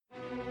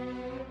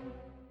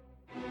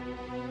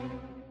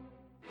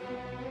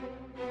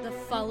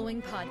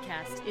following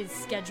podcast is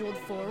scheduled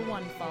for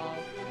one fall.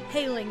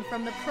 Hailing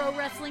from the Pro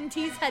Wrestling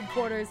Tees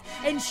headquarters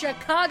in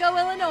Chicago,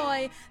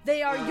 Illinois,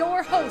 they are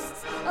your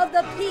hosts of the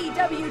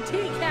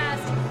PWT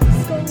cast,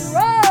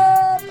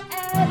 Scrub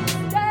and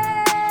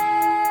Stank!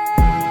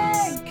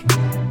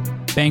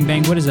 Bang,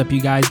 bang, what is up, you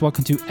guys?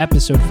 Welcome to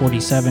episode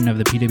 47 of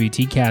the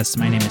PWT cast.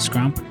 My name is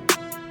Scrump.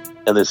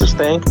 And this is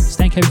Stank.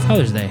 Stank, happy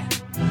Father's Day.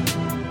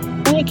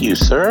 Thank you,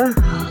 sir.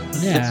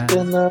 Yeah. It's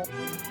been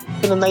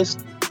a nice,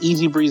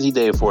 easy breezy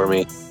day for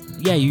me.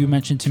 Yeah, you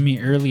mentioned to me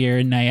earlier,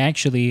 and I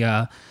actually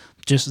I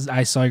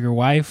saw your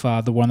wife,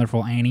 the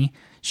wonderful Annie.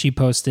 She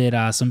posted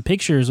some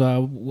pictures.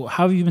 How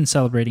have you been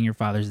celebrating your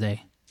Father's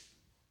Day?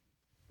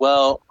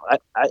 Well,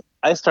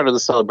 I started the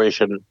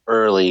celebration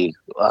early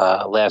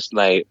last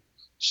night.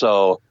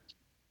 So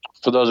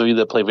for those of you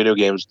that play video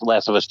games, The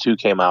Last of Us 2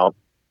 came out.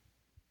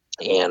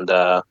 And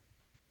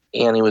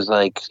Annie was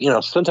like,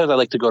 sometimes I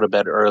like to go to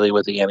bed early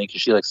with Annie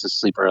because she likes to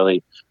sleep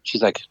early.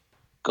 She's like,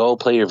 go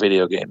play your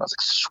video game. I was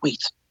like,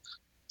 sweet.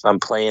 So I'm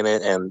playing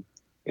it, and,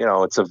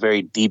 it's a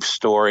very deep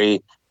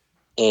story.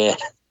 And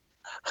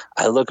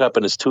I look up,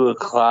 and it's 2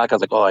 o'clock. I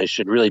was like, oh, I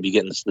should really be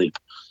getting to sleep.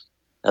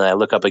 And I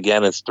look up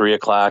again, it's 3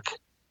 o'clock.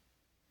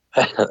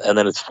 And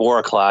then it's 4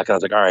 o'clock. And I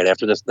was like, all right,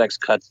 after this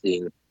next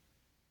cutscene,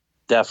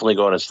 definitely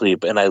going to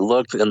sleep. And I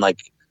looked, and,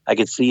 I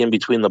could see in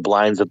between the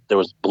blinds that there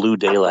was blue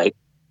daylight.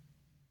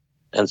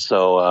 And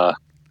so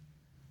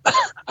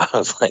I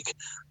was like,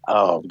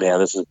 oh, man,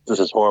 this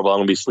is horrible. I'm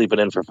going to be sleeping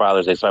in for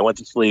Father's Day. So I went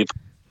to sleep.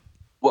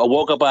 I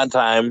woke up on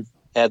time.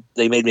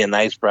 They made me a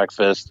nice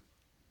breakfast.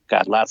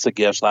 Got lots of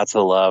gifts, lots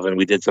of love, and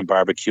we did some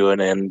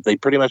barbecuing. And they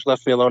pretty much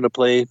left me alone to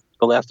play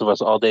The Last of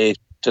Us all day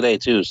today,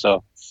 too.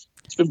 So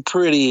it's been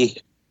pretty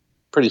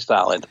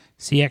solid.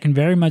 See, I can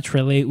very much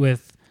relate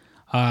with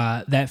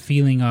that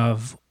feeling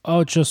of,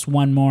 oh, just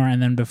one more,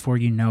 and then before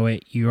you know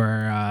it,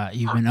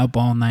 you've been up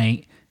all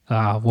night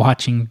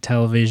watching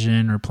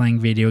television or playing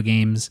video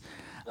games.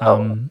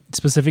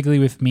 Specifically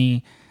with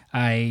me,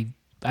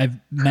 I've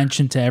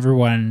mentioned to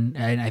everyone,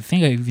 and I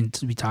think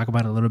we talk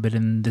about it a little bit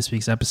in this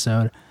week's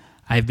episode,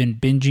 I've been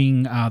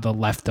binging The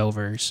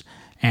Leftovers,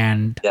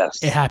 and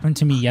yes. It happened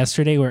to me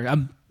yesterday where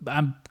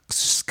I'm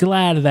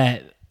glad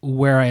that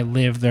where I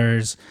live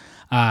there's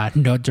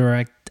no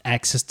direct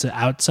access to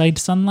outside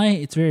sunlight.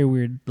 It's a very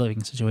weird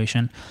living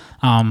situation.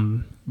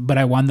 But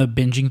I wound up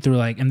binging through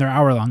and they're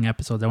hour-long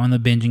episodes. I wound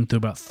up binging through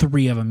about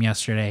 3 of them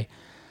yesterday.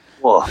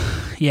 Whoa.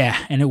 Yeah,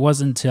 and it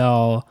wasn't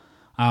until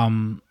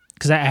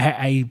because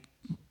I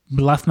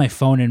left my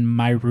phone in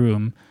my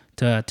room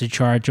to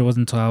charge. It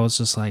wasn't until I was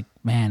just like,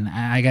 man,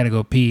 I gotta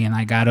go pee, and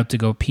I got up to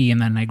go pee,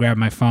 and then I grabbed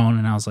my phone,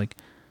 and I was like,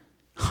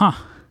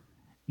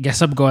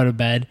 guess I'm going to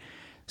bed.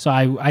 So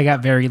I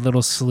got very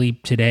little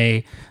sleep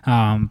today.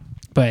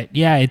 But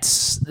yeah,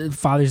 it's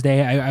Father's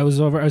Day. I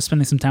was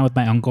spending some time with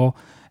my uncle.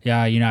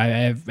 Yeah,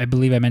 I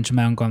believe I mentioned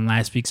my uncle in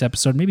last week's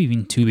episode, maybe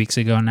even 2 weeks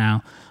ago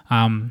now.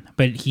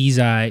 But he's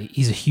a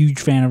huge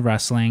fan of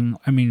wrestling.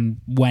 I mean,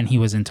 when he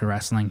was into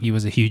wrestling, he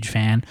was a huge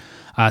fan,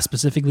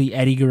 specifically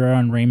Eddie Guerrero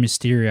and Rey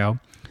Mysterio.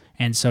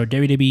 And so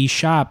WWE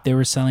shop, they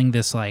were selling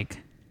this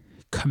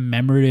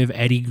commemorative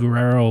Eddie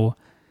Guerrero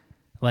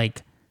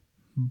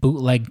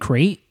bootleg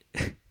crate,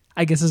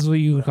 I guess is what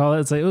you would call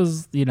it. It's it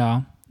was,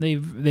 they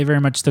very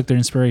much took their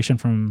inspiration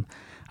from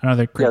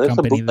another crate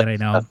company that I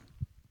know.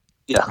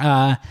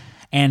 Yeah.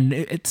 And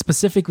it's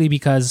specifically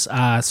because,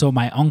 so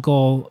my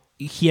uncle,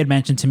 he had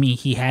mentioned to me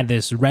he had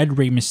this red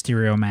Rey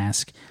Mysterio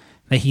mask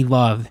that he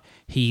loved.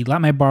 He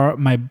let my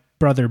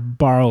brother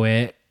borrow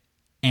it,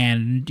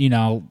 and,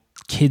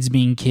 kids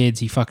being kids,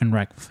 he fucking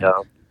wrecked with it.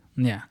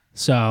 Yeah.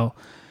 So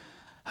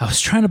I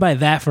was trying to buy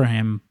that for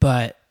him,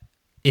 but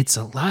it's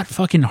a lot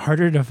fucking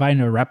harder to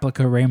find a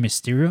replica Rey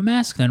Mysterio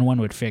mask than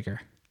one would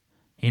figure.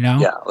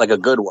 Yeah, like a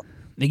good one.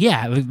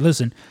 Yeah,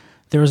 listen,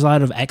 there was a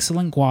lot of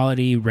excellent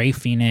quality Rey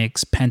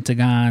Fenix,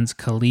 Pentagons,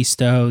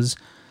 Kalistos,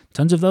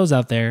 tons of those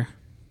out there.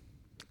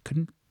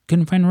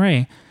 Couldn't find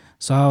Rey.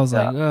 So I was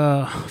like,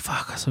 oh,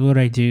 fuck, so what do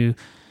I do?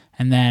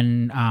 And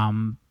then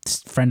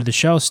friend of the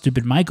show,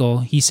 Stupid Michael,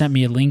 he sent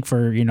me a link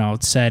for,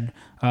 it said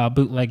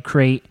bootleg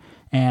crate,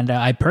 and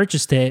I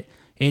purchased it.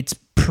 It's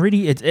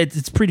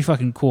pretty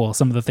fucking cool,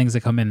 some of the things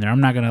that come in there. I'm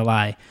not gonna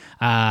lie.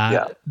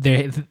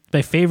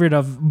 My favorite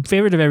of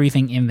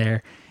everything in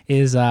there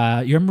is you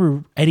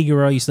remember Eddie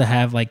Guerrero used to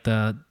have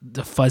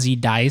the fuzzy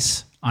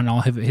dice on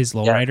all of his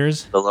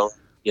lowriders?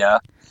 Yeah.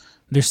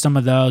 There's some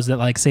of those that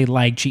say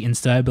Cheat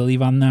Insta, I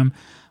believe, on them,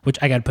 which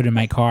I got put in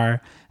my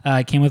car.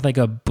 It came with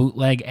a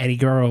bootleg Eddie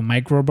Guerrero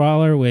micro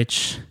brawler,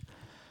 which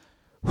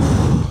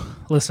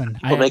listen,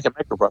 People make a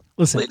micro brawler.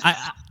 Listen,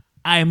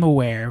 I'm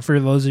aware, for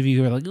those of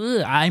you who are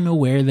ugh, I'm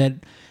aware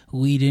that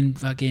we didn't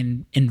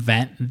fucking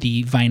invent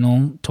the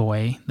vinyl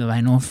toy, the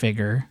vinyl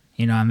figure,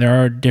 and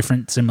there are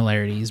different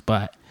similarities,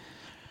 but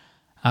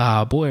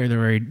boy, are there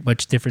very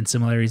much different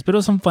similarities. But it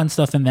was some fun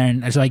stuff in there,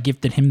 and so I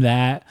gifted him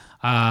that,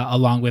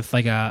 along with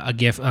a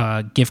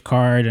gift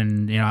card,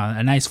 and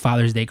a nice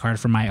Father's Day card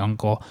from my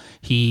uncle.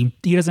 He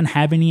doesn't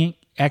have any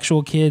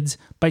actual kids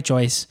by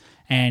choice,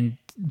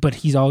 but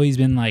he's always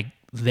been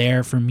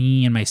there for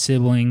me and my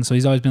siblings. So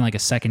he's always been like a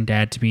second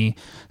dad to me.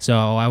 So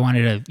I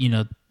wanted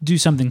to, do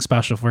something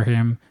special for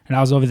him. And I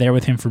was over there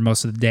with him for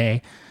most of the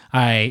day.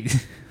 I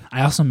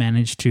also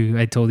managed to,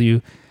 I told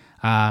you,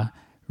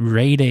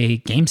 raid a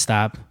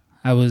GameStop.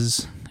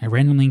 I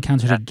randomly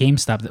encountered a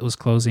GameStop that was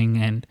closing,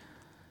 and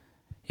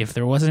if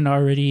there wasn't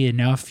already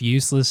enough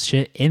useless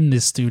shit in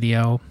this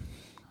studio,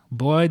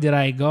 boy, did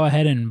I go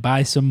ahead and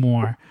buy some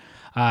more.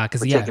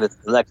 Because taking it to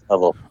the next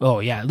level. Oh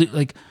yeah,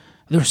 like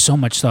there was so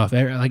much stuff.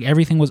 Like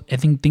everything was. I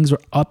think things were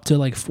up to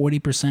like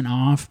 40%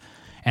 off,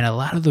 and a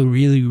lot of the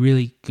really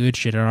really good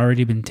shit had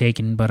already been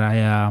taken. But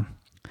I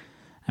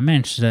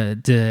managed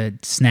to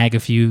snag a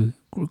few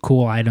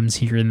cool items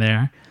here and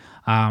there.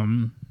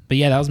 But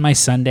yeah, that was my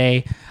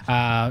Sunday.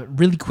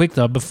 Really quick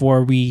though,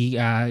 before we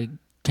kind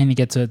of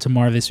get to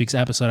more of this week's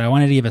episode, I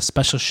wanted to give a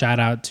special shout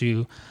out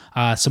to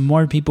some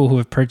more people who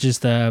have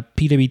purchased the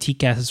PWT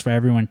Cast is for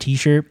Everyone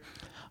t-shirt.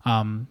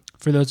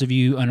 For those of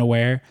you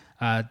unaware,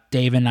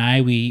 Dave and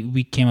I,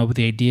 we came up with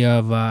the idea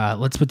of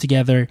let's put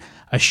together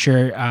a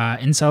shirt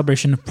in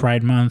celebration of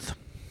Pride Month,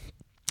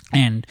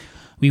 and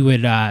we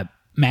would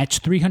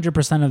match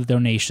 300% of the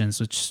donations,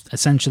 which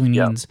essentially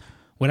means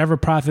whatever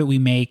profit we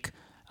make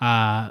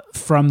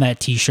from that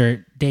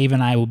t-shirt, Dave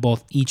and I will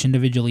both each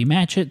individually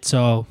match it.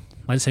 So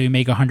let's say we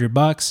make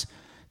 $100,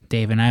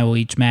 Dave and I will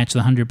each match the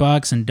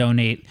 $100 and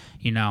donate,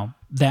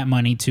 that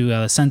money to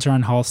the Center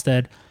on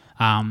Halstead.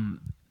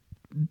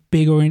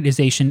 Big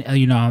organization,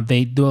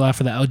 they do a lot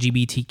for the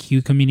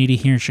LGBTQ community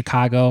here in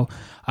Chicago.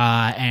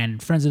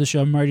 And friends of the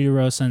show, Marty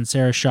DeRosa and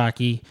Sarah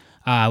Shockey,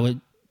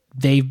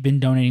 they've been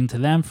donating to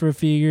them for a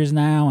few years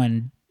now.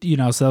 And,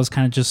 so that was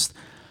kind of just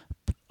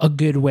a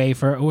good way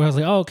where I was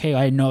like, oh, okay,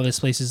 I know this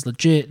place is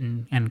legit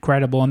and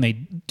credible, and they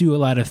do a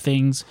lot of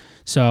things.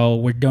 So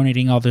we're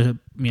donating all the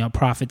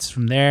profits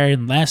from there.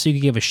 And last week we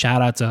gave a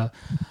shout out to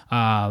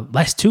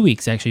last 2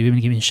 weeks actually. We've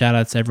been giving shout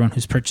outs to everyone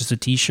who's purchased a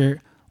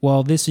t-shirt.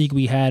 Well, this week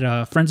we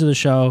had friends of the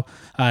show,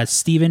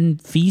 Stephen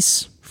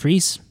Feast,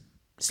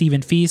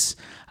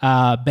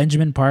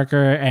 Benjamin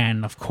Parker,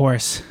 and of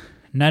course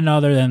none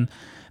other than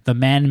the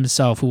man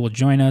himself who will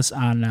join us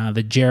on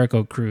the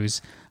Jericho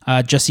cruise,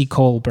 Jesse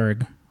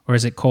Kohlberg. Or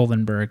is it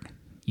Kolvenberg?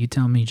 You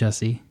tell me,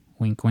 Jesse.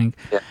 Wink, wink.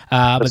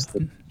 Yeah, but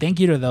thank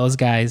you to those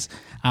guys.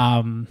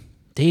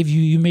 Dave,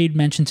 you made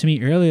mention to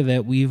me earlier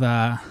that we've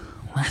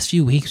last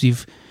few weeks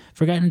we've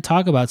forgotten to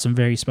talk about some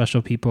very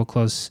special people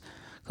close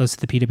to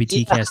the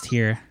PWT cast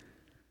here.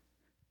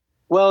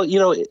 Well,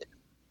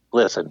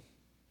 listen,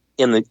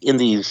 in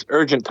these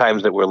urgent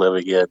times that we're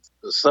living in,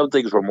 some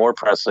things were more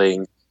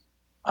pressing,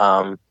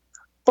 but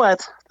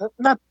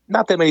not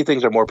that many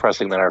things are more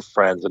pressing than our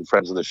friends and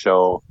friends of the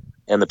show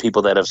and the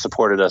people that have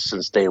supported us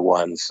since day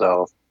one.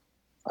 So,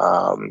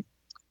 we've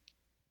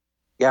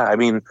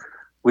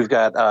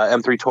got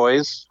M3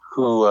 Toys,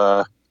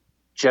 who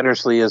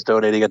generously is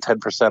donating a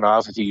 10%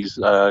 off if you use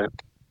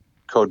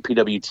code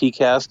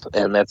PWTcast,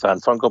 and that's on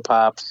Funko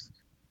Pops,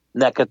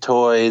 NECA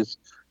toys,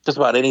 just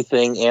about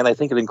anything, and I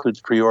think it includes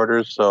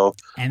pre-orders, so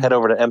head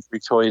over to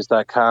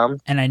m3toys.com.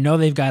 And I know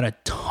they've got a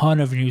ton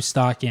of new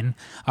stock in.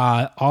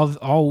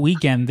 All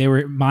weekend,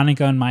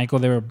 Monica and Michael,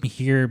 they were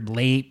here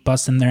late,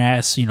 busting their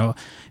ass,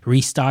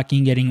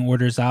 restocking, getting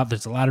orders out.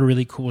 There's a lot of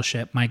really cool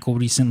shit. Michael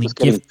recently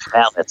gifted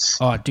pallets.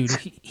 Oh, dude,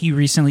 he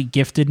recently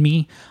gifted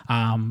me.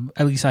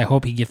 At least I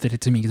hope he gifted it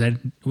to me, because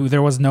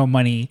there was no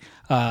money.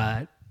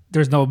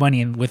 There's no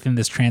money within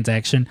this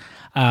transaction,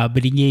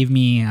 but he gave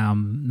me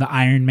the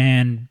Iron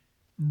Man.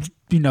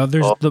 I'm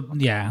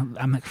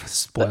like,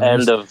 spoilers. The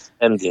end of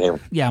Endgame.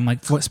 Yeah, I'm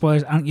like,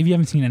 spoilers. If you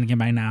haven't seen Endgame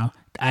by now,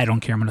 I don't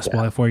care. I'm going to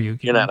spoil it for you.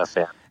 You're not a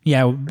fan.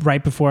 Yeah,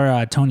 right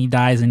before Tony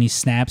dies and he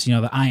snaps,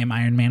 the I am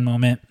Iron Man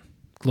moment,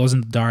 glows in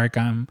the dark.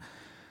 I'm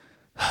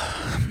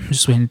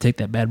just waiting to take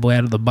that bad boy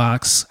out of the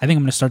box. I think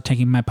I'm going to start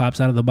taking my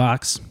pops out of the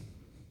box.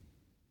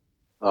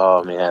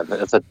 Oh, man,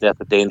 that's a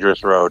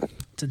dangerous road.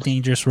 It's a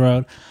dangerous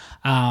road.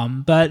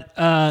 But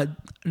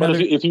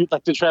if you'd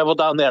like to travel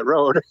down that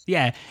road.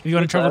 Yeah, if you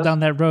want to travel down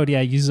that road,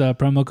 use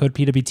promo code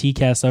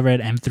PWTcast over at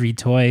M3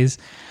 Toys.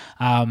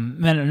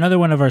 Then another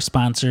one of our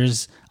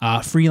sponsors,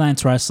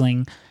 Freelance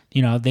Wrestling.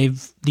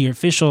 They've the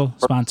official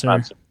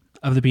sponsor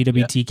of the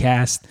PWT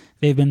Cast.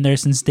 They've been there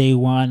since day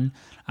one.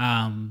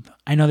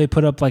 I know they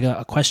put up like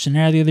a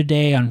questionnaire the other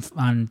day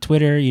on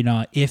Twitter.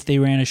 If they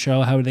ran a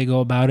show, how would they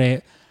go about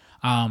it?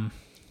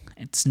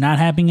 It's not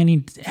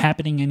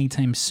happening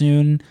anytime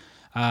soon.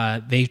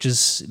 They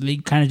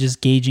kind of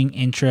just gauging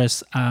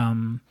interest.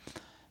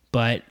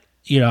 But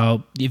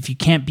if you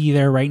can't be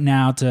there right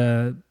now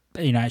to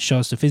at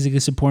shows to physically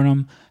support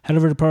them, head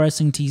over to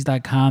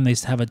ProWrestlingTees.com. They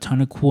have a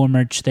ton of cool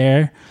merch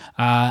there.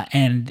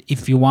 And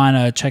if you want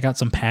to check out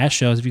some past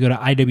shows, if you go to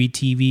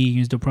IWTV,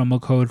 use the promo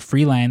code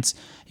Freelance,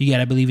 you get,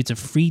 I believe it's a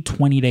free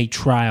 20-day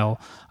trial.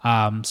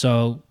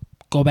 So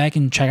go back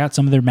and check out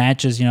some of their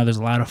matches. There's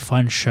a lot of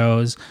fun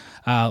shows.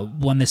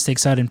 One that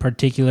sticks out in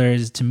particular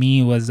to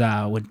me was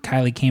when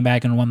Kylie came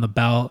back and won the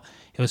belt.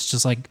 It was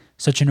just like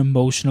such an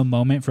emotional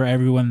moment for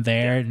everyone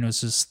there, and it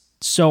was just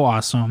so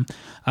awesome.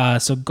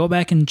 So go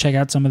back and check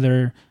out some of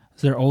their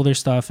their older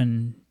stuff.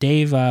 And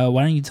Dave, why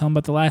don't you tell them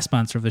about the last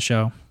sponsor of the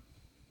show?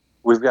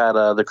 We've got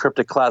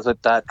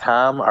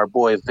thecrypticcloset.com. Our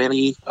boy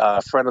Vinny,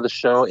 friend of the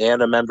show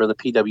and a member of the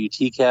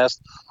PWT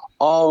cast,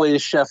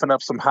 always chefing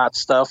up some hot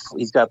stuff.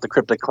 He's got the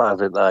Cryptic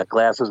Closet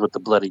glasses with the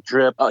bloody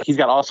drip. He's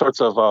got all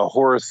sorts of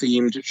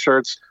horror-themed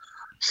shirts,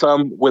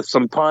 some with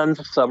some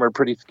puns, some are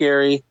pretty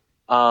scary.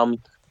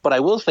 But I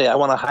will say, I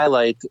want to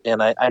highlight,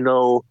 and I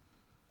know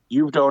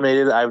you've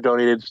donated, I've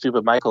donated,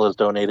 Stupid Michael has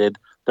donated.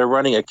 They're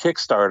running a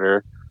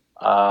Kickstarter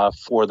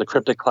for the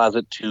Cryptic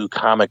Closet 2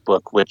 comic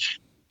book, which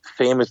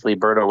famously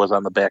Berto was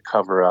on the back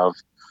cover of.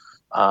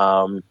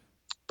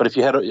 But if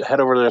you head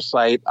over to their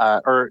site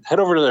or head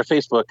over to their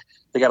Facebook,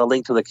 they got a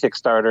link to the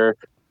Kickstarter.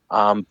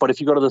 But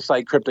if you go to the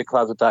site,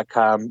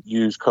 crypticcloset.com,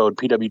 use code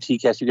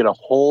PWTcast, you get a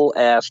whole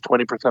ass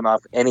 20%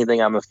 off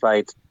anything on the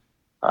site.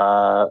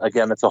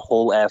 Again, that's a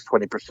whole ass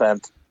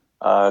 20%.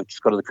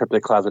 Just go to the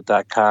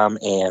crypticcloset.com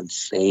and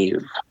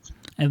save.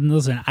 And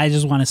listen, I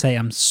just want to say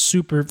I'm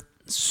super,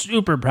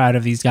 super proud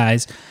of these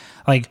guys.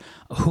 Like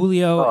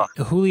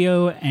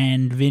Julio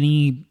and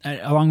Vinny,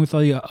 along with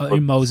all the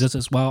Moses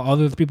as well, all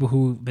the people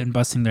who've been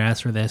busting their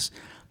ass for this,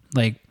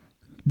 like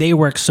they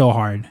work so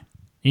hard,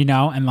 you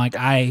know. And like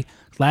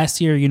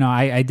last year, you know,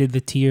 I did the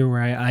tier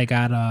where I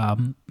got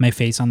my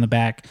face on the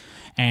back,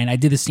 and I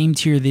did the same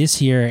tier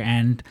this year,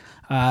 and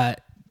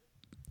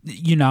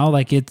you know,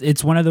 like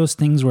it's one of those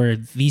things where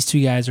these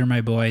two guys are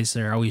my boys.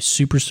 They're always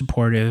super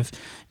supportive.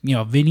 You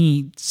know,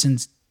 Vinny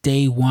since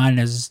day one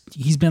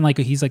he's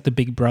like the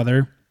big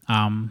brother.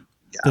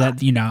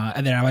 That, you know,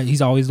 that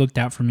he's always looked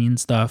out for me and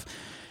stuff.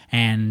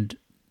 And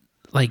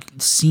like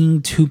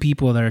seeing two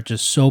people that are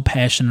just so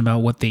passionate about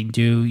what they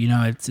do, you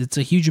know, it's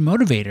a huge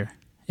motivator.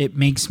 It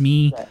makes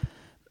me,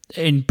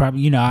 and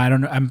probably, you know, I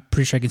don't know, I'm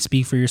pretty sure I can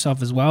speak for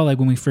yourself as well. Like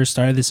when we first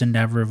started this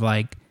endeavor of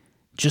like,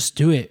 just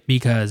do it,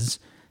 because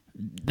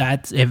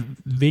that's, if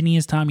Vinny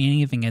has taught me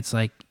anything, it's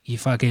like you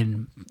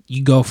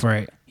go for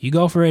it. You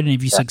go for it, and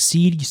if you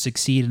succeed, you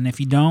succeed, and if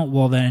you don't,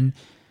 well then,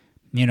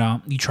 you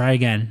know, you try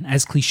again.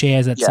 As cliche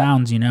as that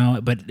sounds, you know,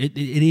 but it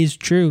is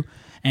true.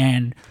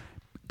 And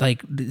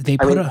like they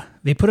put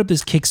up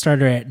this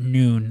Kickstarter at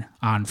noon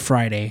on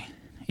Friday.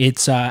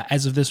 It's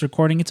as of this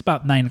recording, it's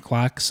about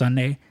 9:00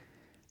 Sunday.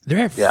 They're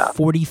at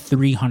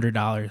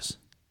 $4,300.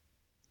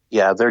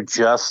 Yeah, they're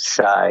just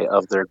shy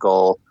of their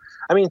goal.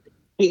 I mean,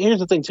 here's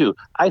the thing too.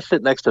 I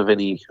sit next to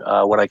Vinny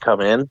when I come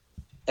in,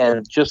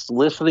 and just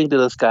listening to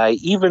this guy,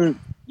 even,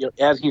 you know,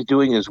 as he's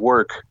doing his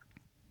work,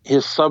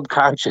 his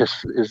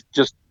subconscious is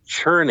just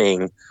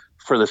churning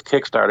for this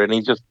Kickstarter, and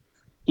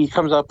he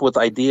comes up with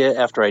idea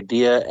after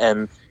idea.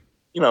 And,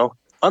 you know,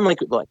 unlike,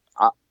 like,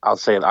 I'll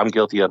say it, I'm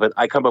guilty of it.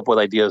 I come up with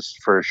ideas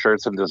for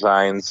shirts and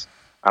designs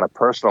on a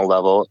personal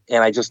level,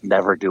 and I just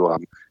never do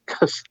them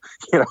because,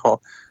 you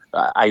know,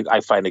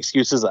 I find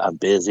excuses. I'm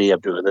busy. I'm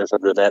doing this.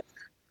 I'm doing that.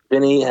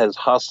 Vinny has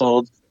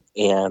hustled,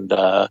 and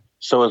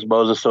so has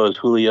Moses, so has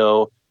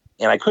Julio,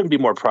 and I couldn't be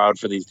more proud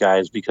for these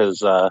guys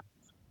because,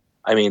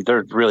 I mean,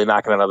 they're really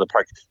knocking it out of the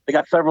park. They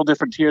got several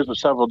different tiers with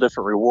several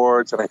different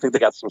rewards, and I think they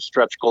got some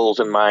stretch goals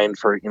in mind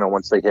for, you know,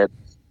 once they hit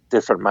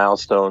different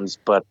milestones.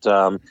 But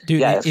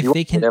dude, yeah,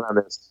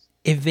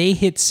 if they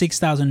hit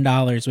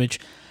 $6,000, which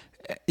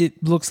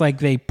it looks like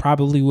they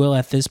probably will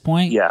at this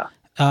point. Yeah.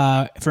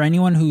 For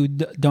anyone who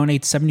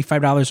donates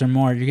 $75 or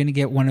more, you're gonna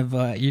get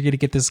you're gonna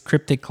get this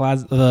Cryptic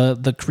Closet,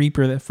 the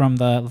creeper from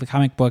the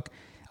comic book,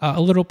 a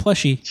little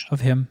plushie of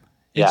him.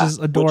 It's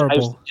just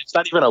adorable. It's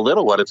not even a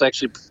little one. It's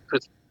actually.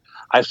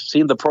 I've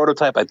seen the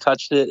prototype. I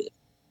touched it.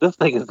 This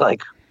thing is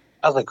like,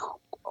 I was like,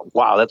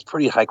 wow, that's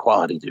pretty high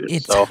quality, dude.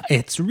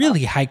 It's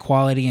really high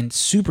quality and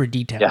super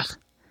detailed.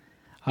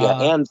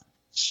 Yeah, and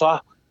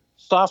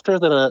softer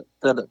than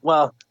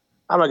well,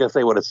 I'm not gonna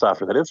say what it's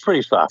softer than. It's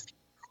pretty soft.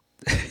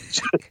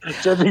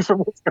 Judging from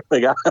what's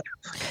going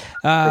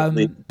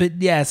on.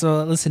 But yeah,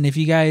 so listen, if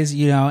you guys,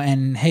 you know,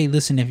 and hey,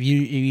 listen, if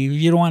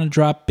you don't want to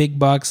drop big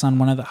bucks on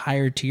one of the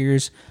higher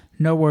tiers,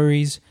 no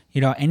worries. You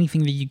know,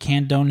 anything that you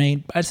can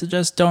donate, I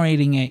suggest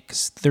donating it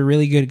because they're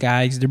really good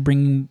guys. They're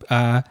bringing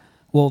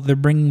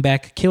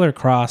back Killer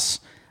Cross,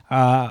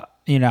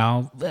 you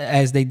know,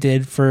 as they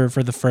did for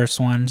the first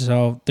one.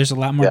 So there's a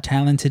lot more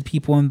talented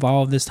people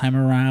involved this time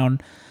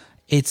around.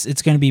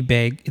 It's going to be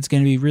big. It's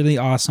going to be really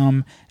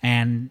awesome.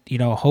 And, you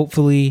know,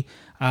 hopefully,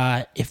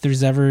 if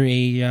there's ever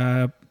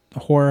a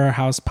horror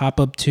house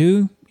pop-up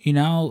too, you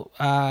know,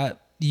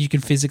 you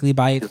can physically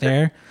buy it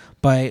there.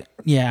 But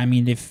yeah, I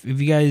mean, if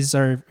you guys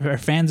are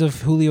fans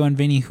of Julio and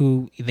Vinny,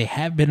 who they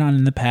have been on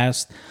in the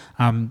past,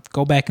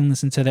 go back and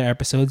listen to their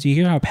episodes. You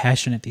hear how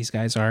passionate these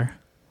guys are.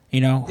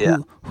 You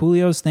know,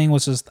 Julio's thing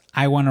was just,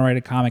 I want to write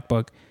a comic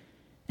book,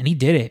 and he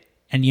did it.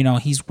 And, you know,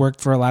 he's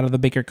worked for a lot of the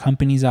bigger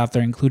companies out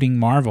there, including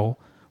Marvel,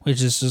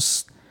 which is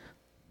just,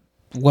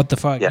 what the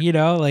fuck, you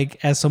know? Like,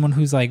 as someone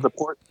who's like...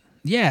 Support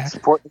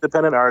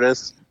independent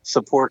artists,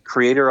 support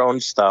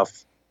creator-owned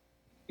stuff.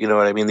 You know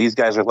what I mean? These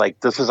guys are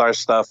like, this is our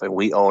stuff, and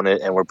we own it,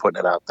 and we're putting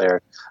it out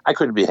there. I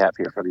couldn't be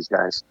happier for these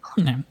guys.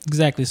 Yeah,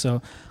 exactly.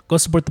 So, go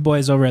support the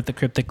boys over at the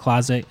Cryptic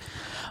Closet.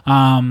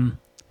 I've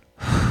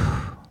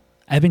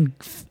been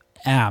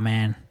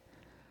Man,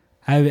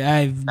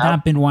 I've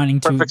not been wanting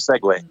to. Perfect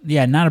segue.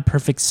 Yeah, not a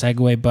perfect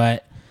segue,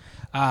 but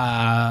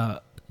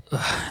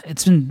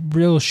it's been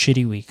real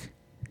shitty week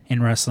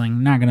in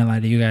wrestling. Not gonna lie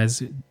to you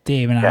guys,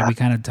 Dave and I, we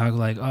kind of talk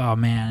like, oh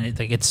man,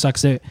 it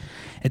sucks that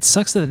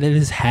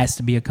this has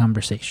to be a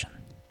conversation.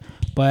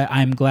 But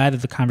I'm glad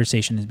that the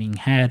conversation is being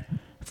had.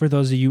 For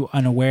those of you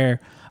unaware,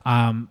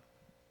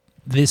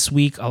 this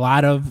week a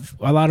lot of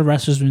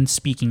wrestlers have been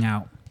speaking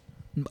out,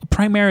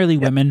 primarily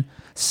women,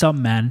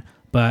 some men,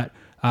 but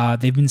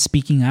they've been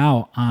speaking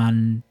out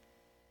on,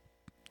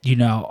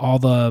 all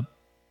the,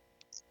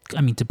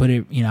 to put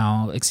it,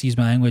 excuse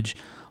my language,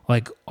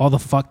 like all the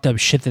fucked up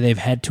shit that they've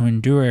had to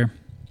endure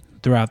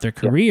throughout their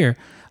career.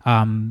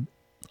 A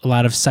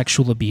lot of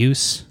sexual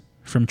abuse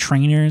from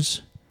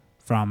trainers,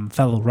 from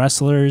fellow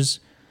wrestlers.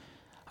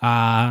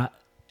 And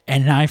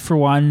I, for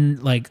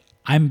one,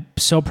 I'm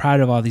so proud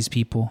of all these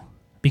people,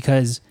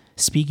 because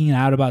speaking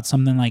out about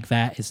something like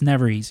that is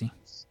never easy.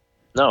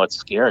 No, it's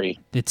scary.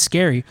 It's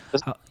scary.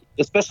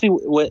 Especially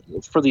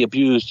for the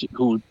abused,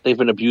 who they've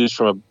been abused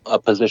from a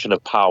position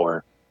of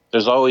power.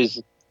 There's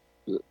always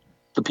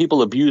the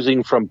people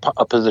abusing from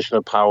a position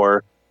of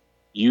power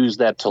use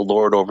that to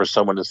lord over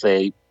someone to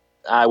say,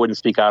 I wouldn't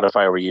speak out if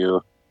I were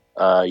you.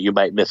 You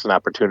might miss an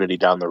opportunity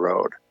down the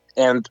road.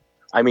 And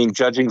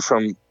judging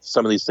from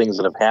some of these things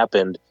that have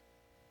happened,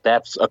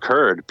 that's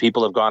occurred.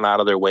 People have gone out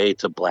of their way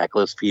to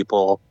blacklist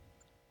people.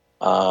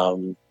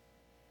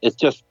 It's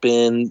just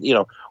been,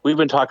 we've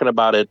been talking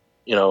about it,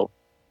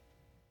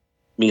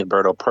 me and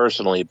Berto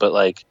personally,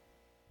 but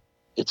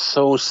it's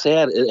so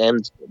sad.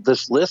 And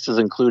this list has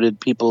included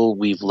people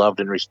we've loved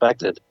and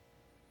respected.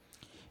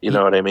 You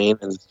know what I mean?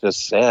 And it's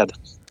just sad.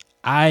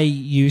 I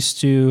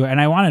used to, and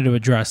I wanted to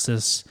address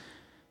this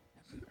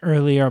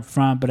earlier up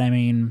front, but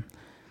a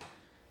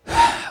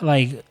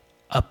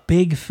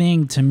big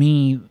thing to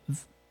me,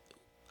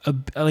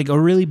 a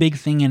really big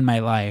thing in my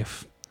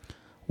life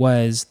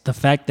was the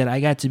fact that I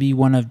got to be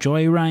one of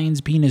Joey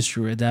Ryan's penis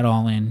druids at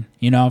All In.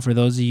 For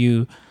those of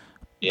you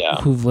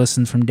who've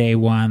listened from day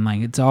one,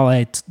 it's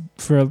all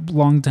for a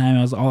long time,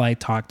 it was all I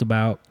talked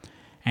about.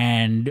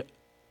 And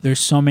there's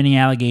so many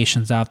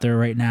allegations out there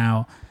right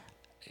now.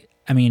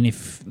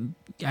 If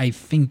I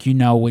think you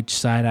know which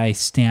side I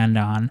stand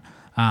on,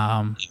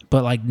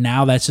 but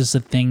now that's just a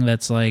thing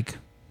that's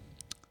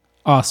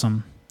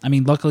awesome.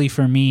 Luckily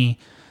for me,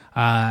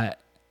 I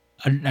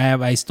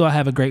still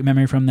have a great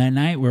memory from that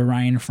night where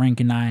Ryan, Frank,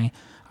 and I,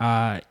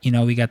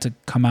 we got to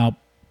come out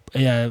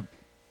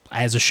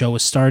as the show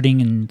was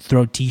starting and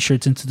throw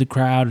T-shirts into the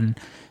crowd and,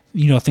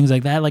 things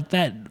like that.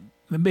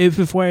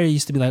 Before I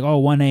used to be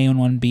 1A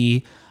and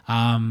 1B.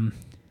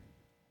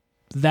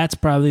 That's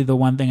probably the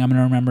one thing I'm going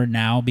to remember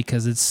now,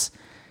 because it's,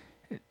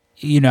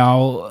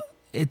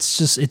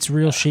 it's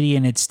real shitty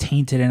and it's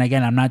tainted. And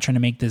again, I'm not trying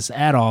to make this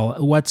at all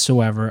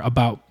whatsoever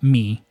about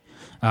me.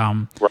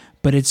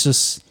 But it's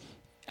just,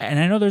 and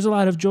I know there's a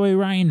lot of Joey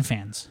Ryan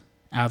fans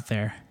out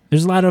there.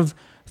 There's a lot of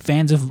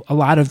fans of a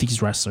lot of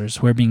these wrestlers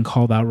who are being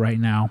called out right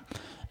now.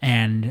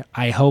 And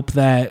I hope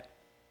that,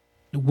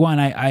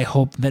 I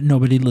hope that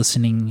nobody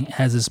listening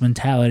has this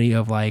mentality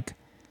of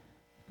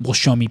well,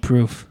 show me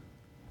proof.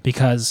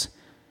 Because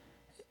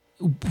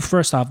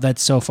first off,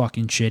 that's so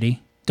fucking shitty.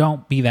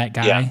 Don't be that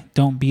guy. Yeah.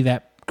 Don't be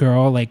that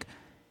girl.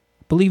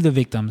 Believe the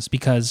victims,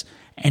 because,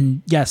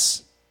 and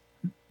yes,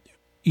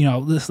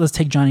 let's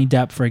take Johnny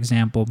Depp, for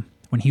example.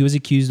 When he was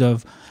accused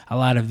of a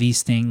lot of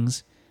these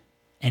things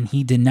and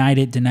he denied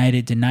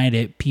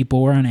it,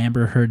 people were on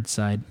Amber Heard's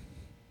side.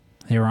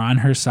 They were on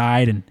her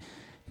side and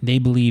they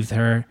believed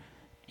her,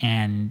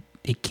 and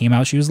it came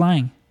out she was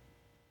lying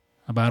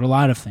about a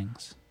lot of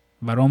things,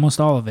 about almost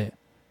all of it.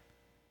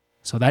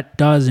 So that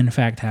does in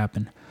fact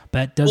happen.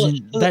 But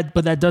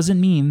that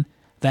doesn't mean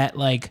that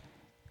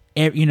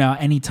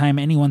anytime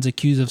anyone's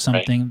accused of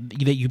something,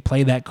 that you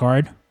play that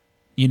card.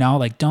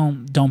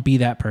 Don't be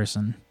that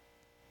person.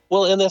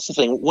 Well, and that's the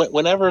thing.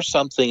 Whenever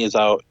something is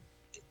out,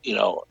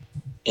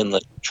 in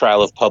the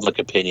trial of public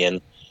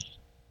opinion,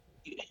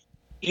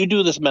 you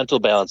do this mental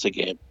balancing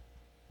game.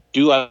 Do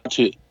you want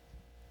to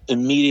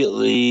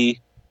immediately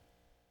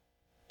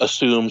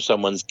assume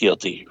someone's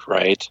guilty,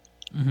 right?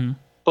 Mm-hmm.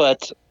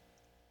 But,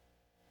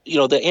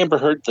 the Amber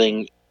Heard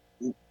thing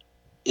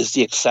is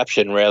the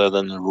exception rather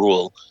than the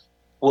rule.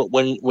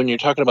 When you're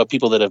talking about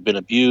people that have been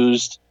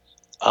abused,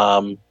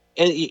 and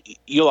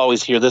you'll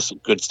always hear this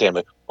good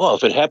statement, well,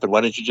 if it happened,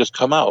 why didn't you just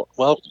come out?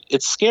 Well,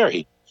 it's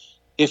scary.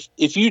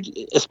 If you,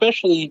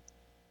 especially,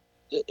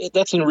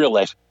 that's in real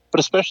life, but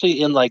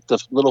especially in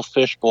the little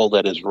fishbowl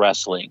that is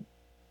wrestling,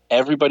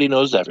 everybody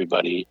knows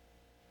everybody.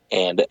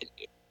 And,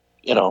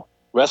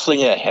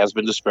 wrestling has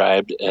been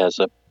described as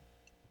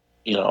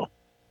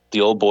the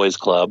old boys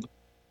club.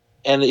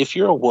 And if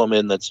you're a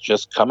woman that's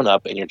just coming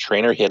up and your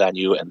trainer hit on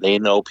you and they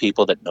know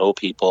people that know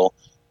people,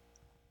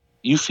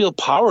 you feel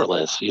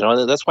powerless.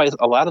 That's why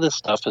a lot of this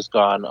stuff has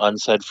gone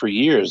unsaid for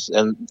years.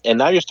 And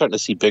now you're starting to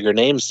see bigger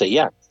names say,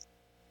 yeah,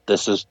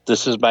 this is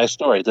my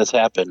story. This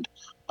happened.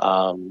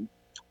 And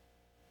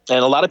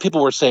a lot of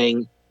people were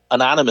saying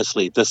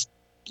anonymously, this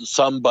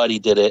somebody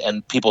did it,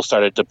 and people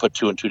started to put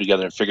two and two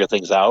together and figure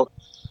things out.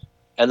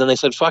 And then they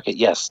said, fuck it.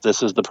 Yes,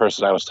 this is the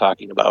person I was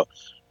talking about.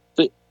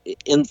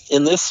 In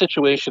this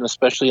situation,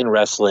 especially in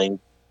wrestling,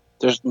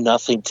 there's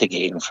nothing to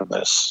gain from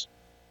this.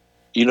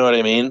 You know what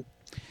I mean?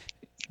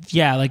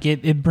 Yeah, like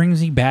it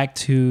brings me back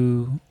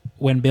to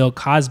when Bill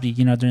Cosby,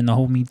 during the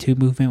whole Me Too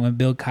movement, when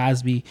Bill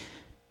Cosby,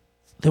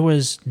 there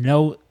was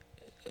no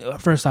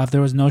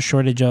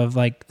shortage of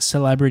like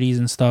celebrities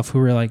and stuff who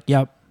were like,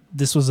 yep,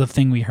 this was a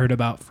thing we heard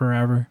about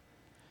forever.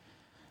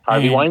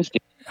 Harvey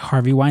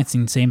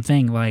Weinstein, same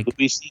thing. Like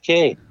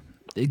WCK.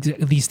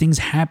 These things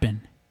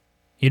happen.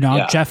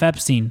 Jeff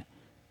Epstein.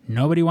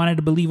 Nobody wanted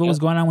to believe what was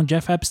going on with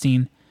Jeff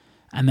Epstein.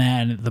 And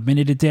then the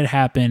minute it did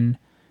happen,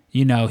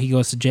 he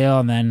goes to jail,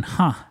 and then,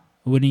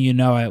 wouldn't you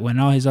know it, when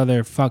all his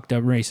other fucked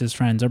up racist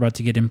friends are about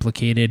to get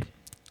implicated,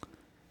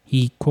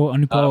 he, quote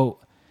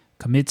unquote,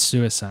 commits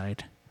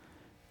suicide.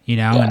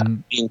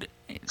 And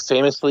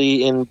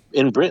famously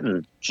in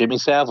Britain, Jimmy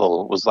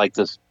Savile was like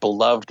this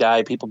beloved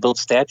guy. People built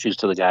statues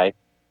to the guy.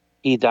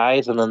 He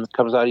dies, and then it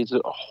comes out he's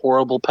a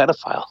horrible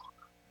pedophile.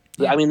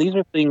 Yeah. I mean, these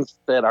are things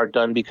that are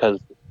done because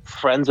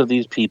friends of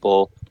these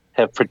people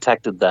have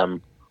protected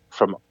them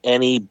from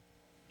any,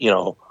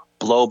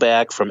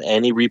 blowback, from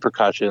any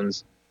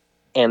repercussions.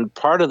 And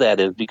part of that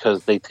is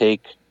because they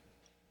take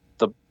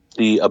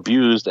the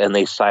abused and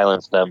they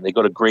silence them. They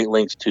go to great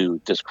lengths to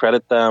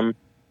discredit them.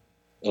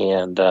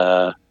 And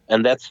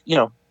that's,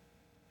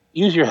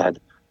 use your head.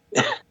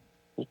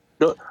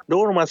 No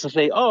one wants to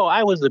say, oh,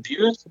 I was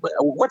abused.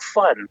 What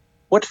fun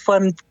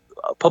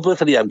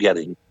publicity I'm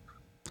getting.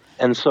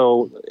 And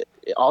so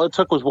all it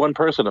took was one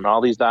person, and all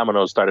these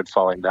dominoes started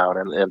falling down.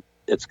 And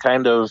it's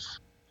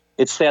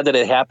it's sad that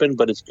it happened,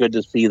 but it's good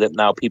to see that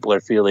now people are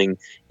feeling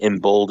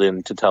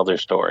emboldened to tell their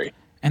story.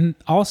 And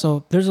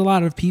also, there's a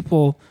lot of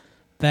people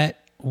that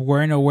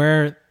weren't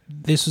aware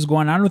this was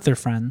going on with their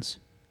friends.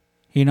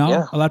 A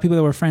lot of people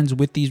that were friends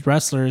with these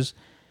wrestlers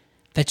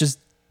that just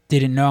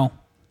didn't know.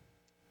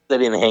 They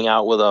didn't hang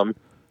out with them.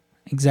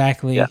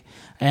 Exactly. Yeah.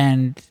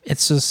 And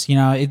it's just,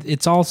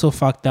 it's all so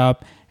fucked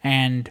up.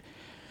 And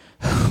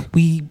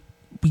we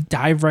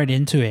dive right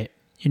into it,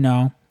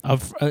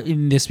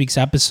 in this week's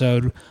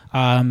episode.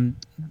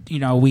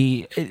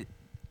 We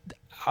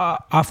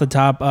off the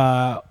top,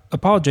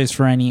 apologize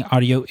for any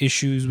audio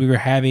issues we were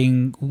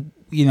having.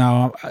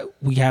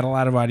 We had a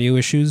lot of audio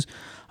issues.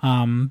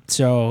 And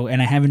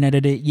I haven't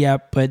edited it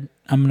yet, but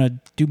I'm going to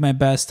do my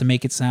best to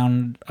make it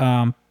sound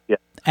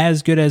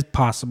as good as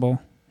possible,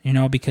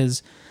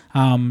 because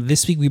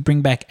this week we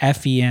bring back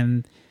Effie,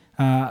 and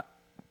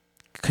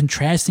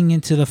contrasting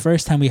into the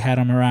first time we had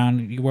him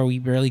around where we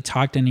barely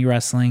talked any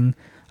wrestling.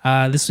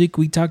 This week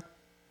we talked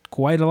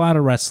quite a lot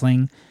of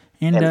wrestling.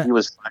 And he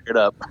was fired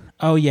up.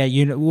 Oh, yeah.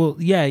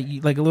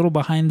 Like a little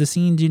behind the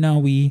scenes,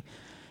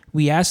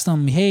 we asked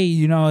him, hey,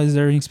 is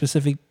there any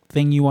specific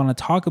thing you want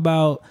to talk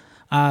about?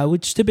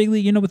 Which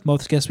typically, with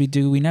most guests we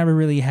do, we never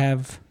really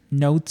have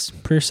notes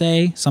per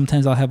se.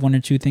 Sometimes I'll have one or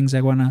two things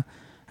I kind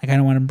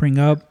of want to bring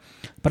up,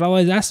 but I'll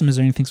always ask them, is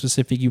there anything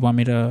specific you want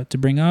me to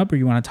bring up or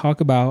you want to talk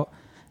about?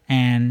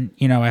 And,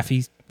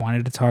 Effie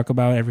wanted to talk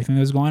about everything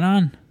that was going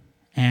on,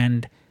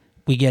 and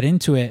we get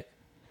into it.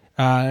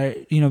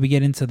 We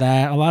get into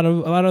that. A lot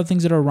of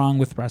things that are wrong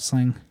with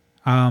wrestling.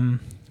 And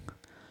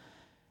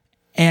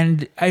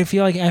I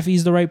feel like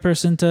Effie's the right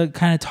person to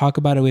kind of talk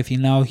about it with.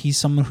 He's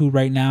someone who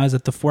right now is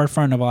at the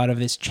forefront of a lot of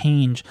this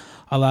change.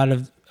 A lot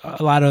of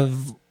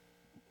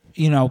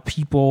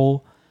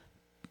people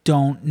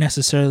don't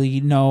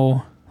necessarily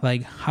know,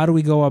 like, how do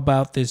we go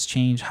about this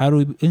change?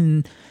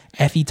 And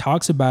Effie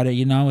talks about it,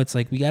 it's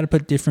like we got to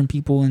put different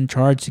people in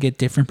charge to get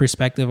different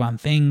perspective on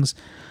things.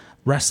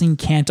 Wrestling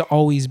can't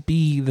always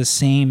be the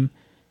same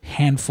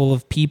handful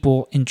of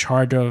people in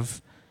charge.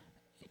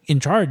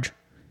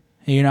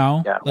 Yeah,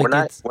 like we're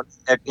not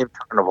in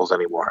carnivals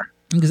anymore.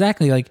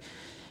 Exactly. Like,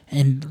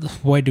 and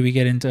boy, do we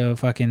get into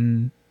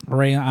fucking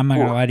rail. I'm not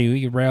gonna lie to you.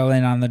 We rail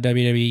in on the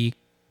WWE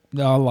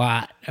a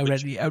lot. We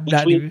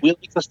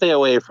like to stay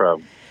away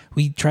from.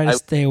 We try to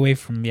stay away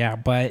from,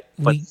 but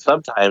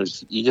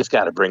sometimes you just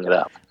got to bring it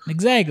up.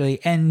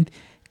 Exactly. And,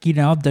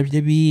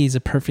 WWE is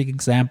a perfect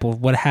example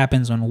of what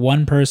happens when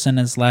one person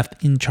is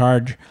left in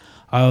charge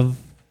of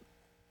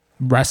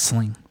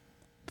wrestling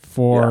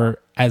for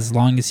as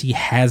long as he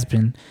has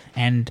been.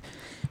 And,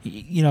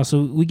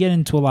 so we get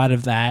into a lot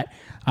of that.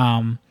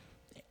 And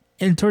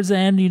towards the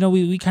end,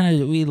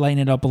 we lighten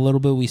it up a little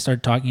bit. We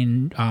start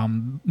talking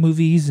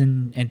movies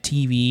and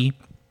TV,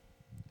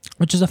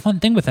 which is a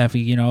fun thing with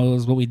Effie,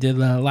 is what we did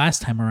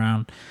last time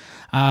around.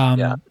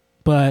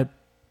 But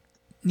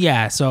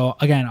so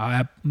again,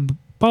 I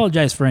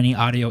apologize for any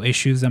audio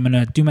issues. I'm going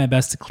to do my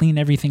best to clean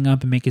everything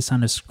up and make it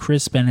sound as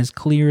crisp and as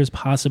clear as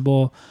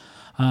possible.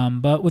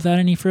 But without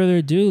any further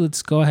ado,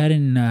 let's go ahead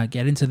and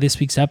get into this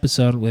week's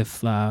episode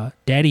with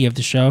Daddy of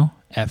the show,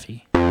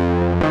 Effie.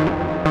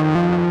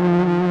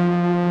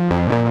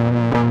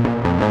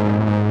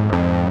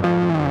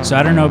 So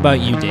I don't know about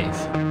you, Dave,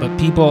 but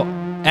people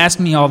ask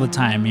me all the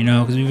time,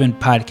 because we've been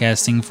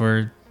podcasting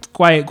for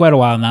quite a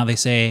while now. They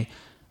say,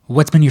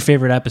 what's been your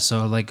favorite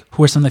episode? Like,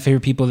 who are some of the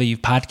favorite people that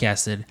you've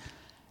podcasted?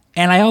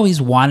 And I always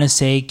want to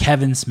say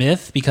Kevin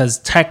Smith because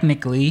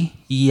technically,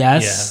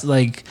 yes,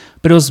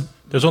 but it was.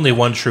 There's only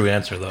one true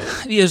answer, though.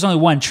 There's only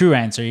one true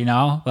answer,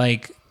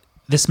 Like,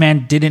 this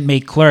man didn't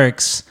make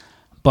Clerks,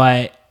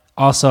 but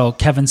also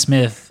Kevin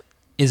Smith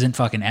isn't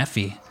fucking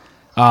Effie.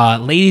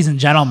 Ladies and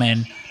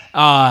gentlemen,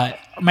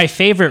 my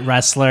favorite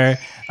wrestler,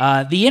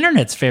 the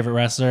internet's favorite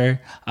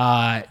wrestler,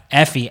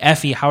 Effie.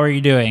 Effie, how are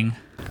you doing?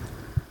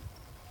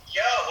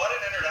 Yo, what an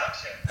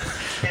introduction.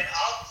 And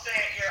I'll say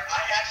it here,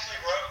 I actually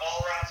wrote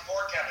all rounds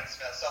for Kevin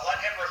Smith, so let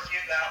him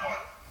refute that one.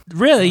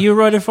 Really? You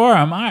wrote it for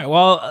him? All right.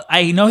 Well,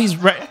 I know he's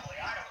right.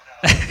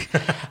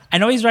 I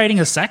know he's writing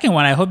a second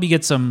one. I hope you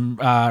get some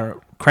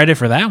credit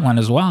for that one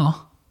as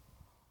well.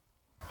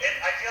 I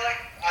feel like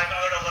I'm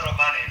owed a little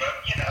money, but,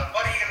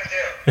 what are you going to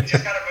do? You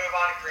just got to move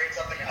on and create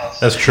something else.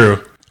 That's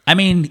true. I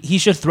mean, he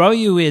should throw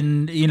you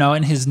in,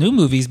 in his new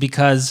movies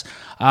because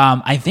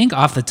I think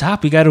off the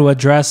top we got to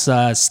address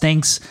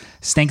Stank's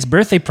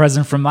birthday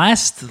present from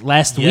last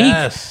Yes.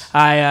 week.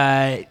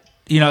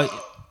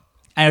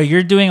 I know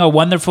you're doing a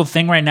wonderful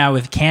thing right now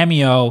with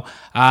Cameo,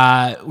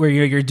 where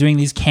you're doing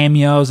these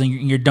cameos and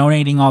you're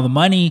donating all the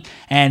money.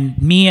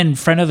 And me and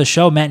friend of the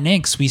show Matt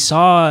Nix, we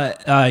saw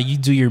you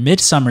do your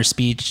Midsummer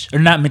speech, or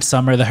not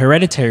Midsummer, the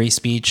Hereditary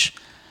speech,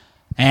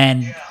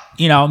 and.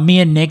 Me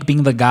and Nick,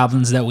 being the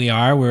goblins that we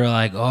are, we were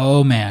like,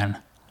 oh, man.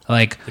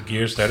 Like, the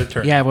gears started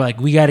turning. Yeah, we're like,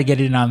 we got to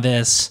get in on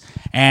this.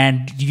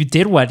 And you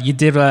did what? You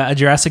did a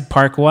Jurassic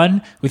Park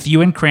one with you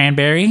and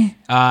Cranberry,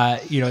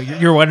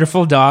 your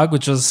wonderful dog,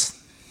 which was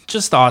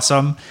just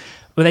awesome.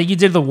 But then you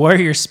did the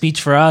Warrior speech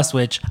for us,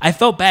 which I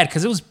felt bad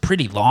because it was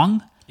pretty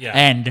long. Yeah.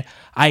 And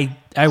I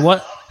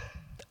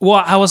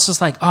was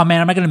just like, oh,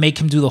 man, am I going to make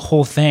him do the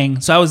whole thing?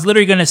 So I was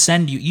literally going to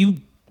send you.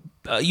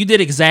 You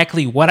did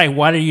exactly what I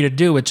wanted you to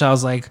do, which I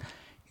was like,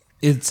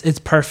 it's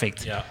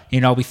perfect. Yeah.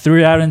 We threw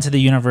it out into the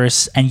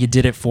universe, and you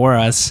did it for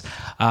us.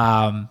 You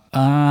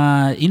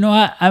know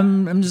what?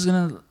 I'm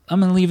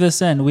gonna leave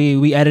this in.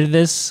 We edited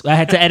this. I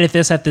had to edit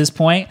this at this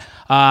point.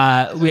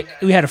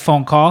 We had a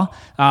phone call.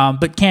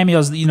 But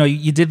Cameos,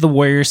 you did the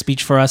Warrior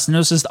speech for us, and it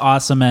was just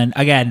awesome. And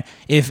again,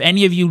 if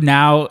any of you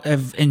now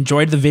have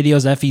enjoyed the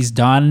videos Effie's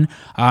done,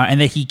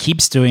 and that he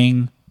keeps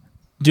doing,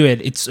 do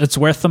it. It's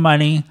worth the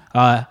money.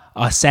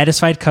 A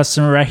satisfied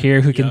customer right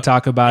here who can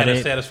talk about and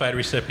it. A satisfied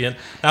recipient.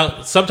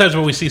 Now, sometimes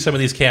when we see some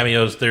of these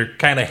cameos, they're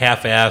kind of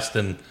half-assed,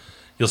 and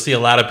you'll see a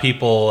lot of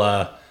people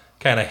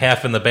kind of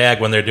half in the bag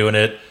when they're doing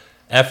it.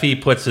 Effie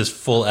puts his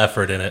full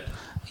effort in it.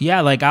 Yeah,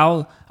 like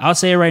I'll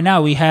say it right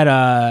now. We had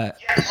a.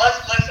 Yeah,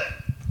 listen.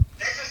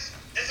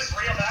 This is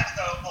real facts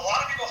though. A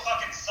lot of people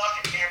fucking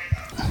suck at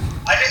cameos.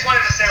 I just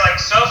wanted to say,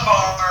 so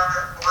far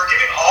we're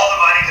giving all the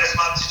money this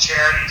month to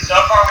charity. So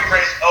far we've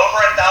raised over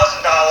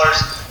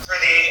 $1,000 for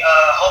the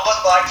Homeless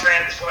Black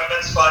Trans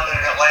Women's Fund in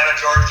Atlanta,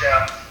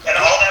 Georgia, and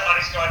all that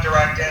money's going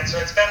direct in.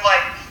 So it's been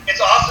it's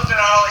awesome to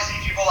not only see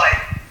people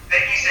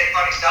make me say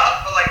funny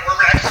stuff, but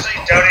we're actually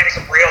donating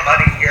some real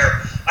money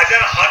here. I've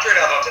done 100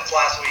 of them since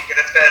last week, and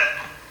it's been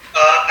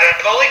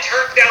I've only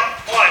turned down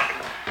one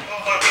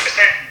when we just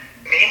said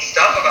mean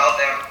stuff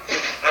about them.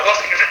 I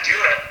wasn't going to do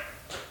it.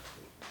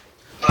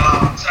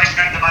 So I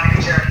spent the money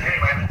to charity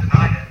anyway, but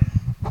denied it.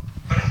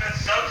 But it's been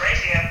so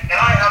crazy, and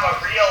now I have a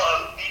reel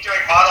of me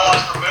doing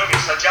monologues for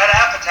movies. So Judd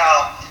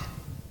Apatow,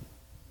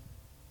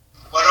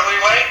 what are we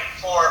waiting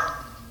for?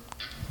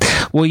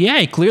 Well,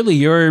 yeah, clearly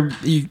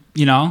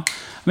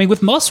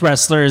with most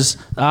wrestlers,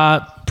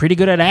 pretty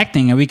good at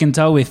acting, and we can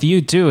tell with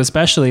you too,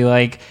 especially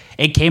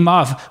it came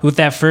off with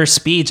that first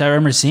speech. I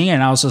remember seeing it,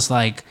 and I was just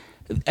like,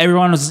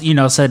 everyone was,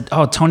 said,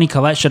 oh, Toni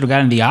Collette should have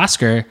gotten the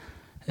Oscar.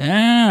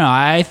 No,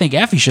 I think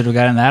Effie should have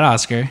gotten that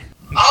Oscar.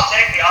 I'll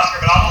take the Oscar,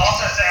 but I'll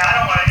also say I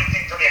don't want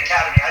anything from the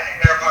Academy. I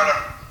think they're part of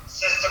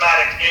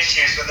systematic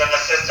issues within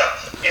the system.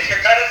 If you're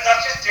good at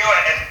stuff, just do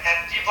it,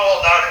 and people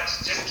will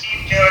notice. Just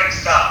keep doing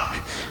stuff.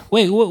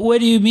 Wait,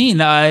 what do you mean?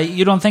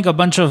 You don't think a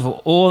bunch of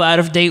old,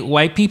 out-of-date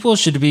white people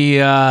should be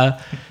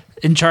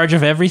in charge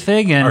of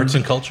everything? And arts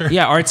and culture?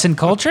 Yeah, arts and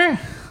culture?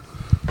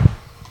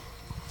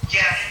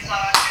 Yeah,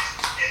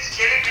 it's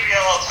getting to be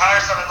a little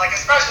tiresome, and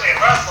especially in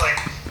wrestling,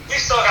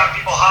 we've still got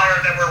people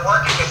hired that were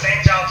working the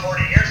same job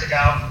 40 years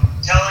ago,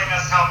 telling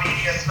us how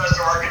media is supposed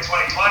to work in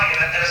 2020,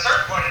 and at a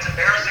certain point, it's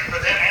embarrassing for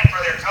them and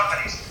for their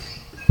companies.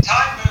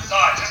 Time moves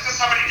on. Just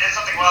because somebody did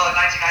something well in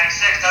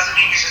 1996 doesn't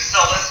mean you should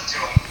still listen to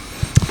them.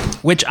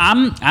 Which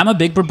I'm a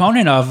big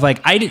proponent of.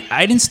 I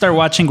didn't start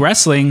watching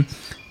wrestling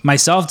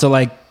myself till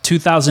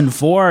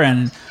 2004,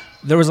 and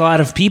there was a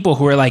lot of people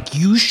who were like,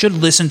 you should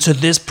listen to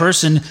this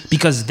person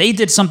because they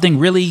did something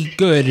really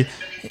good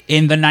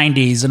in the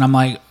 90s. And I'm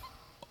like,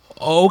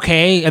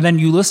 okay. And then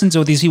you listen to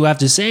what these people have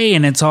to say,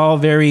 and it's all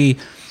very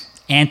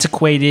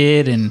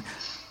antiquated and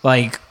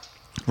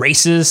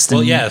racist. Well,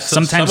 and yeah,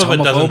 sometimes some of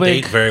it homophobic. doesn't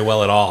date very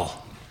well at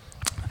all.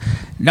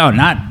 No,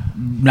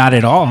 not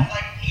at all.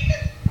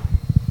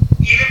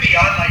 Even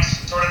beyond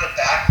sort of the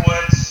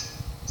backwoods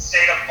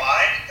state of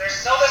mind, there's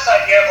still this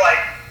idea of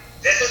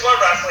this is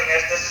what wrestling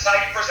is, this is how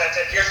you present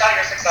it, here's how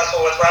you're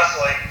successful with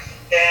wrestling,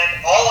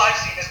 and all I've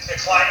seen is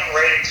declining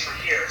ratings for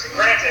years. And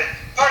granted,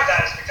 part of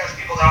that is because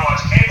people don't watch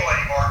cable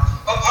anymore,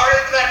 but part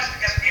of that is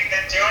because we've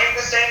been doing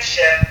the same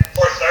shit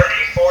for 30,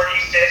 40,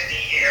 50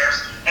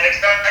 years and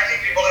expecting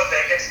people to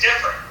think it's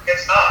different.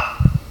 It's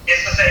not.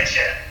 It's the same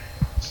shit.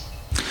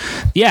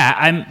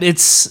 Yeah,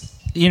 it's,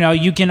 you know,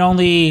 you can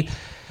only,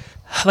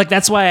 like,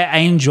 that's why I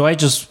enjoy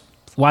just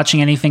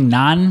watching anything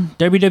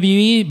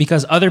non-WWE,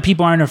 because other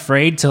people aren't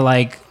afraid to,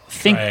 like,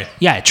 think,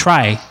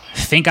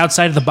 think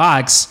outside of the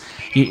box.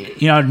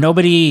 You know,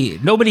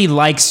 nobody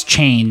likes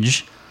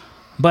change,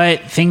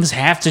 but things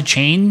have to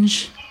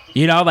change.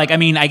 You know, like, I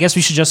mean, I guess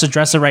we should just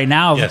address it right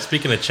now. Yeah,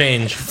 speaking of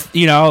change.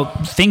 You know,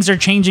 things are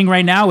changing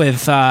right now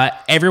with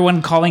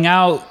everyone calling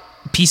out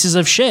pieces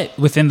of shit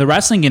within the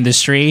wrestling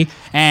industry.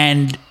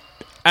 And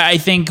I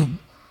think,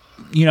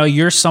 you know,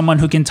 you're someone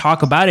who can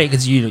talk about it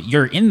because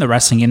you're in the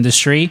wrestling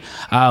industry.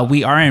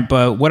 We aren't,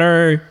 but what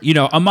are, you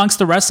know, amongst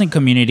the wrestling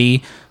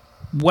community,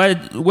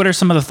 what are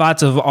some of the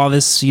thoughts of all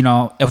this, you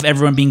know, of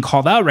everyone being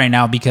called out right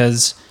now?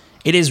 Because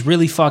it is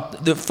really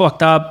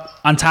fucked up,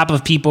 on top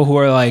of people who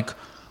are like,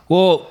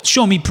 well,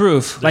 show me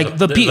proof. Like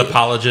the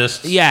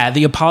apologists. Yeah,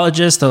 the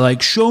apologists are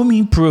like, show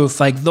me proof.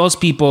 Like, those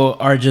people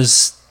are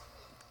just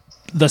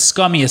the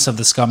scummiest of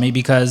the scummy,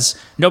 because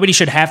nobody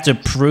should have to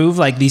prove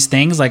like these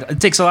things. Like, it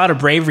takes a lot of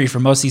bravery for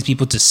most of these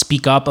people to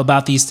speak up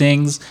about these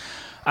things.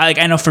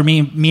 I know for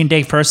me and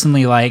Dave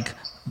personally, like,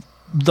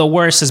 the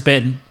worst has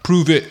been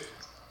prove it.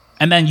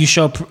 And then you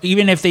show,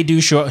 even if they do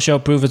show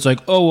proof, it's like,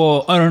 oh,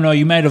 well, I don't know,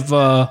 you might have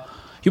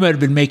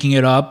been making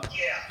it up.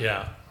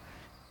 Yeah.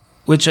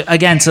 Which,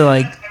 again, to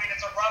like, I mean,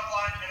 it's a rough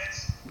line, and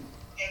it's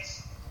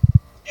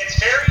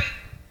very,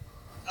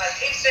 I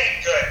hate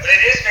saying good, but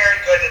it is very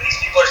good that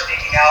these people are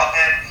speaking out.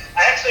 And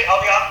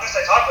I'll be honest,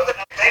 I talked with them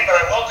today, but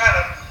I will kind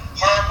of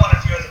harp on a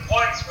few of the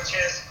points, which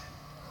is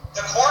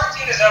the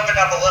quarantine has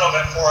opened up a little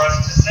bit for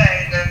us to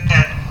say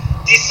that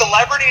these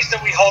celebrities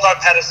that we hold on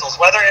pedestals,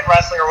 whether in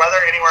wrestling or whether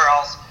anywhere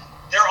else,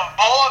 they're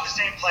all on the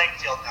same playing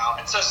field now.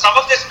 And so some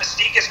of this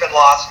mystique has been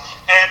lost,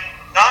 and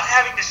not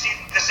having to see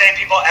the same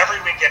people every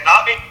weekend,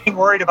 not being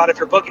worried about if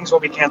your bookings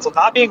will be canceled,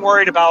 not being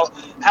worried about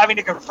having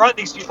to confront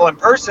these people in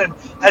person,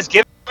 has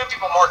given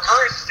people more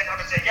courage to stand up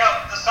and say, yo,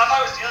 the stuff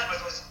I was dealing with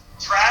was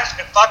trash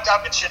and fucked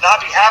up and should not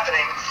be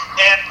happening.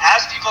 And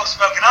as people have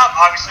spoken up,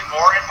 obviously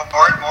more and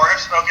more have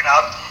spoken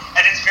up.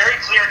 And it's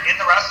very clear in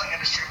the wrestling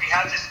industry, we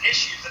have this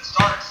issue that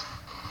starts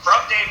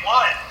from day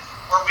one,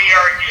 where we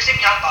are using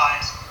young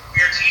minds. We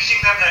are teaching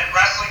them that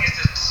wrestling is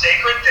this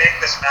sacred thing,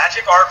 this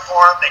magic art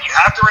form that you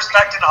have to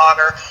respect and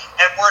honor,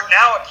 and we're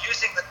now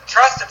abusing the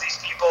trust of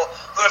these people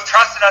who have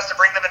trusted us to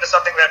bring them into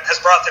something that has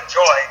brought them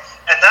joy,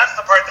 and that's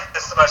the part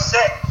that's the most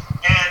sick.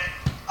 And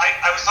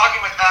I was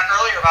talking with Mac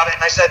earlier about it,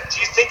 and I said, do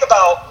you think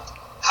about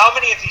how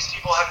many of these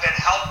people have been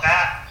held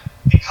back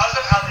because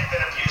of how they've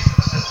been abused in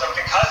the system,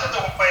 because of the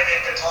way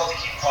they've been told to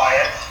keep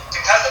quiet,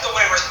 because of the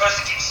way we're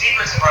supposed to keep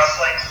secrets in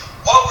wrestling?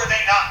 What were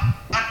they not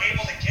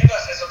able to give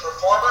us as a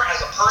performer, as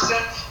a person,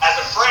 as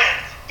a friend,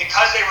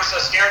 because they were so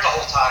scared the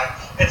whole time?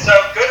 And so,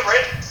 good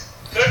riddance.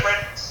 Good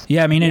riddance.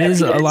 Yeah, I mean, it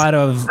is a lot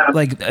of,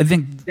 like, I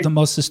think the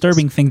most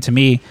disturbing thing to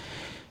me,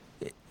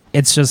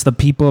 it's just the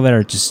people that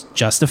are just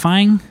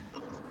justifying,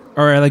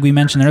 or like we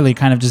mentioned earlier,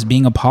 kind of just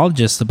being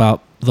apologists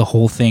about the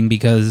whole thing,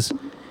 because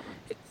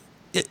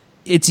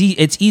it's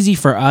easy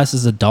for us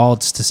as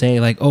adults to say,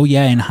 like, oh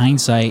yeah, in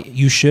hindsight,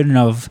 you shouldn't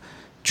have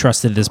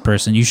trusted this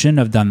person, you shouldn't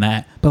have done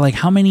that. But like,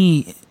 how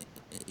many,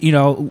 you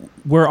know,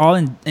 we're all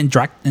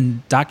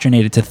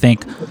indoctrinated to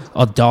think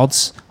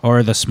adults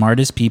are the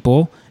smartest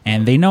people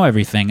and they know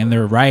everything and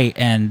they're right,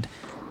 and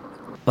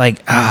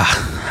like,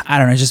 I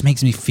don't know, it just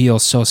makes me feel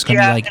so scummy.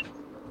 Yeah.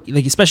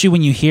 Like especially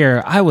when you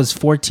hear I was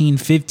 14,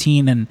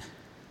 15, and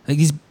like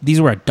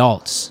these were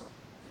adults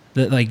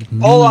that like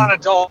full on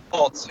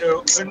adults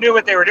who knew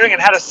what they were doing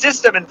and had a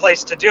system in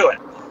place to do it.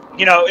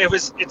 You know,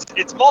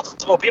 it's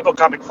multiple people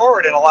coming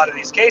forward in a lot of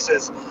these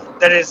cases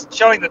that is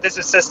showing that this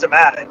is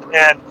systematic.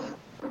 And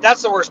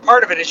that's the worst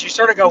part of it, is you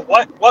sort of go,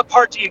 what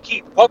part do you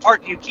keep? What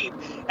part do you keep?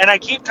 And I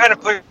keep kind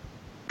of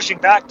pushing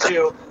back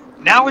to,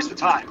 now is the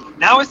time.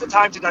 Now is the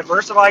time to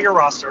diversify your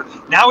roster.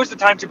 Now is the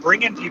time to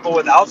bring in people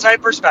with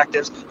outside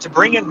perspectives, to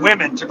bring in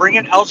women, to bring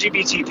in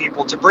LGBT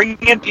people, to bring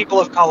in people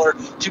of color,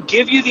 to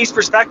give you these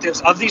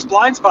perspectives of these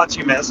blind spots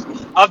you missed,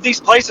 of these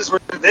places where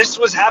this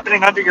was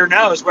happening under your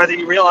nose, whether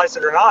you realize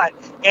it or not,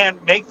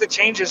 and make the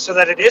changes so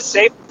that it is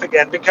safe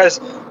again, because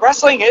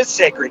wrestling is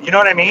sacred, you know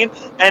what I mean?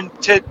 And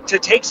to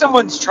take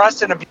someone's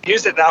trust and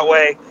abuse it that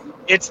way,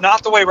 it's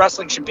not the way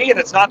wrestling should be, and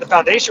it's not the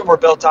foundation we're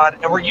built on.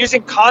 And we're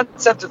using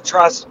concept of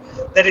trust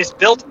that is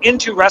built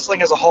into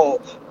wrestling as a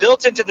whole,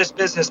 built into this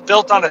business,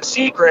 built on a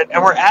secret,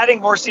 and we're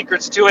adding more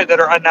secrets to it that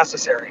are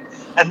unnecessary.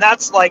 And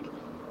that's like,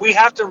 we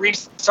have to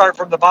restart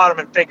from the bottom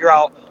and figure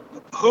out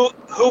who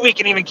we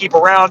can even keep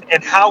around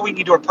and how we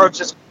need to approach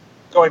this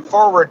going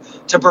forward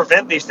to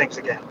prevent these things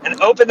again,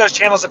 and open those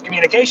channels of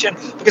communication,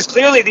 because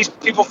clearly these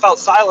people felt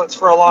silence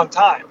for a long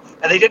time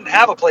and they didn't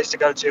have a place to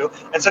go to.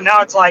 And so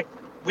now it's like,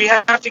 we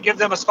have to give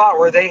them a spot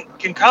where they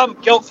can come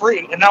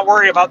guilt-free and not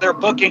worry about their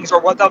bookings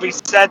or what they'll be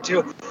said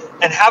to,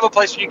 and have a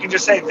place where you can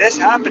just say, this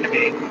happened to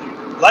me.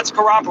 Let's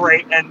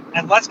corroborate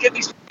and let's get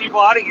these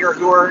people out of here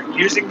who are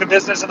using the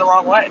business in the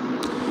wrong way.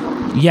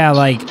 Yeah,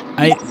 like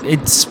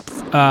it's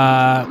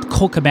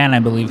Colt Cabana, I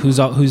believe,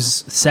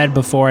 who's said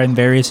before in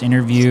various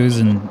interviews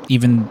and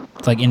even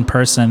like in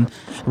person,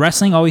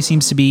 wrestling always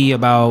seems to be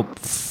about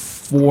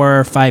 4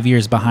 or 5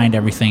 years behind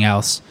everything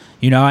else,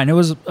 you know. And it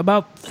was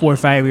about 4 or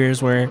 5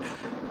 years where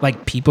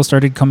like people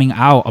started coming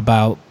out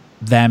about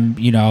them,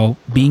 you know,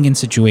 being in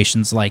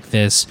situations like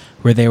this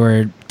where they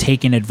were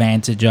taken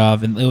advantage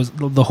of, and it was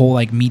the whole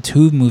like Me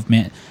Too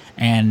movement.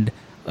 And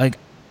like,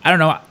 I don't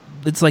know,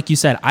 it's like you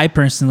said, I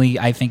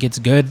think it's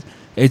good.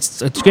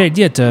 It's a good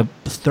idea to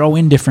throw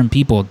in different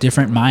people,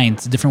 different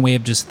minds, a different way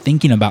of just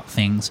thinking about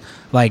things.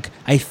 Like,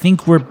 I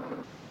think we're,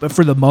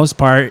 for the most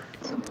part,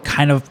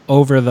 kind of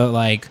over the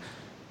like,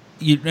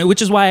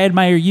 which is why I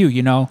admire you.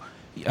 You know,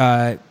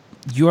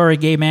 you are a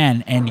gay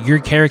man, and your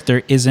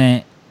character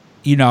isn't,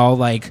 you know,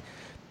 like,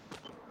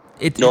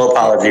 no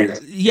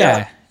apologies.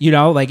 Yeah, you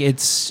know, like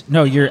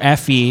you're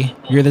Effie.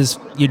 You're this.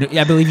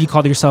 I believe you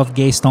called yourself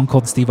gay Stone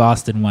Cold Steve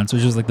Austin once,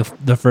 which was like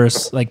the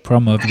first like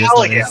promo of yours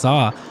that I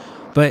saw.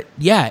 But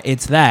yeah,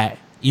 it's that.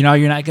 You know,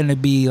 you're not gonna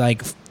be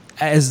like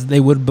as they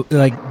would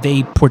like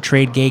they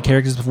portrayed gay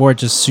characters before,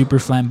 just super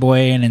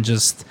flamboyant and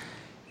just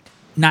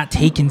not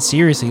taken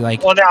seriously.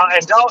 Like, well, now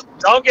and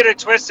don't get it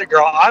twisted,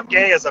 girl. I'm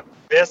gay as a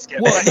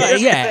biscuit. Well,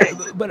 yeah,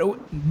 but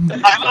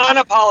I'm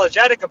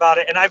unapologetic about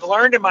it, and I've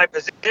learned in my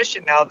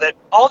position now that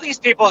all these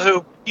people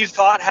who you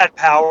thought had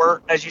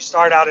power as you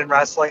start out in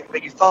wrestling,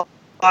 that you thought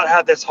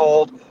had this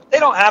hold, they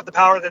don't have the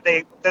power that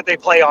they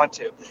play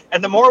onto.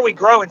 And the more we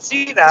grow and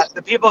see that,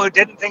 the people who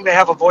didn't think they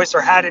have a voice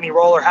or had any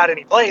role or had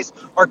any place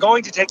are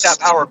going to take that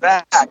power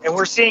back. And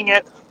we're seeing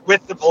it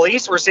with the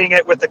police, we're seeing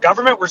it with the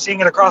government, we're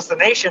seeing it across the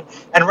nation.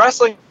 And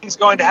wrestling is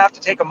going to have to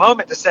take a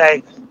moment to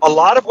say, a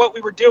lot of what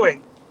we were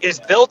doing is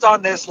built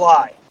on this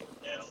lie.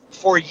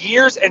 For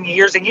years and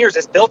years and years,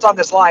 it's built on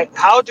this lie.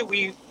 How do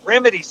we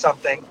remedy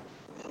something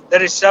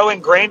that is so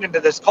ingrained into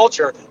this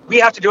culture? We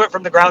have to do it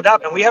from the ground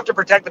up, and we have to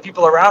protect the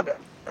people around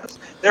us.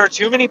 There are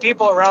too many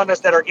people around us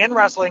that are in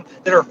wrestling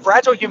that are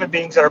fragile human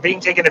beings that are being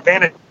taken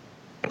advantage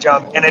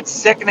of, and it's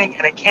sickening,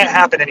 and it can't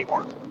happen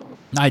anymore.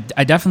 I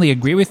definitely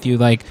agree with you.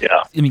 Like,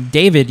 yeah. I mean,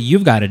 David,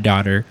 you've got a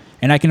daughter,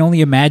 and I can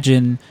only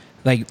imagine,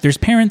 like, there's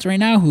parents right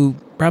now who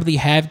probably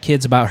have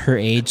kids about her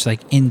age, like,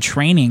 in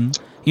training,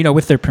 you know,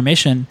 with their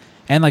permission.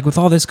 And, like, with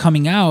all this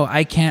coming out,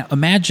 I can't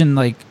imagine,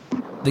 like,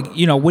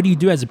 you know, what do you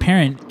do as a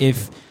parent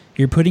if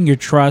you're putting your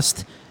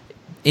trust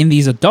in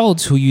these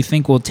adults who you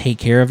think will take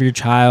care of your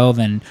child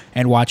and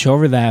watch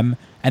over them,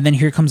 and then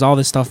here comes all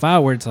this stuff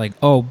out where it's like,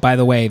 oh, by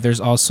the way,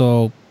 there's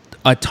also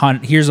a ton,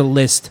 here's a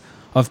list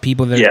of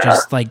people that are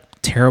just, like,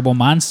 terrible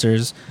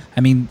monsters.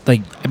 I mean,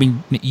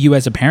 you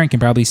as a parent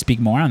can probably speak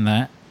more on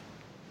that.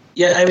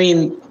 Yeah, I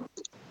mean,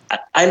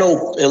 I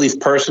know, at least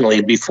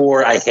personally,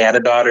 before I had a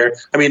daughter,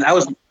 I mean, I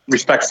was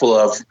respectful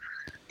of,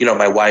 you know,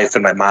 my wife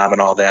and my mom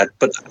and all that,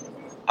 but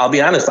I'll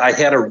be honest, I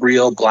had a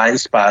real blind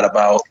spot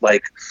about,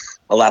 like,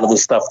 a lot of the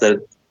stuff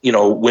that, you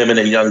know, women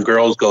and young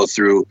girls go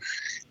through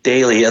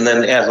daily. And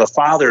then as a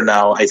father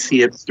now, I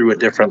see it through a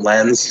different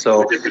lens.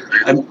 So,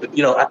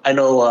 I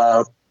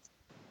know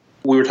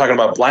we were talking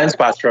about blind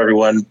spots for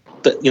everyone,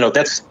 but, you know,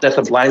 that's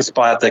a blind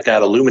spot that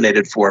got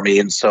illuminated for me.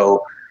 And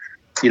so,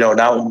 you know,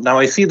 now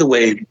I see the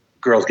way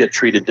girls get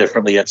treated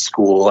differently at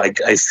school.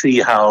 I see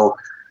how,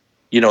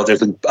 you know,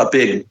 there's a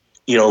big,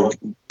 you know,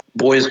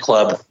 boys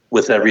club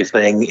with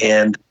everything.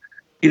 And,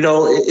 you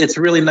know, it's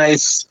really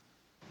nice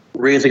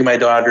raising my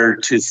daughter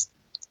to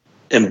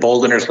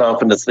embolden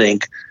herself and to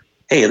think,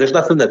 hey, there's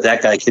nothing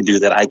that guy can do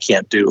that I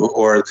can't do,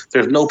 or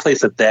there's no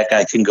place that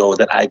guy can go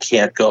that I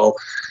can't go.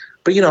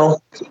 But, you know,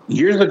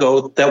 years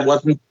ago, that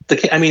wasn't the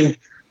case. I mean,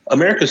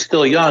 America's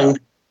still young.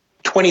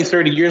 20,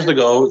 30 years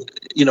ago,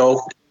 you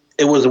know,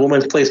 it was a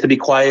woman's place to be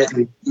quiet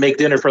and make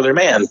dinner for their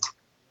man.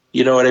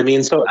 You know what I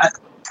mean? So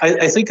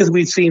I think as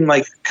we've seen,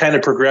 like, kind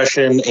of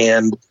progression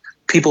and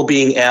people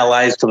being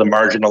allies to the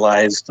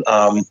marginalized,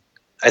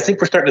 I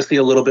think we're starting to see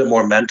a little bit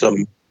more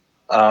momentum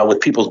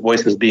with people's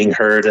voices being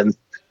heard. And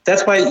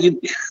that's why,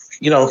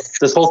 you know,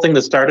 this whole thing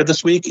that started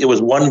this week, it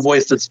was one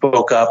voice that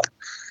spoke up,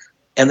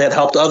 and that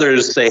helped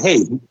others say,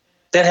 hey,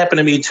 that happened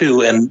to me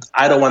too, and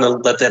I don't want to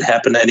let that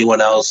happen to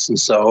anyone else. And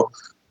so,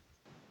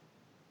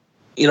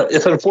 you know,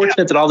 it's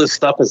unfortunate that all this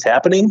stuff is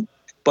happening,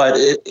 but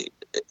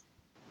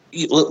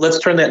let's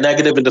turn that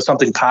negative into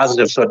something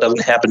positive so it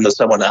doesn't happen to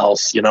someone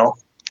else, you know?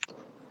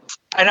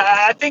 And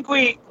I think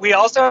we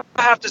also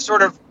have to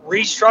sort of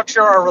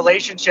restructure our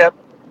relationship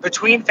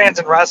between fans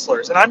and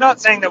wrestlers. And I'm not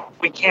saying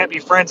that we can't be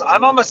friends.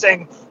 I'm almost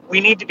saying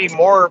we need to be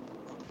more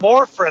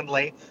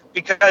friendly,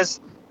 because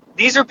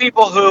these are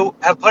people who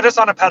have put us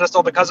on a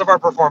pedestal because of our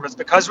performance,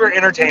 because we're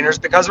entertainers,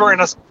 because we're in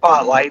a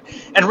spotlight.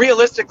 And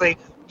realistically,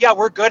 yeah,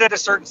 we're good at a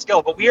certain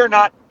skill, but we are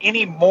not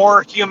any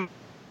more human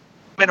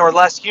or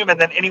less human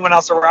than anyone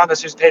else around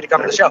us who's paid to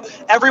come to the show.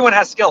 Everyone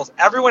has skills.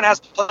 Everyone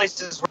has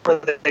places where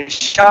they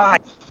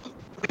shine.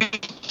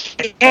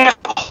 we can't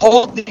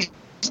hold these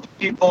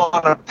people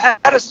on a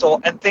pedestal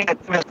and think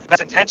that they have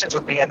best intentions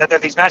with me and that they're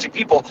these magic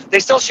people. They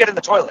still shit in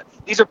the toilet.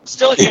 These are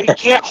still, we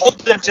can't hold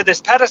them to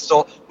this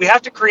pedestal. We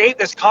have to create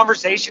this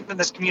conversation and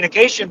this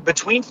communication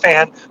between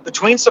fan,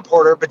 between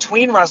supporter,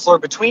 between wrestler,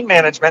 between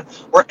management,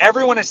 where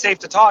everyone is safe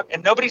to talk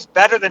and nobody's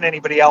better than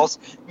anybody else.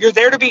 You're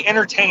there to be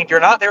entertained. You're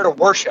not there to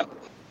worship.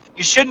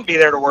 You shouldn't be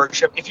there to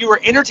worship. If you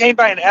were entertained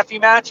by an Effie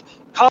match,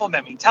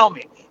 compliment me, tell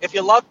me. If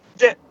you loved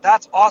it,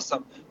 that's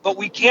awesome. But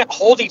we can't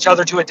hold each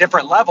other to a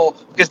different level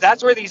because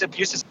that's where these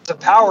abuses of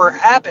power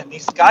happen.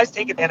 These guys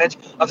take advantage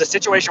of the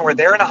situation where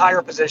they're in a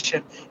higher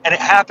position, and it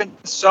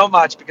happens so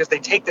much because they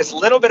take this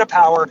little bit of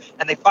power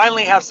and they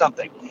finally have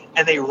something,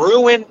 and they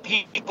ruin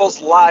people's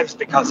lives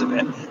because of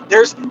it.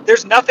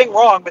 There's nothing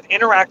wrong with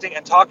interacting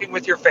and talking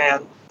with your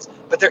fans,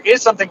 but there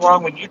is something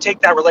wrong when you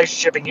take that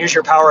relationship and use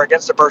your power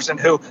against a person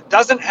who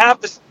doesn't have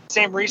the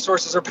same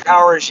resources or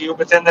power as you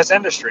within this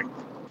industry.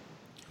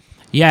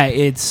 Yeah,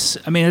 it's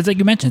like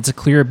you mentioned, it's a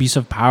clear abuse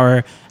of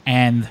power.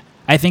 And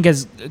I think,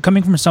 as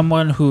coming from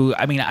someone who,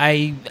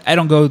 I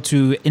don't go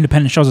to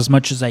independent shows as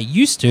much as I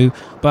used to,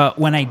 but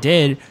when I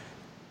did,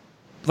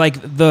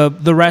 like the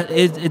rest,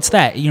 it's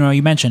that,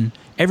 you mentioned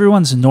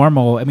everyone's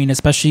normal.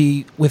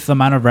 Especially with the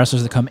amount of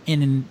wrestlers that come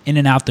in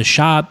and out the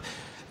shop.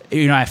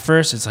 At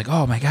first it's like,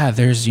 oh my God,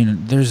 there's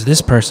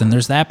this person,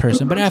 there's that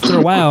person. But after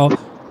a while,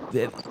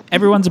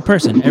 everyone's a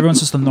person. Everyone's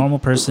just a normal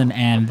person.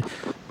 And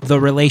the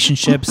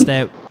relationships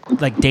that,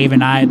 like Dave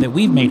and I, that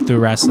we've made through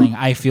wrestling,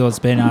 I feel it's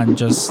been on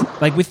just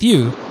like with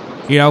you.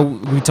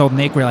 We told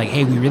Nick, we're like,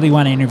 hey, we really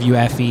want to interview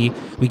Effie.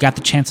 We got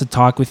the chance to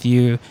talk with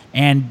you.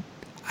 And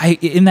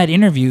in that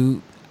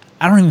interview,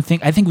 I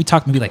think we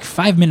talked maybe like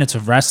 5 minutes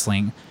of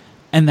wrestling.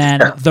 And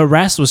then the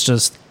rest was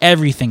just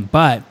everything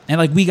but. And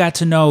like, we got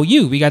to know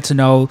you. We got to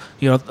know,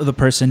 the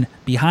person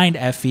behind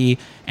Effie.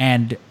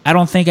 And I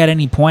don't think at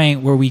any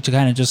point were we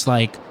kind of just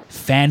like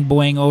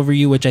fanboying over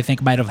you, which I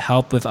think might have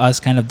helped with us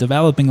kind of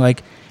developing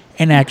like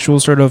an actual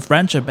sort of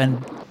friendship.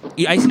 And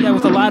I see that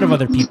with a lot of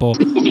other people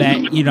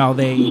that,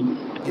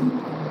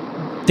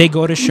 they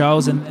go to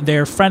shows and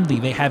they're friendly.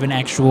 They have an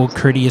actual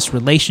courteous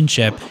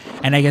relationship.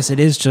 And I guess it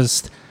is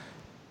just,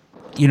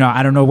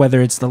 I don't know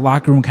whether it's the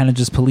locker room kind of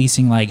just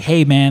policing, like,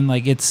 hey man,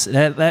 like it's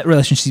that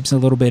relationship's a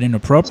little bit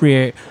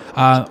inappropriate,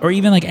 or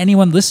even like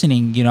anyone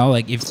listening,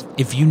 like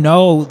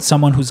if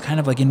someone who's kind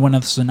of like in one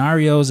of the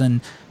scenarios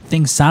and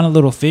things sound a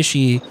little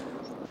fishy,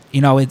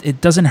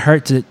 it doesn't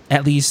hurt to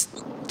at least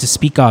to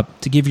speak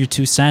up, to give your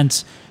 2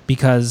 cents,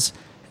 because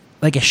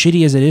like as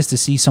shitty as it is to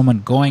see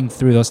someone going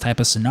through those type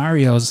of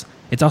scenarios,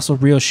 it's also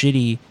real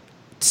shitty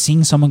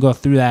seeing someone go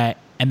through that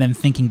and then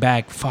thinking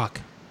back,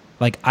 fuck,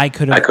 like I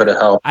could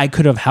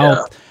have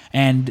helped. Yeah.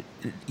 And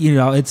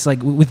it's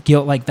like with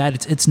guilt like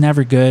that, it's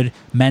never good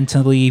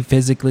mentally,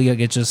 physically, like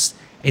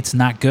it's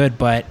not good.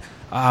 But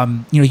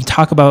you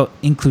talk about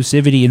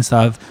inclusivity and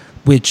stuff,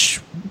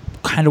 which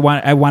kind of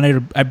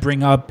I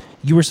bring up.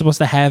 You were supposed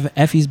to have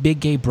Effie's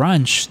Big Gay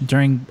Brunch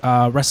during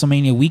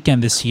WrestleMania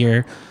weekend this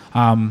year,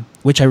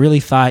 which I really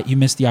thought you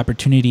missed the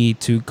opportunity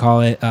to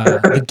call it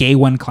the Gay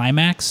One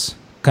Climax,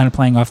 kind of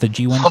playing off the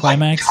G1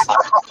 Climax.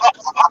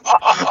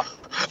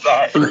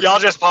 Sorry. Y'all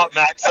just popped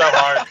Max so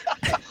hard.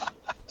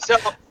 So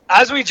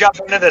as we jump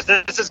into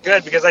this is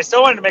good because I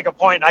still wanted to make a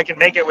point, and I can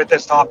make it with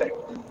this topic,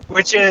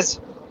 which is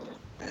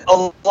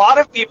a lot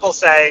of people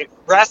say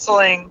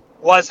wrestling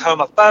was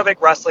homophobic,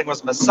 wrestling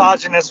was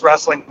misogynist,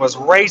 wrestling was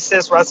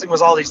racist, wrestling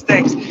was all these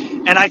things.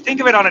 And I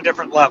think of it on a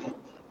different level.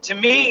 To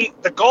me,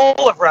 the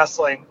goal of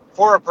wrestling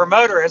for a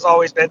promoter has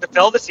always been to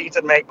fill the seats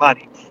and make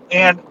money.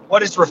 And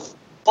what is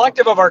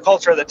reflective of our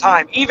culture at the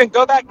time, even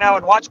go back now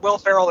and watch Will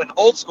Ferrell in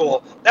Old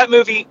School, that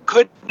movie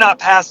could not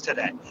pass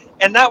today.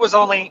 And that was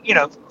only,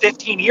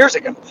 15 years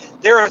ago.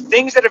 There are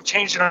things that have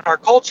changed in our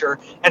culture,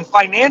 and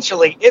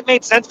financially, it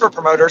made sense for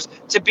promoters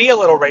to be a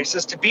little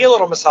racist, to be a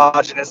little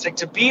misogynistic,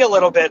 to be a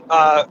little bit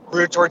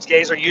rude towards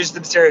gays or use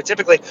them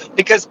stereotypically,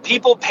 because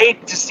people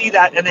paid to see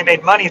that and they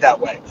made money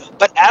that way.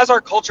 But as our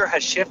culture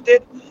has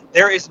shifted,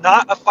 there is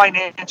not a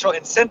financial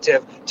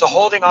incentive to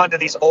holding on to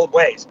these old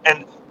ways.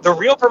 And the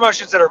real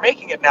promotions that are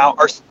making it now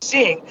are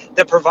seeing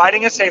that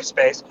providing a safe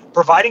space,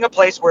 providing a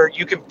place where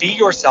you can be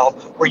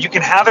yourself, where you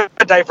can have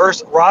a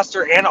diverse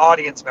roster and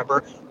audience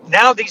member.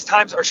 Now these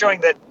times are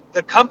showing that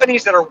the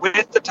companies that are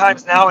with the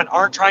times now and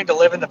aren't trying to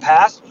live in the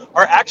past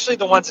are actually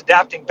the ones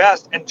adapting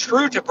best and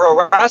true to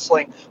pro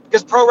wrestling,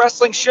 because pro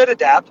wrestling should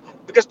adapt,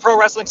 because pro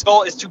wrestling's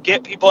goal is to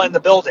get people in the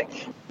building.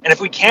 And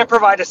if we can't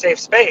provide a safe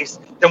space,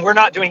 then we're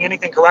not doing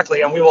anything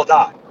correctly and we will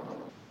die.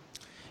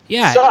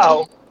 Yeah.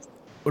 So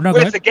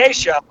with the gay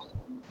show,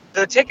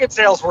 the ticket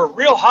sales were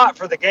real hot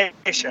for the gay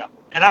show.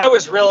 And I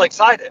was real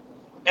excited.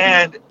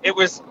 And it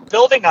was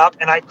building up,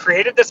 and I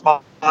created this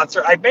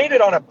monster. I made it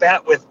on a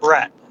bet with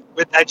Brett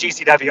at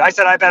GCW. I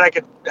said, I bet I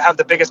could have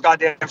the biggest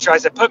goddamn show. I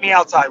said, put me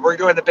outside. We're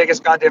doing the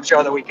biggest goddamn show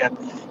of the weekend.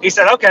 He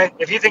said, okay,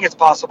 if you think it's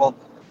possible.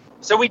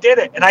 So we did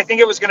it. And I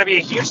think it was going to be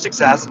a huge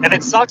success. And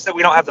it sucks that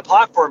we don't have the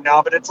platform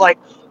now. But it's like,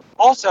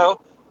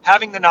 also,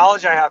 having the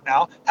knowledge I have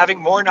now, having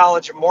more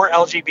knowledge of more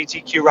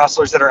LGBTQ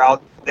wrestlers that are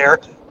out there,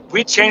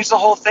 we changed the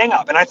whole thing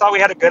up. And I thought we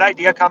had a good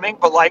idea coming,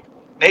 but like,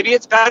 maybe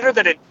it's better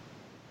that it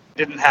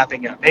didn't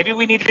happen yet. Maybe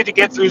we needed to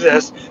get through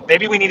this.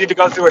 Maybe we needed to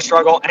go through a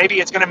struggle. And maybe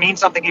it's going to mean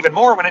something even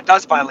more when it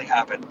does finally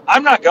happen.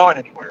 I'm not going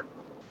anywhere.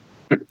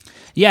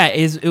 Yeah,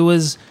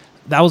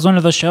 that was one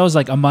of the shows,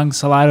 like,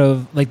 amongst a lot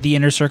of, like, the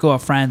inner circle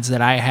of friends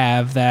that I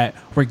have that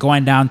were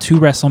going down to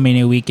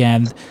WrestleMania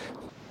weekend.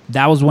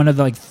 That was one of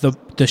the, like,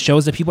 the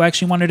shows that people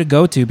actually wanted to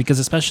go to, because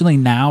especially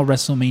now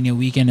WrestleMania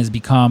weekend has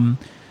become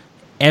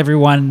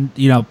everyone,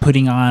 you know,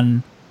 putting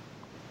on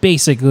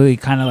basically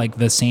kind of like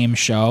the same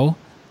show,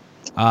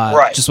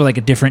 Right. just with like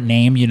a different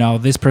name. You know,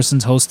 this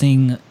person's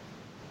hosting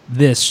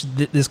this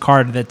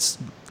card that's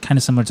kind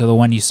of similar to the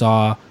one you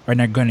saw or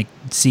are going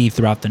to see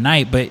throughout the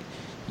night, but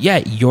yeah,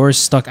 yours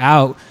stuck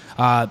out.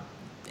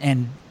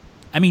 And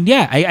I mean,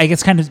 yeah, I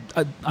guess kind of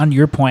on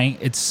your point,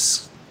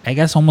 it's, I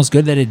guess, almost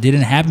good that it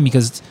didn't happen,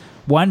 because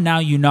one, now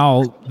you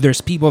know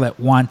there's people that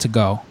want to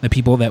go, the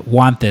people that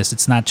want this.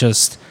 It's not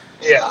just,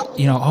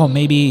 you know, oh,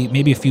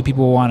 maybe a few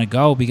people want to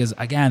go, because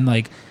again,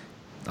 like,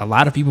 a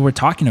lot of people were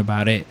talking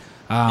about it.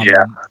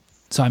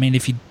 So I mean,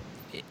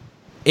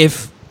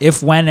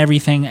 if when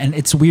everything, and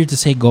it's weird to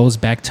say goes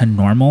back to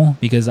normal,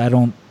 because I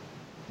don't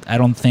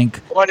think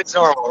When it's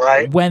normal,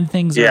 right? when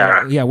things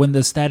are, when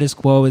the status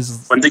quo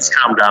is, When things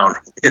calm down.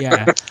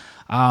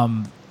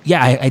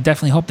 I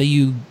definitely hope that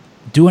you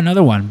do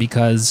another one,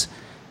 because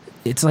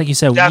it's like you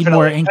said, we need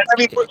more.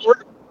 Definitely. I mean,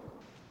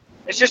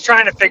 it's just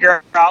trying to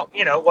figure out,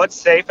 you know, what's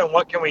safe and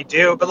what can we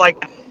do. But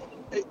like,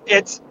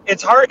 it's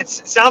hard. It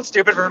sounds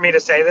stupid for me to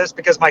say this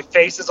because my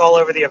face is all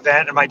over the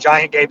event and my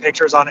giant gay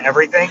pictures on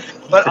everything.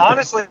 But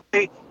honestly,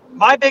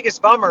 my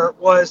biggest bummer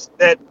was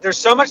that there's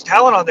so much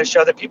talent on this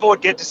show that people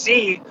would get to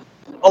see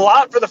a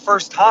lot for the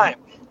first time,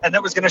 and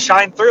that was going to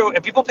shine through.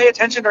 And people pay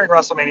attention during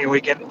WrestleMania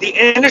weekend. The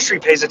industry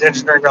pays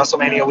attention during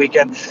WrestleMania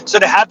weekend. So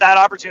to have that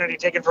opportunity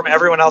taken from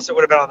everyone else that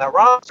would have been on that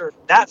roster,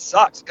 that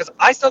sucks, because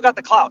I still got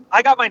the clout.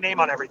 I got my name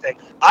on everything.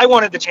 I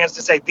wanted the chance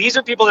to say, these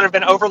are people that have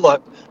been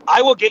overlooked.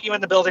 I will get you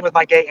in the building with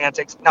my gay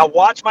antics. Now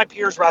watch my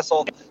peers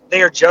wrestle.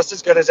 They are just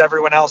as good as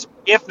everyone else,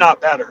 if not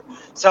better.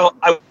 So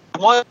I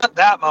want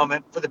that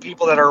moment for the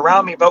people that are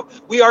around me,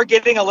 but we are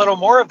getting a little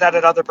more of that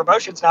at other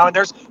promotions now, and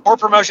there's more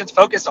promotions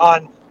focused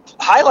on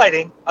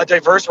highlighting a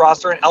diverse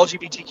roster, an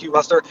LGBTQ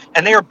roster,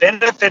 and they are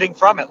benefiting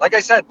from it. Like I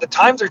said, the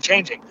times are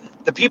changing.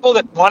 The people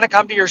that want to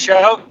come to your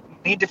show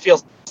need to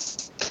feel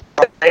safe,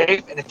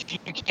 and if you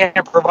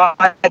can't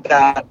provide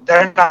that,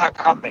 they're not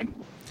coming.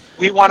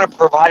 We want to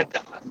provide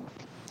that.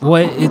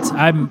 Well,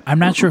 I'm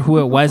not sure who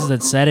it was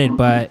that said it,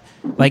 but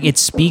like, it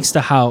speaks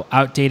to how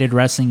outdated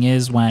wrestling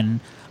is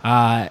when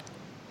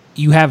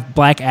you have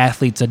black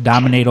athletes that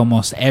dominate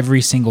almost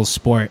every single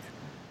sport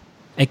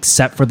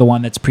except for the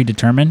one that's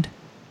predetermined,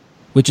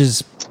 which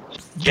is,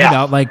 you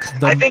know, like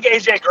I think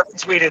AJ Gray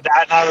tweeted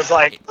that, and I was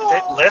like,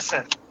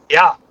 listen,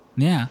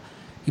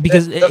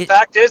 because the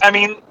fact is, I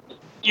mean,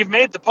 you've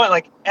made the point.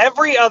 Like,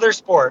 every other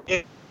sport,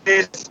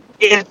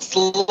 it's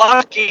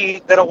lucky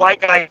that a white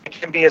guy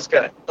can be as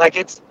good. Like,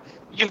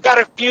 you've got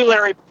a few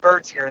Larry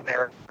Birds here and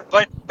there.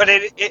 But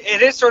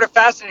it is sort of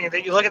fascinating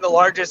that you look at the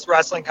largest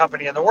wrestling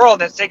company in the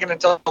world, and it's taken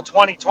until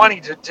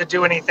 2020 to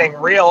do anything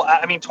real.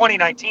 I mean,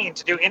 2019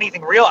 to do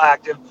anything real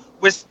active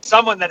with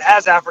someone that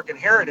has African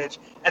heritage.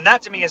 And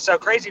that to me is so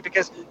crazy,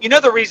 because you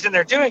know the reason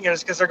they're doing it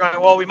is because they're going,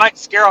 well, we might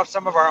scare off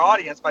some of our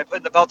audience by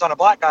putting the belt on a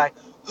black guy.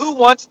 Who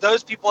wants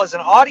those people as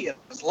an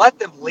audience? Let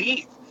them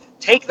leave.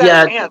 Take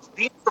that chance.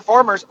 These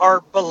performers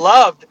are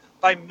beloved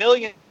by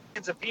millions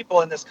of people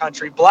in this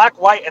country,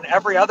 black, white, and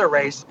every other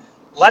race.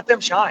 Let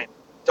them shine.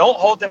 Don't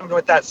hold them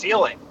with that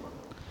ceiling.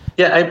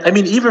 Yeah, I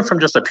mean, even from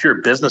just a pure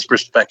business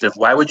perspective,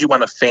 why would you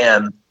want a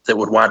fan that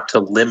would want to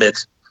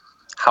limit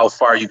how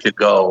far you could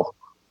go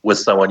with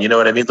someone? You know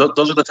what I mean?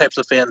 Those are the types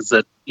of fans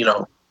that, you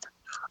know,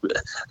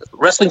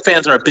 wrestling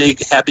fans are a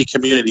big, happy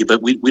community,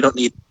 but we don't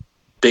need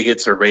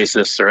bigots or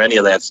racists or any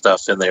of that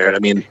stuff in there. I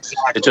mean,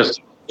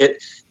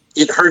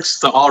 it hurts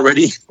the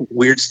already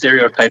weird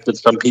stereotype that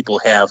some people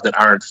have that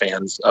aren't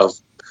fans of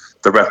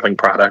the wrestling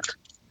product.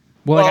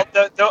 Well,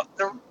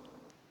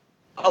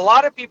 a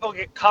lot of people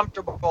get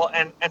comfortable,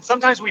 and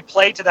sometimes we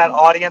play to that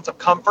audience of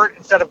comfort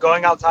instead of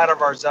going outside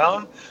of our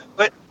zone.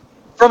 But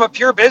from a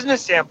pure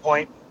business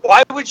standpoint,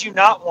 why would you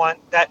not want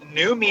that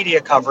new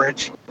media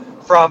coverage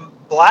from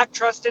black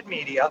trusted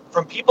media,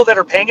 from people that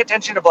are paying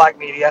attention to black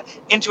media,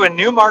 into a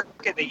new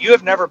market that you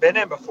have never been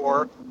in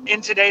before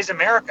in today's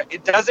America?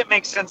 It doesn't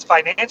make sense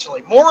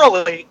financially.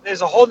 Morally,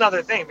 there's a whole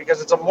nother thing,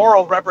 because it's a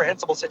moral,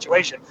 reprehensible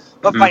situation.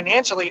 But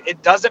financially,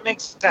 it doesn't make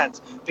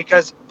sense,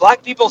 because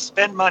black people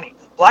spend money.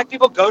 Black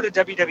people go to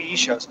WWE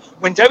shows.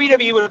 When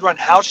WWE would run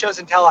house shows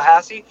in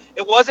Tallahassee,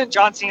 it wasn't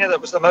John Cena that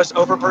was the most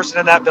over person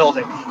in that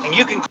building. And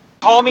you can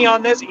call me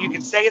on this, and you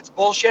can say it's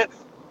bullshit.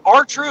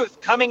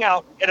 R-Truth coming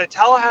out at a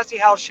Tallahassee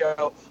house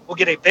show will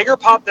get a bigger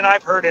pop than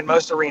I've heard in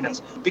most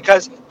arenas,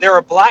 because there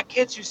are black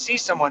kids who see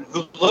someone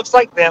who looks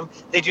like them.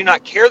 They do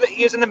not care that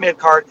he is in the mid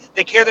card.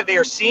 They care that they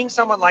are seeing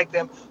someone like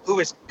them who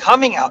is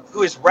coming out,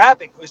 who is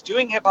rapping, who is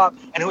doing hip hop,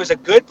 and who is a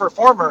good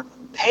performer.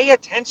 Pay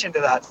attention to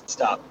that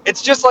stuff.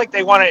 It's just like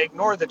they want to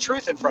ignore the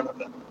truth in front of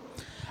them.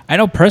 I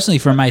know personally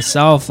for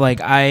myself, like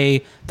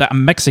I'm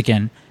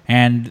Mexican,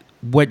 and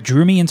what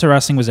drew me into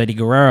wrestling was Eddie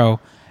Guerrero,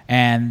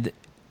 and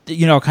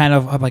kind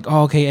of I'm like,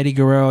 oh, okay, Eddie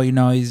Guerrero,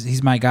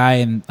 he's my guy,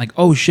 and like,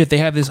 oh shit, they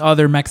have this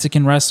other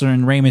Mexican wrestler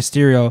in Rey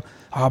Mysterio.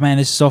 Oh man,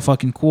 this is so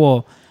fucking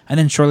cool. And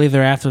then shortly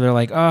thereafter, they're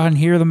like, oh, and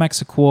here are the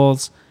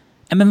Mexicools,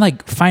 and then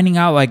like finding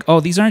out like,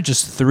 oh, these aren't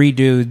just three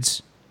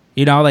dudes,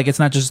 like it's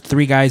not just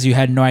three guys you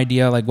had no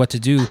idea like what to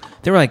do.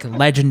 They were like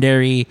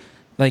legendary,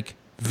 like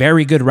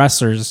very good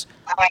wrestlers.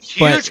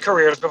 Huge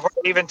careers before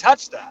they even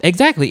touched that.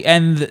 Exactly,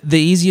 and the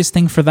easiest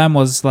thing for them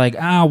was like,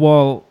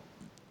 well,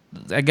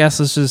 I guess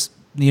let's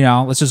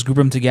just group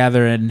them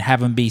together and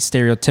have them be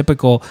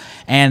stereotypical.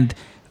 And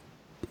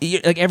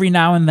like every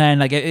now and then,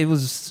 like it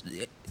was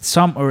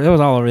all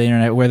over the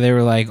internet where they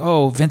were like,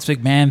 oh, Vince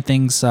McMahon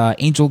thinks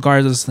Angel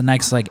Garza is the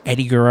next like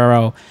Eddie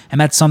Guerrero, and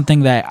that's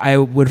something that I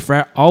would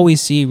always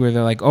see where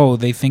they're like, oh,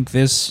 they think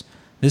this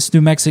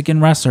New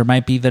Mexican wrestler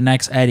might be the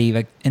next Eddie,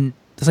 like, and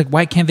it's like,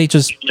 why can't they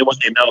just? What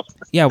they know.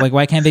 Yeah, like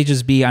why can't they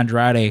just be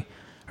Andrade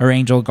or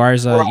Angel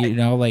Garza? Right.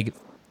 Like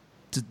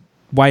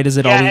why does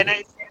it always?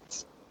 And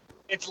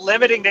it's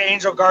limiting to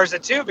Angel Garza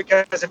too,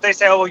 because if they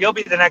say, oh, well, you'll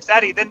be the next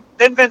Eddie, then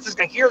Vince is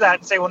going to hear that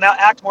and say, well, now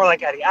act more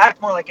like Eddie,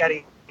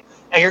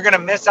 and you're going to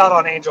miss out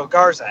on Angel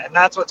Garza, and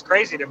that's what's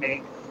crazy to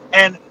me.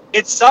 And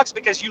it sucks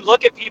because you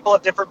look at people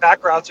of different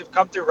backgrounds who've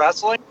come through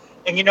wrestling,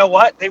 and you know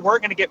what? They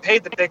weren't going to get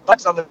paid the big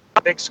bucks on the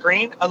big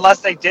screen unless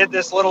they did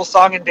this little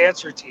song and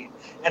dance routine.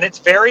 And it's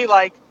very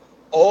like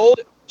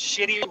old,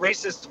 shitty,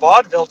 racist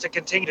vaudeville to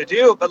continue to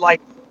do. But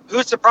like,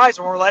 who's surprised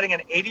when we're letting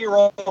an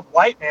 80-year-old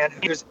white man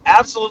who is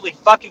absolutely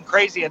fucking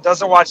crazy and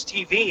doesn't watch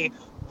TV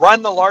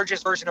run the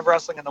largest version of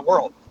wrestling in the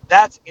world?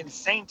 That's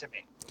insane to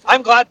me.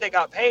 I'm glad they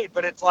got paid,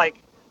 but it's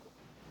like,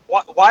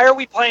 why are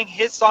we playing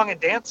his song and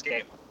dance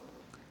game?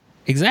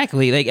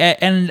 Exactly. Like,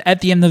 and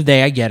at the end of the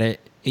day, I get it.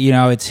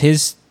 It's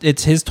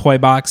his toy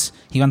box.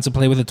 He wants to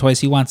play with the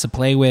toys he wants to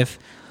play with.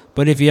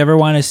 But if you ever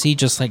want to see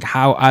just like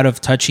how out of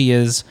touch he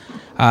is,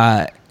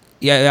 I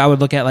would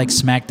look at like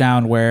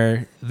SmackDown,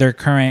 where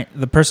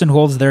the person who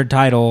holds their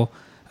title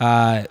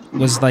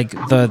was like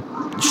the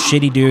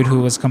shitty dude who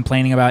was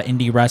complaining about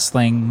indie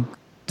wrestling,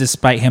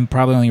 despite him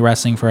probably only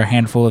wrestling for a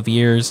handful of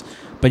years.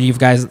 But you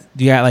got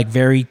like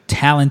very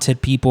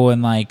talented people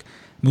in like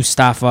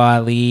Mustafa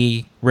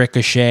Ali,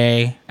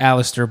 Ricochet,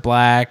 Aleister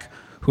Black,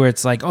 who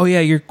it's like, oh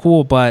yeah, you're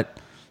cool, but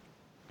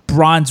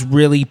Braun's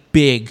really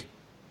big.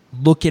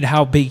 Look at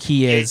how big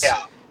he is.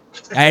 Yeah.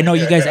 I know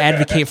you guys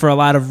advocate for a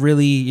lot of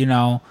really,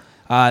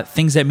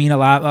 things that mean a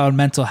lot on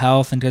mental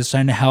health and just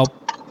trying to help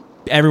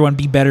everyone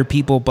be better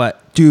people.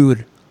 But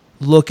dude,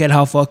 look at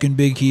how fucking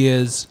big he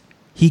is.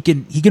 He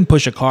can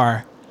push a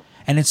car,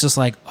 and it's just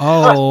like,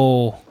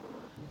 oh,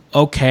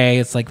 okay.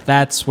 It's like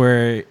that's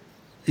where,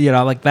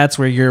 that's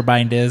where your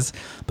mind is.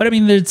 But I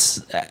mean,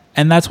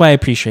 and that's why I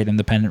appreciate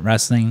independent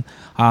wrestling.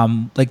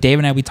 Like Dave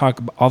and I, we talk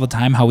all the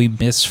time how we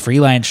miss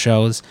freelance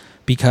shows,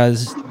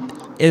 because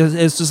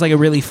it's just like a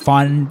really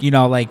fun,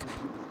 like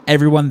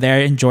everyone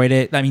there enjoyed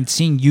it. I mean,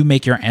 seeing you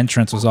make your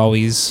entrance was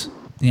always,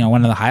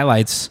 one of the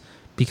highlights,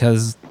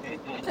 because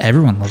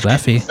everyone loves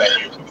Effie.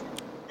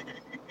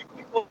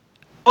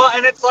 Well,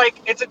 and it's like,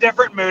 it's a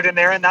different mood in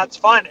there, and that's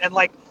fun. And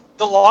like,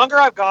 the longer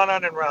I've gone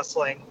on in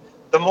wrestling,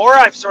 the more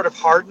I've sort of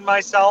hardened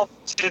myself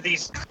to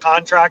these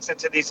contracts and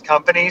to these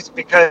companies,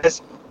 because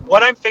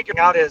what I'm figuring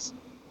out is,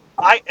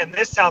 and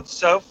this sounds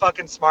so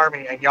fucking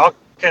smarmy, and y'all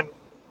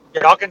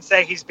can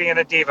say he's being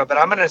a diva, but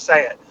I'm going to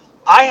say it.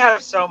 I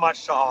have so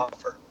much to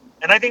offer.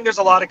 And I think there's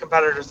a lot of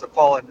competitors that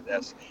fall into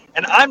this.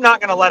 And I'm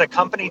not going to let a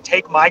company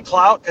take my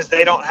clout because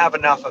they don't have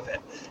enough of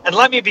it. And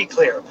let me be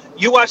clear.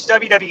 You watch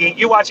WWE,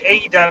 you watch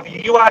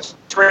AEW, you watch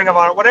Ring of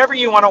Honor, whatever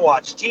you want to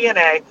watch,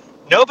 TNA,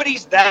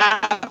 nobody's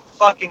that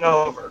fucking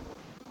over.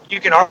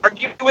 You can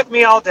argue with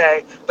me all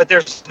day, but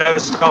there's no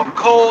Stone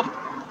Cold,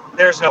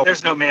 there's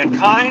no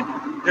Mankind,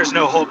 there's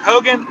no Hulk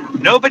Hogan.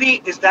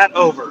 Nobody is that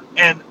over.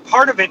 And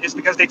part of it is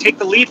because they take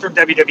the lead from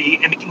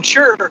WWE and making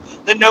sure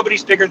that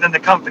nobody's bigger than the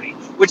company,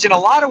 which in a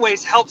lot of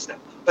ways helps them.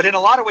 But in a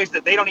lot of ways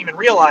that they don't even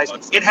realize,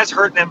 it has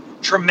hurt them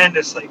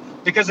tremendously.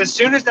 Because as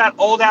soon as that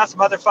old-ass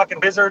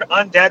motherfucking wizard,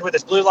 undead with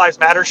his Blue Lives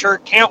Matter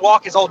shirt, can't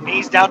walk his old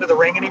knees down to the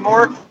ring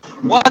anymore,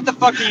 what the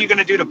fuck are you going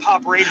to do to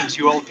pop ratings,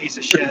 you old piece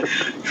of shit?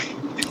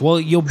 Well,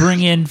 you'll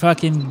bring in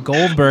fucking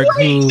Goldberg,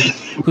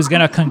 who's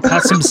going to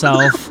concuss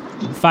himself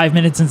 5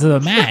 minutes into the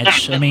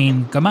match. I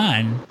mean, come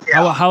on.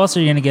 Yeah. How else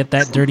are you going to get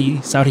that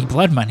dirty Saudi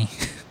blood money?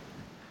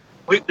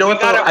 We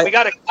got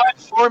to cut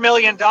 $4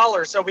 million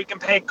so we can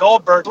pay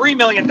Goldberg $3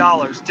 million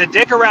to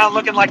dick around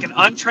looking like an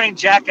untrained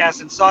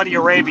jackass in Saudi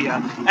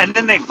Arabia, and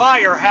then they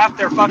fire half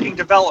their fucking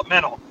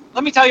developmental.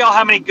 Let me tell y'all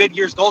how many good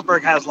years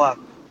Goldberg has left.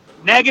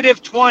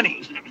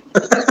 -20.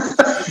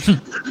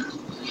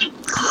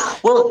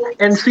 Well,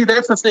 and see,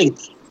 that's the thing.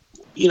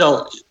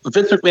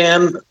 Vince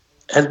McMahon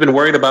has been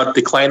worried about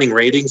declining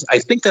ratings. I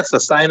think that's a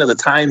sign of the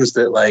times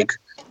that, like,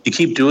 you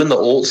keep doing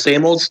the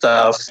same old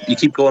stuff. You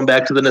keep going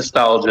back to the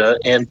nostalgia,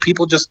 and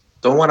people just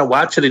don't want to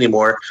watch it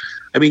anymore.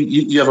 I mean,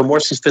 you have a more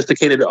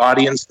sophisticated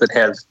audience that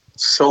has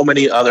so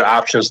many other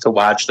options to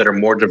watch that are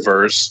more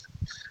diverse.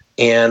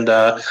 And,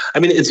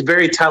 it's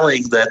very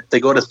telling that they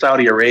go to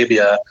Saudi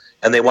Arabia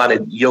and they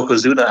wanted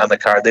Yokozuna on the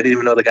card. They didn't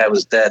even know the guy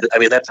was dead. I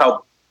mean, that's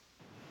how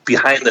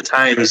behind the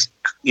times,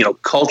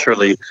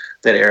 culturally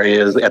that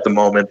area is at the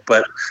moment.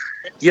 But,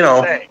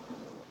 yeah,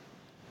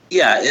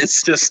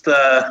 it's just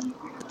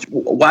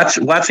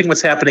watching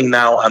what's happening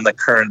now on the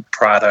current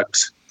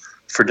product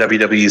for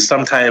WWE.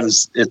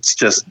 Sometimes it's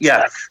just,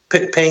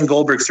 paying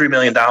Goldberg $3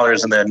 million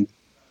and then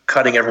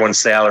cutting everyone's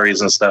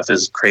salaries and stuff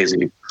is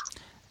crazy.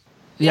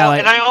 Yeah,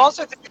 and I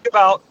also think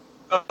about.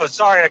 Oh,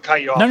 sorry, I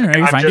cut you off. No,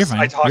 you're fine. You're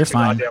fine. You're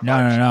fine.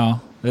 No.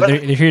 They're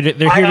here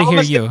to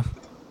hear you.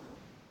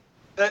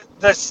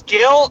 The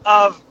skill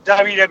of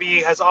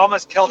WWE has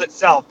almost killed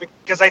itself,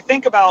 because I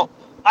think about.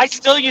 I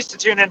still used to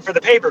tune in for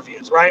the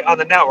pay-per-views, right, on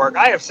the network.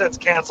 I have since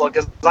canceled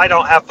because I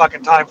don't have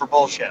fucking time for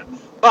bullshit.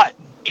 But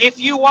if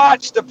you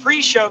watch the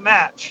pre-show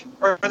match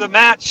or the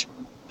match,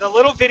 the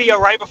little video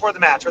right before the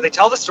match where they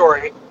tell the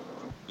story.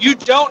 You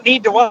don't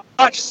need to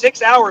watch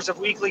 6 hours of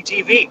weekly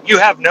TV. You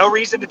have no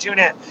reason to tune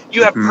in.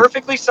 You have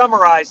perfectly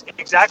summarized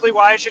exactly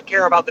why I should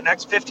care about the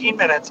next 15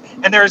 minutes,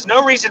 and there is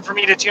no reason for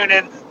me to tune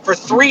in for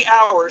 3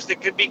 hours that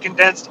could be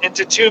condensed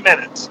into 2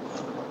 minutes.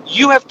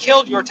 You have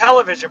killed your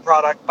television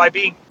product by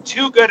being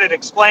too good at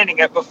explaining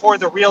it before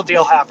the real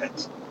deal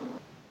happens.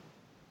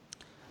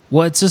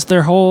 Well, it's just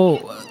their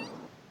whole...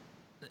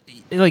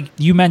 Like,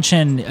 you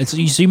mentioned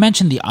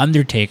The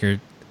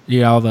Undertaker,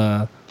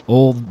 the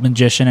old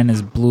magician in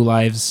his Blue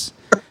Lives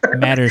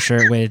Matter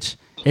shirt, which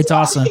it's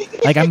awesome.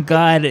 Like, I'm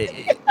glad.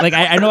 Like,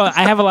 I know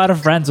I have a lot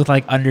of friends with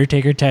like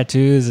Undertaker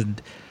tattoos,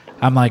 and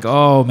I'm like,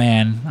 oh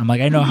man,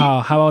 I know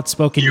how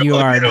outspoken you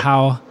are, and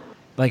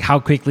how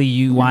quickly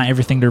you want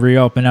everything to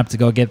reopen up to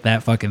go get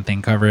that fucking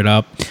thing covered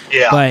up.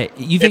 Yeah, but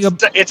you think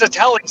it's a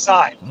telling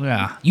sign.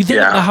 Yeah, you think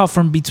about how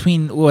from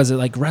between what was it,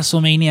 like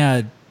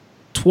WrestleMania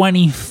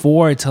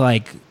 24 to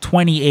like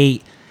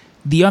 28,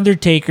 The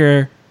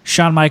Undertaker,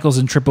 Shawn Michaels,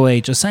 and Triple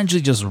H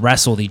essentially just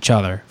wrestled each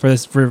other for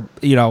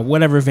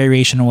whatever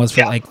variation it was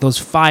for like those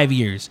 5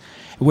 years.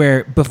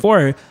 Where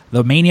before,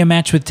 the Mania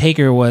match with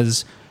Taker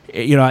was,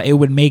 it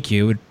would make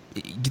you,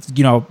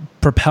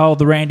 propel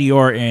the Randy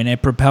Orton,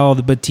 it propelled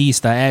the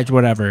Batista, Edge,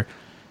 whatever.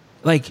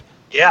 Like,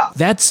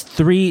 that's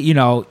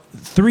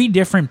three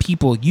different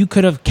people you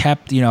could have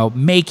kept,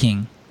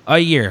 making a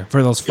year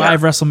for those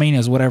 5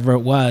 WrestleManias, whatever it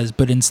was.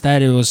 But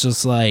instead, it was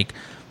just like,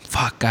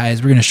 fuck,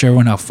 guys, we're going to show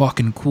everyone how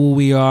fucking cool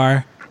we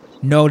are.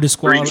 No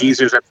disqualification. 3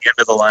 geezers at the end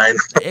of the line.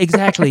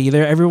 Exactly.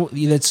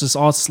 It's just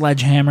all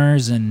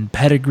sledgehammers and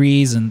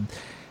pedigrees and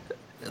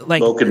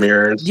like smoke and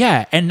mirrors.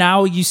 Yeah, and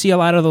now you see a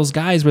lot of those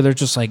guys where they're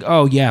just like,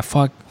 oh yeah,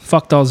 fuck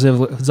Dolph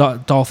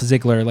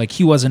Ziggler. Like,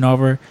 he wasn't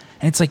over,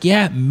 and it's like,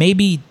 yeah,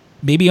 maybe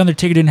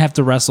Undertaker didn't have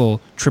to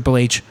wrestle Triple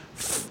H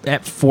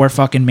at 4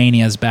 fucking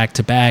Manias back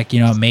to back.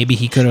 Maybe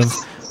he could have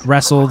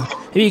wrestled.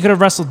 Maybe he could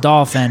have wrestled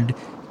Dolph, and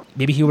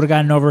maybe he would have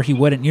gotten over. He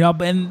wouldn't,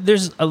 And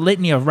there's a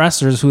litany of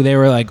wrestlers who they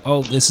were like,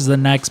 "Oh, this is the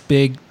next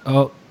big."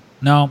 Oh,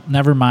 no,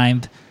 never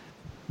mind.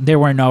 They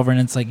weren't over, and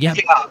it's like, yeah.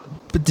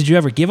 But did you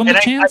ever give them a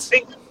chance? I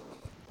think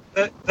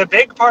the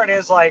big part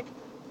is, like,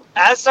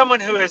 as someone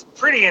who is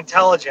pretty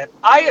intelligent,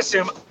 I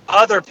assume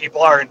other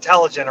people are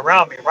intelligent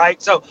around me,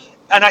 right? So,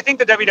 and I think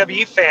the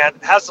WWE fan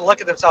has to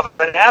look at themselves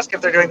and ask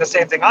if they're doing the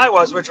same thing I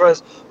was, which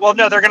was, well,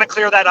 no, they're going to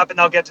clear that up and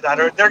they'll get to that,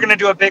 or they're going to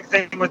do a big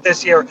thing with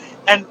this year.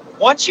 And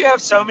once you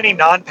have so many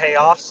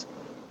non-payoffs,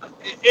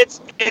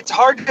 it's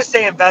hard to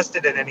stay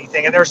invested in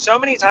anything. And there's so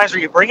many times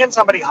where you bring in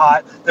somebody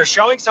hot, they're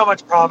showing so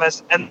much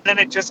promise, and then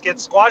it just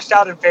gets squashed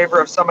out in favor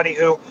of somebody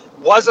who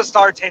was a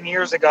star 10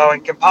 years ago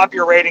and can pop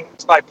your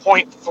ratings by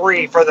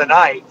 0.3 for the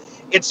night.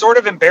 It's sort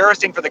of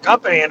embarrassing for the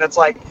company. And it's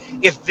like,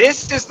 if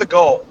this is the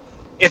goal,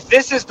 if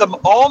this is the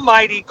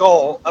almighty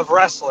goal of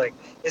wrestling,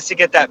 is to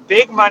get that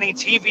big money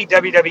TV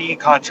WWE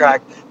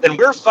contract, then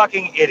we're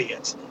fucking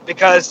idiots,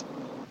 because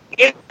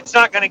it's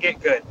not going to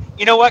get good.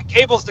 You know what?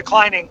 Cable's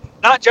declining,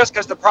 not just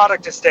because the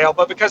product is stale,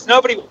 but because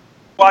nobody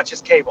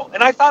watches cable.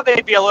 And I thought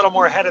they'd be a little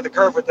more ahead of the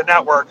curve with the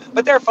network,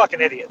 but they're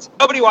fucking idiots.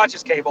 Nobody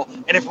watches cable.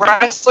 And if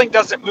wrestling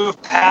doesn't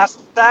move past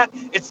that,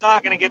 it's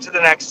not going to get to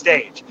the next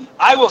stage.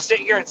 I will sit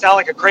here and sound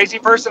like a crazy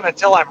person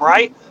until I'm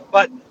right.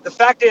 But the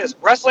fact is,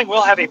 wrestling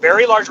will have a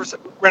very large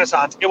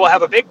renaissance. It will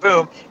have a big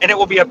boom, and it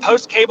will be a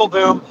post-cable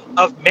boom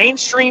of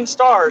mainstream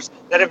stars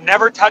that have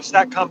never touched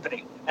that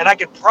company. And I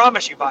can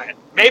promise you by it.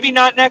 Maybe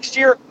not next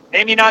year,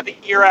 maybe not the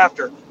year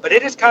after, but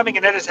it is coming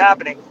and it is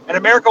happening. And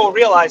America will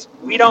realize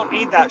we don't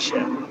need that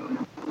shit.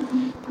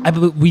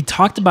 We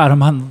talked about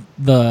him on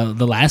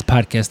the last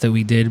podcast that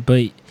we did,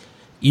 but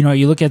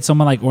you look at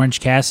someone like Orange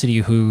Cassidy,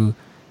 who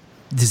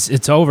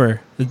it's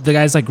over. The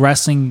guy's like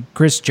wrestling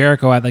Chris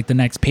Jericho at like the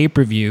next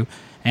pay-per-view,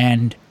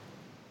 and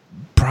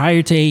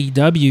prior to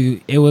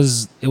AEW, it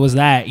was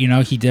that, you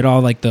know, he did all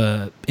like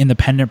the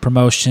independent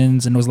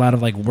promotions, and it was a lot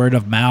of like word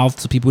of mouth,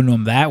 so people knew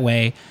him that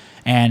way.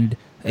 And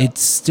it's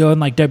still in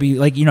like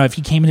you know, if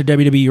he came into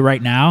WWE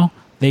right now,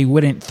 they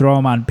wouldn't throw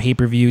him on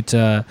pay-per-view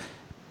to,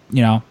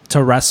 you know,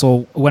 to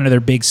wrestle one of their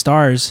big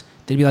stars.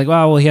 They'd be like,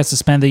 oh, well, he has to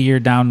spend a year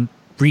down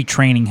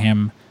retraining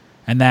him,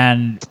 and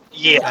then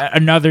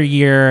another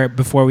year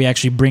before we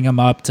actually bring him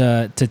up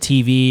to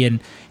TV.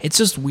 And it's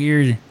just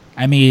weird.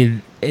 I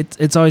mean,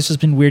 it's always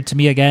just been weird to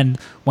me. Again,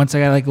 once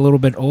I got like a little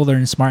bit older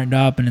and smartened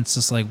up, and it's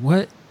just like,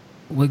 what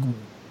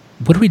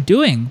are we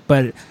doing?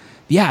 But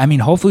yeah, I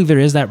mean, hopefully there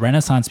is that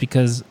renaissance,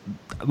 because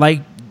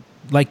like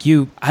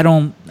you, I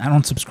don't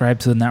subscribe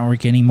to the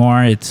network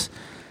anymore. It's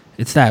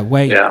that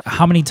way. Yeah.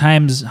 How many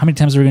times are we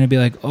going to be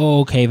like,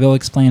 oh, okay, they'll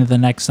explain it the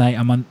next night?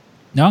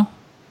 No,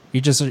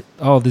 you're just,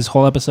 this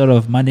whole episode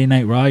of Monday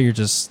Night Raw, you're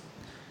just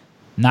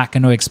not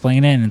going to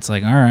explain it. And it's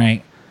like, all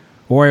right.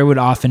 Or it would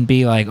often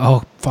be like,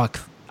 oh,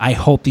 fuck, I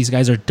hope these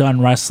guys are done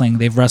wrestling.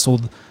 They've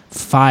wrestled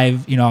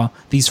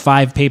these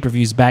 5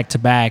 pay-per-views back to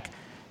back.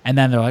 And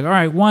then they're like, all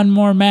right, one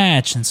more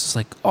match. And it's just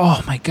like,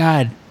 oh my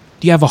God,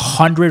 you have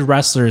 100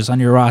 wrestlers on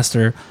your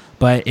roster,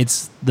 but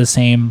it's the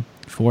same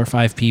 4 or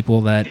 5 people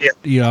that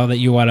that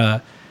you want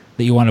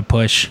to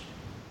push.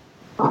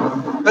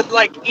 But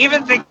like,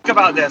 even think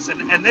about this,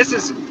 and this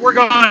is, we're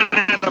going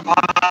in a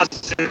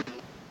positive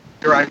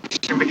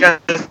direction,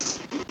 because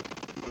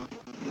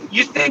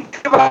you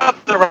think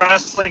about the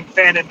wrestling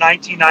fan in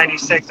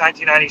 1996,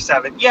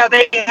 1997. Yeah,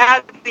 they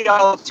had the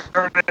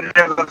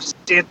alternative of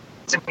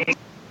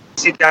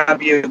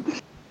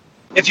CW.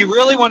 If you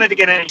really wanted to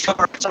get any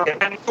shorts,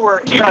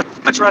 or you had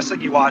how much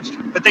wrestling you watched,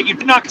 but that you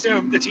did not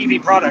consume the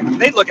TV product,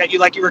 they'd look at you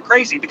like you were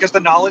crazy, because the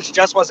knowledge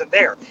just wasn't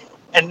there.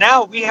 And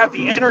now we have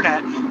the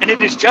internet, and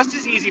it is just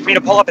as easy for me to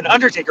pull up an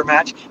Undertaker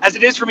match as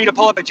it is for me to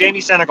pull up a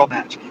Jamie Senegal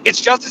match.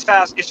 It's just as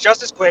fast, it's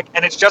just as quick,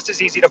 and it's just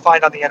as easy to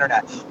find on the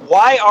internet.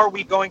 Why are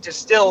we going to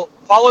still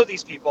follow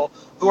these people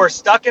who are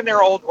stuck in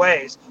their old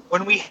ways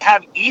when we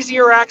have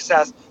easier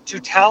access to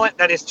talent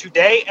that is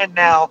today and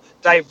now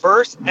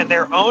diverse and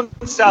their own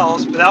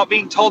selves, without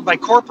being told by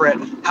corporate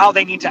how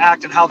they need to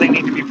act and how they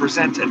need to be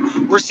presented?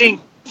 We're seeing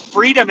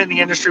freedom in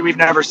the industry we've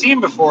never seen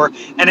before,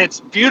 and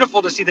it's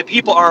beautiful to see that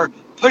people are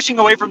pushing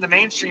away from the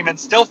mainstream and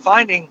still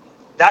finding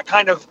that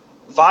kind of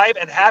vibe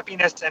and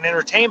happiness and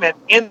entertainment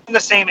in the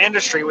same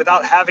industry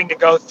without having to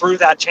go through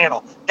that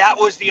channel. That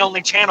was the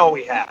only channel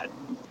we had.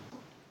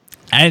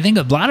 I think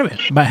a lot of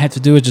it might have to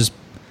do with just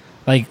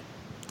like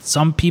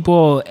some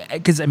people,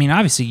 because I mean,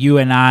 obviously you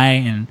and I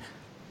and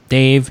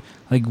Dave,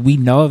 like, we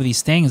know of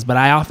these things, but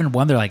I often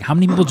wonder, like, how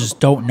many people just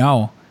don't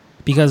know?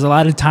 Because a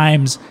lot of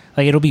times,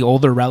 like, it'll be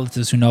older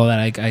relatives who know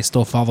that I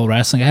still follow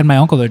wrestling. I had my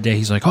uncle the other day.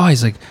 He's like,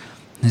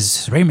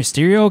 is Rey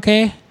Mysterio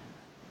okay?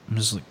 I'm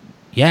just like,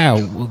 yeah.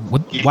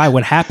 Why?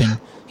 What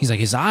happened? He's like,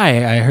 his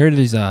eye. I heard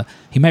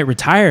he might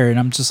retire, and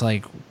I'm just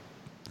like,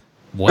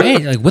 what?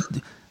 Like, what?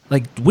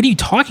 Like, what are you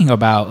talking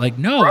about? Like,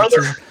 no.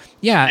 Brother.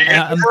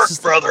 Yeah,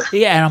 brother.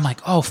 Yeah, and I'm like,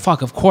 oh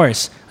fuck, of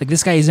course. Like,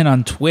 this guy isn't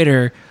on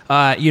Twitter,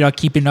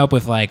 keeping up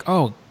with like,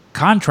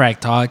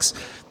 contract talks.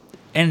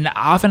 And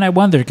often I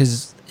wonder,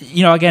 because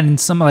again, in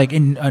some like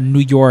in New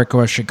York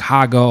or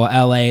Chicago,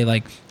 LA,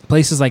 like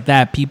places like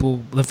that,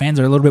 the fans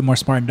are a little bit more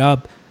smartened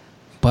up.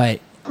 But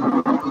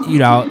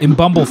in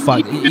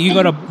Bumblefuck, you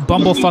go to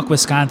Bumblefuck,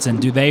 Wisconsin,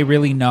 do they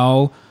really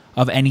know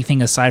of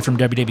anything aside from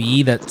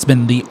WWE that's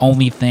been the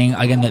only thing,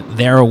 again, that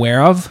they're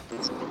aware of?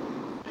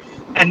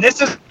 And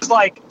this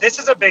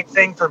is a big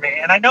thing for me.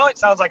 And I know it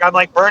sounds like I'm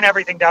like, burn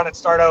everything down and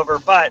start over,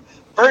 but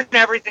burn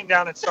everything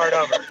down and start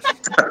over.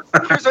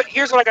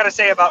 Here's what I got to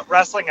say about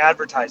wrestling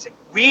advertising.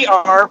 We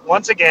are,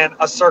 once again,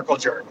 a circle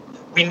jerk.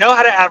 We know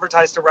how to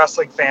advertise to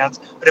wrestling fans,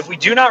 but if we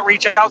do not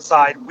reach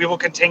outside, we will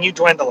continue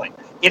dwindling.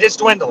 It is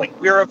dwindling.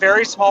 We are a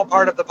very small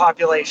part of the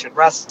population,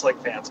 wrestling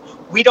fans.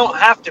 We don't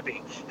have to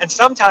be. And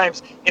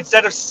sometimes,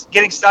 instead of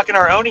getting stuck in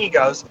our own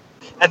egos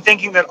and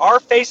thinking that our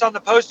face on the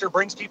poster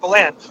brings people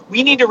in,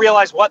 we need to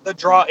realize what the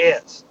draw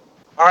is.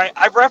 All right,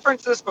 I've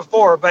referenced this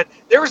before, but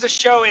there was a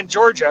show in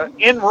Georgia,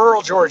 in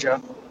rural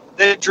Georgia,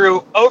 that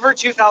drew over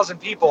 2,000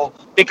 people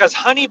because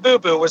Honey Boo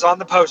Boo was on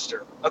the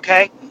poster,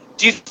 okay?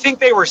 Do you think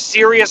they were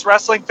serious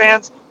wrestling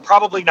fans?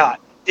 Probably not.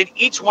 Did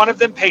each one of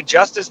them pay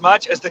just as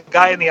much as the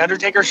guy in the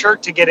Undertaker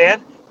shirt to get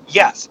in?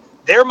 Yes.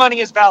 Their money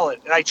is valid,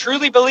 and I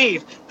truly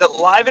believe that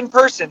live in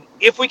person,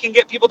 if we can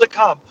get people to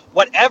come,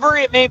 whatever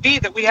it may be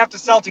that we have to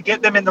sell to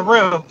get them in the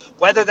room,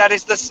 whether that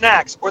is the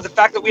snacks or the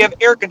fact that we have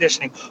air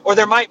conditioning, or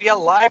there might be a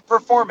live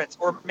performance,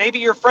 or maybe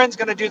your friend's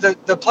going to do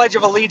the Pledge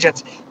of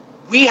Allegiance,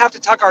 we have to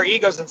tuck our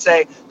egos and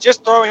say,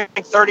 just throwing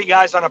 30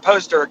 guys on a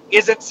poster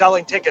isn't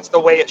selling tickets the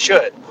way it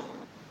should.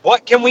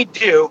 What can we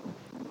do?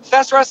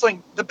 Fest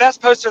Wrestling, the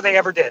best poster they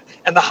ever did,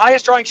 and the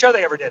highest drawing show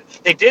they ever did.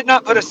 They did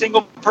not put a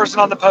single person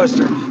on the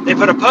poster. They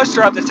put a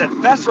poster up that said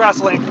Fest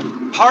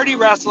Wrestling, Party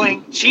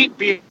Wrestling, Cheap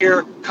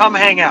Beer, come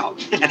hang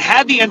out, and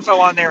had the info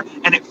on there,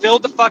 and it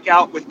filled the fuck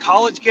out with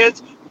college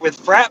kids, with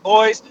frat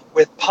boys,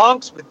 with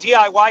punks, with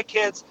DIY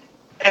kids,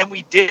 and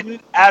we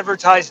didn't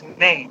advertise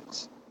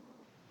names.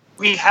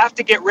 We have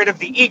to get rid of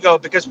the ego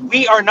because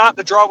we are not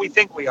the draw we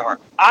think we are.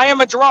 I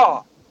am a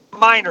draw,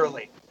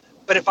 minorly.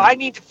 But if I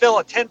need to fill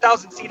a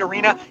 10,000 seat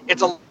arena,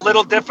 it's a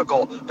little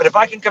difficult. But if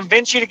I can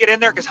convince you to get in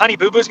there because Honey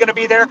Boo Boo's going to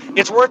be there,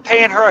 it's worth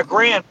paying her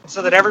 $1,000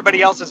 so that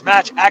everybody else's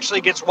match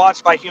actually gets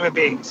watched by human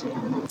beings.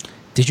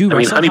 Did you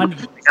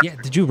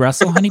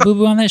wrestle Honey Boo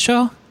Boo on that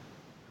show?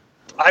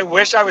 I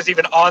wish I was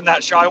even on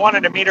that show. I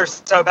wanted to meet her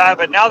so bad,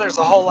 but now there's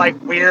a whole like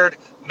weird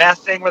meth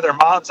thing with her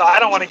mom, so I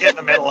don't want to get in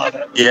the middle of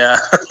it. Yeah.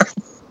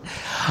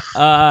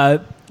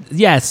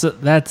 Yeah, so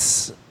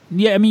that's...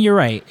 Yeah, I mean, you're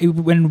right.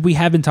 When we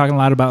have been talking a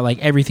lot about, like,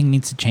 everything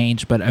needs to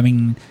change, but, I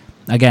mean,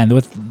 again,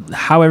 with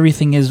how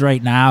everything is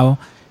right now,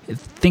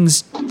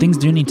 things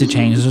do need to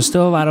change. There's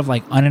still a lot of,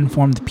 like,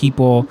 uninformed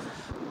people.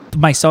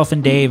 Myself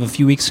and Dave, a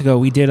few weeks ago,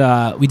 we did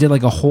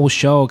like, a whole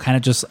show kind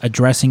of just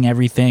addressing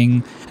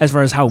everything as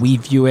far as how we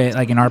view it,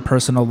 like, in our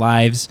personal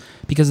lives,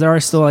 because there are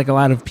still, like, a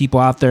lot of people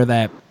out there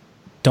that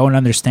don't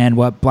understand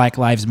what Black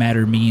Lives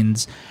Matter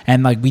means.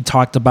 And, like, we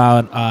talked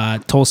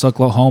about Tulsa,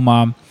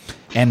 Oklahoma,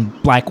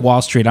 and Black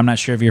Wall Street. I'm not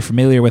sure if you're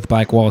familiar with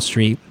Black Wall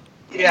Street.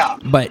 Yeah.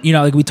 But, you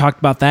know, like we talked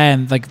about that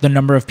and like the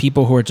number of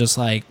people who are just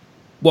like,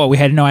 well, we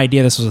had no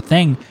idea this was a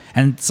thing.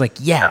 And it's like,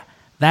 yeah,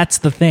 that's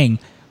the thing.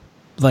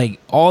 Like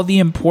all the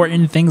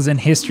important things in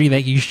history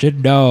that you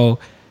should know,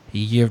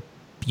 you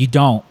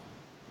don't.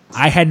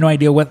 I had no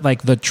idea what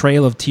like the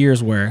Trail of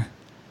Tears were.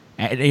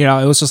 And, you know,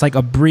 it was just like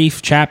a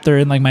brief chapter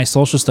in like my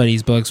social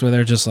studies books where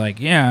they're just like,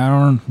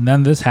 yeah,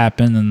 then this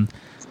happened and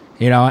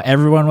you know,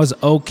 everyone was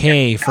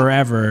okay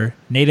forever.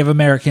 Native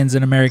Americans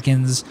and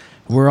Americans,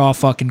 we're all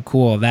fucking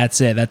cool.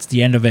 That's it. That's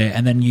the end of it.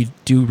 And then you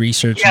do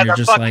research and you're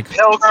just like...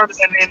 Pilgrims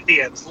and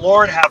Indians.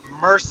 Lord have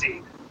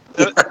mercy.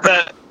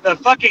 The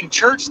fucking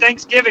church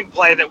Thanksgiving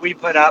play that we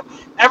put up,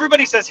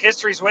 everybody says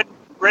history's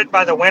written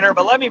by the winner,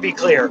 but let me be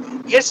clear.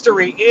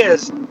 History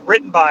is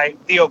written by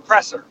the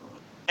oppressor.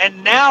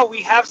 And now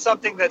we have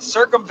something that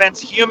circumvents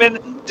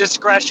human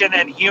discretion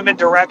and human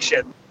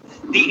direction.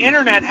 The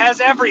internet has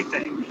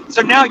everything.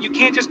 So now you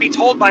can't just be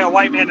told by a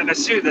white man in a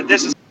suit that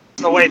this is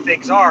the way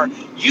things are.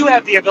 You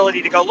have the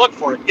ability to go look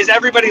for it. Is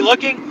everybody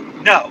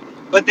looking? No.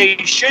 But they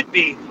should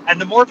be.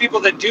 And the more people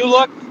that do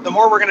look, the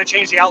more we're going to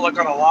change the outlook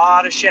on a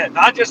lot of shit.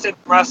 Not just in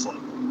wrestling.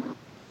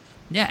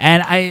 Yeah,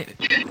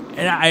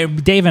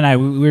 and Dave and I,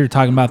 we were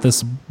talking about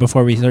this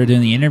before we started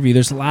doing the interview.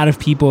 There's a lot of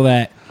people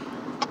that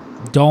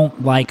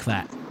don't like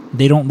that.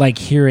 They don't like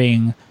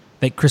hearing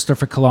that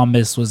Christopher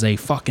Columbus was a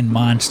fucking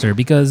monster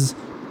because...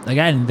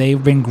 Again,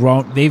 they've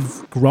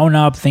grown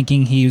up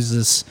thinking he was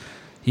this,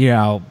 you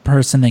know,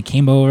 person that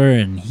came over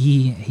and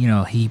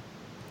he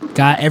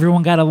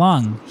everyone got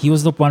along. He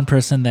was the one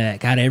person that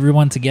got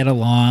everyone to get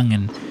along,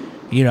 and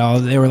you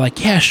know they were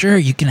like, yeah, sure,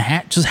 you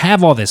can just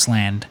have all this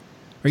land,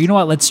 or you know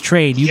what, let's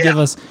trade. You give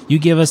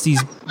us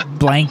these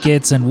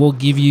blankets, and we'll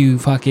give you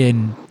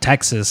fucking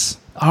Texas.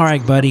 All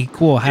right, buddy,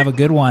 cool. Have a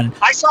good one.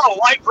 I saw a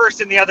white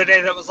person the other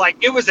day that was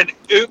like, it was an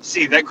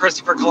oopsie that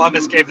Christopher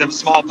Columbus gave them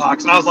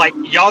smallpox. And I was like,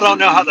 y'all don't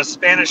know how the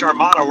Spanish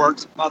Armada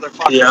works,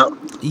 motherfucker.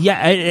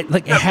 Yeah,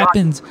 it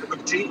happens.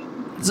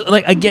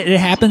 Like, again, it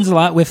happens a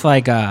lot with,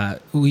 like, at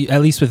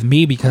least with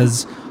me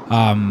because,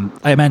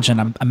 I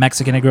mentioned, I'm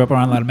Mexican. I grew up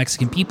around a lot of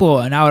Mexican people.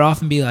 And I would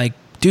often be like,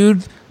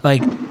 dude,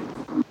 like,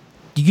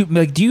 do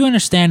you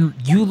understand?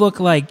 You look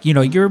like, you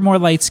know, you're more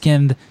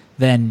light-skinned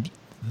than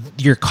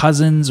your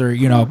cousins or,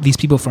 you know, these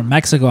people from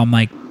Mexico. I'm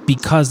like,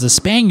 because the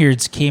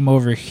Spaniards came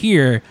over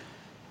here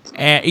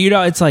and, you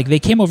know, it's like they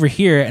came over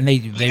here and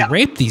they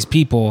raped these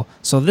people.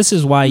 So this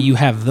is why you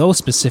have those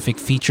specific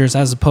features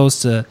as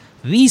opposed to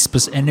these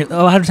and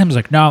a lot of times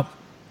like, no,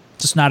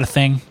 just not a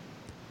thing.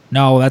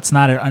 No, that's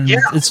not it.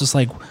 It's just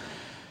like,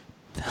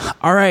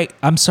 all right,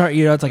 I'm sorry.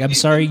 You know, it's like, I'm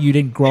sorry you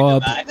didn't grow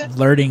up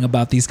learning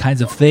about these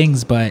kinds of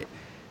things, but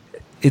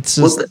it's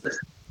just...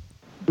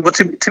 Well,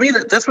 to me,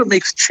 that's what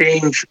makes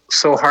change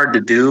so hard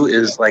to do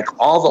is like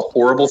all the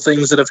horrible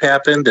things that have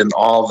happened and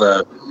all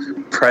the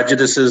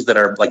prejudices that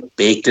are like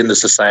baked into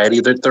society.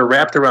 They're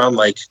wrapped around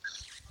like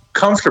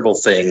comfortable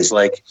things.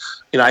 Like,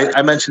 you know,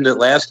 I mentioned it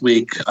last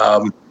week.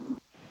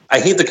 I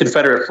hate the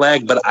Confederate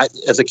flag, but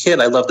as a kid,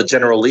 I loved the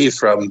General Lee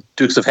from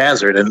Dukes of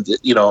Hazzard. And,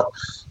 you know,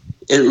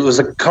 it was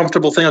a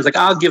comfortable thing. I was like,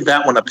 I'll give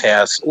that one a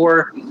pass.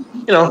 Or,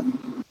 you know,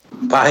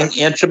 buying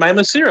Aunt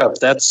Jemima syrup.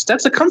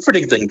 That's a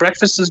comforting thing.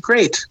 Breakfast is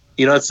great.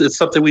 You know, it's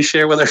something we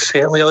share with our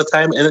family all the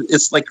time. And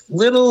it's like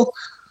little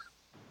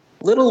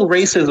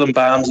racism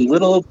bombs,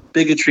 little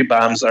bigotry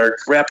bombs are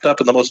wrapped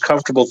up in the most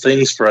comfortable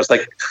things for us.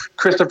 Like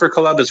Christopher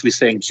Columbus, we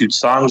sang cute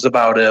songs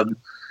about him.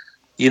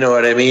 You know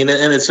what I mean?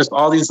 And it's just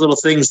all these little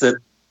things that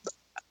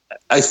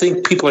I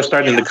think people are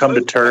starting to come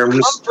to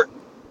terms.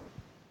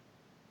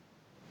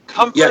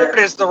 Comfort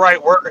is the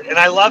right word. And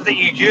I love that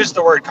you use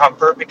the word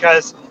comfort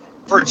because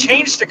for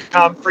change to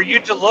come, for you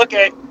to look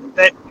at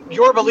that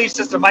your belief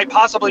system might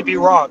possibly be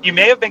wrong. You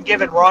may have been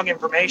given wrong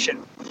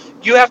information.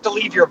 you have to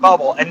leave your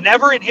bubble. And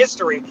never in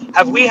history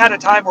have we had a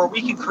time where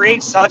we can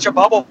create such a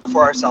bubble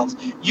for ourselves.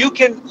 You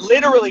can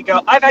literally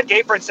go, I've had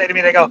gay friends say to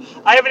me, they go,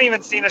 I haven't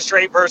even seen a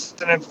straight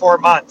person in 4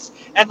 months.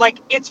 And like,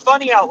 it's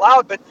funny out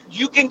loud, but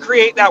you can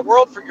create that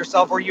world for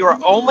yourself where you are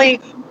only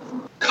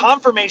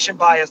confirmation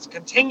bias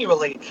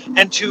continually.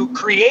 And to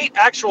create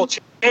actual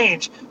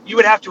change, you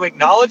would have to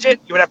acknowledge it,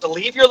 you would have to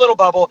leave your little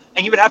bubble,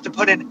 and you would have to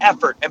put in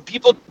effort. And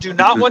people do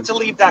not want to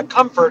leave that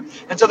comfort.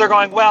 And so they're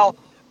going, well,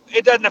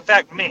 it doesn't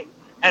affect me.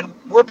 And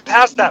we're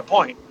past that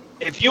point.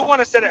 If you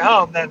want to sit at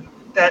home, then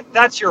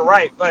that's your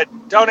right, but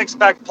don't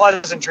expect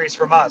pleasantries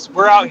from us.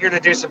 We're out here to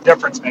do some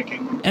difference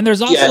making. And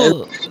there's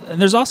also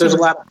there's a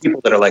lot of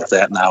people that are like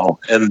that now,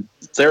 and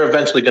they're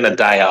eventually going to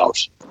die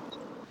out.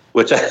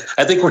 Which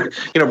I think we're,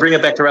 bring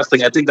it back to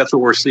wrestling. I think that's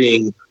what we're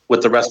seeing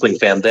with the wrestling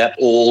fan. That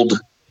old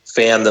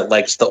fan that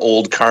likes the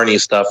old carny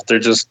stuff,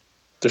 they're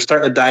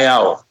starting to die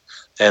out,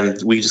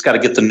 and we just got to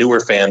get the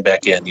newer fan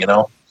back in,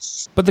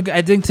 But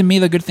I think to me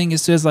the good thing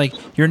is like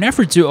you're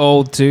never too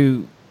old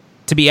to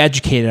be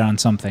educated on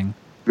something.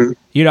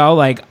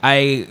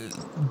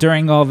 Mm-hmm.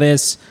 During all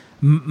this,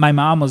 my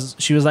mom was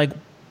like,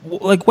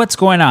 what's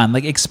going on?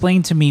 Like,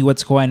 explain to me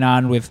what's going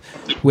on with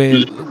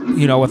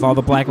all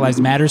the Black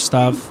Lives Matter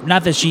stuff.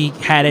 Not that she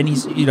had any,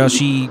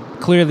 she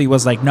clearly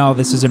was like, no,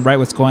 this isn't right,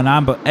 what's going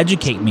on, but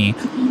educate me.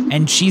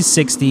 And she's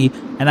 60,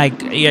 and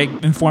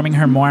informing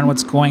her more on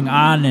what's going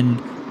on.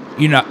 And,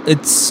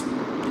 it's,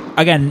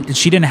 again,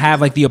 she didn't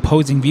have like the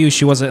opposing view.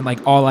 She wasn't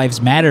like all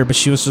lives matter, but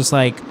she was just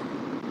like,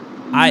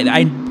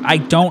 I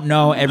don't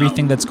know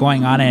everything that's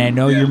going on, and I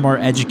know you're more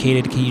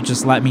educated. Can you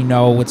just let me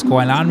know what's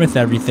going on with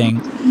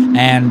everything?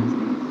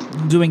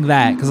 And doing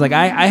that, because like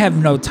I have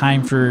no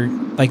time for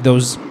like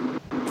those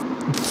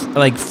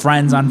like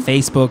friends on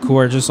Facebook who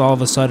are just all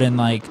of a sudden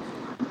like,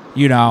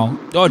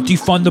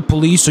 defund the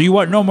police, so you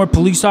want no more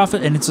police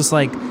officers, and it's just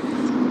like,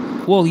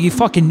 well, you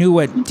fucking knew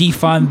what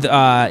defund,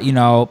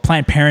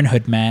 Planned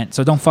Parenthood meant,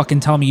 so don't fucking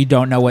tell me you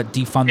don't know what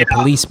defund the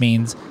police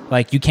means.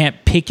 Like, you can't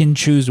pick and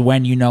choose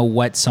when you know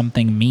what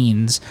something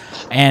means.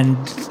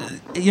 And,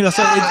 so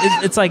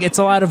it's like, it's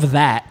a lot of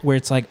that, where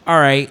it's like, all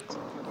right,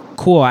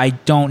 cool, I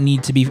don't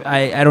need to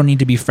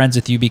be friends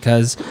with you,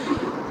 because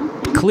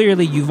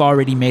clearly you've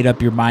already made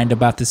up your mind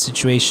about this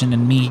situation,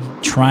 and me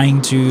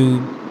trying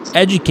to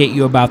educate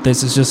you about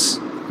this is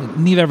just,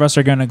 neither of us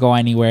are going to go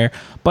anywhere.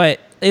 But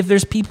if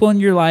there's people in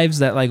your lives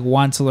that like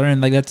want to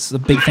learn, like that's a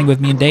big thing with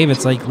me and Dave.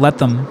 It's like, let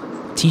them,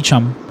 teach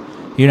them,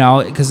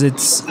 because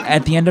it's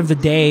at the end of the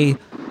day,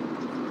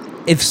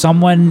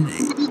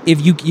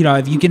 if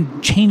you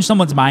can change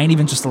someone's mind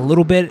even just a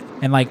little bit,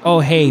 and like,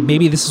 oh, hey,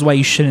 maybe this is why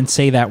you shouldn't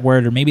say that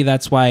word, or maybe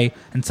that's why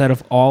instead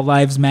of all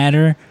lives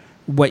matter,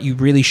 what you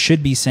really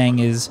should be saying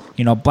is,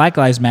 Black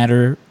Lives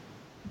Matter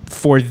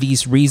for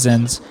these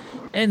reasons.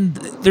 And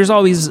there's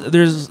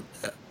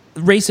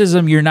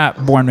racism, you're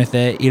not born with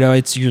it,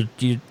 it's you're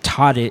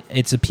taught it.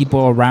 It's the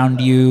people around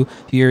you,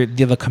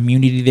 the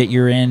community that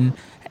you're in.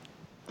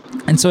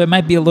 And so it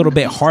might be a little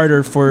bit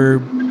harder for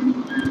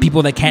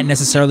people that can't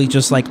necessarily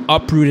just like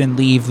uproot and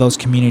leave those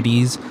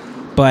communities.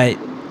 But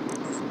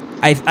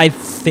I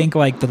think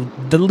like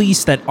the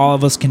least that all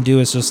of us can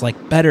do is just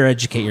like better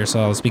educate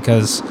yourselves,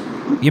 because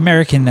the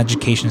American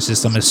education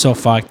system is so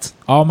fucked.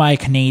 All my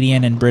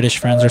Canadian and British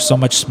friends are so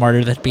much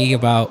smarter than me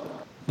about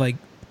like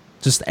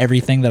just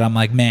everything, that I'm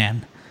like,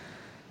 man,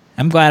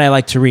 I'm glad I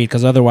like to read,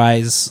 because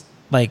otherwise,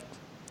 like,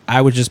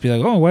 I would just be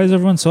like, oh, why is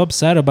everyone so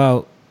upset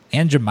about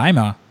Aunt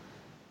Jemima?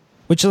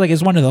 Which like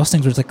is one of those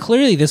things where it's like,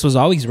 clearly this was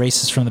always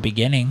racist from the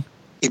beginning.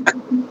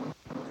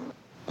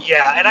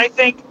 Yeah, and I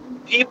think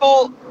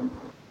people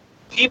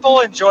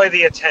enjoy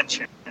the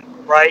attention,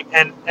 right?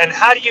 And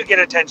how do you get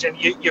attention?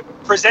 You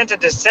present a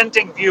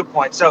dissenting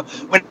viewpoint. So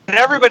when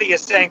everybody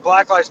is saying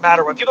Black Lives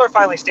Matter, when people are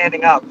finally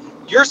standing up,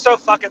 you're so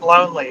fucking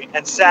lonely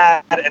and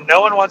sad and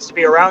no one wants to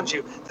be around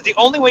you, that the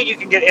only way you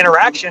can get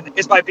interaction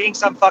is by being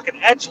some fucking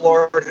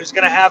edgelord who's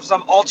going to have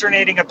some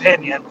alternating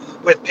opinion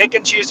with pick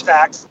and choose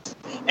facts.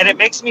 And it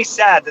makes me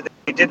sad that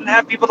they didn't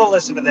have people to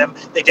listen to them.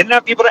 They didn't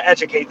have people to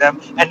educate them.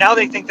 And now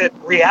they think that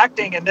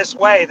reacting in this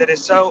way that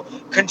is so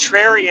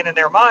contrarian in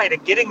their mind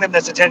and getting them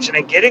this attention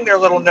and getting their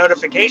little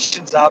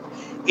notifications up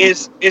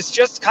is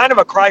just kind of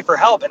a cry for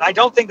help. And I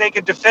don't think they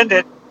could defend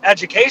it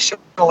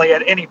educationally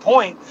at any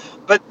point,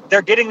 but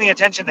they're getting the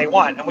attention they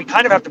want. And we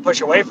kind of have to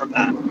push away from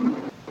that.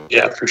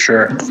 Yeah, for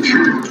sure.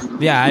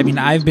 Yeah, I mean,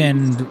 I've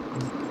been...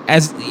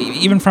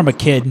 even from a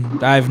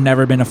kid, I've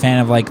never been a fan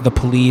of like the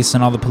police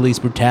and all the police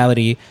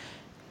brutality.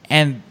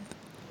 And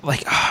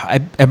like,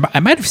 I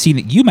might have seen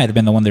it. You might have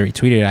been the one that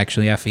retweeted it,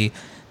 actually, Effie.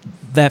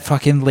 That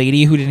fucking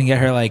lady who didn't get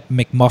her like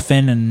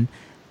McMuffin, and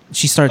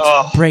she starts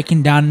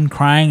breaking down and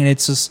crying. And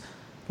it's just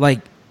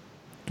like,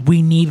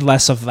 we need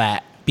less of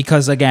that,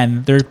 because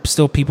again, there's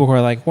still people who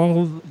are like,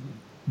 well,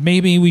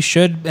 maybe we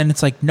should. And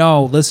it's like,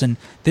 no, listen,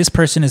 this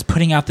person is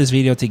putting out this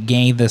video to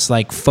gain this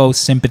like faux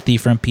sympathy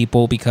from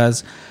people,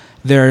 because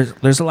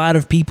there's a lot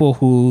of people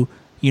who,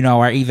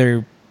 are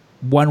either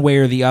one way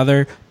or the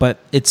other, but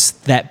it's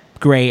that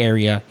gray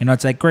area.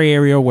 It's that gray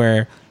area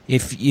where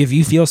if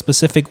you feel a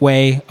specific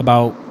way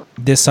about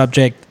this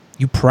subject,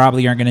 you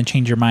probably aren't going to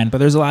change your mind. But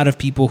there's a lot of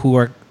people who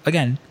are,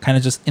 again, kind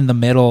of just in the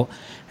middle.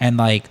 And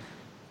like,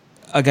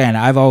 again,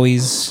 I've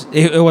always,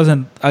 it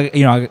wasn't,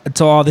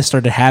 until all this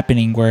started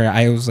happening where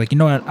I was like, you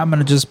know what, I'm going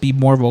to just be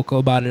more vocal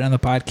about it on the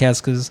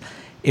podcast. Because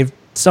if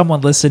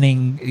someone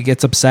listening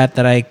gets upset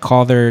that I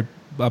call their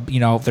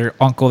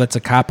uncle that's a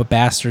cop a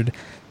bastard,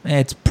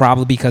 it's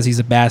probably because he's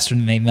a bastard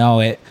and they know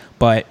it.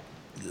 But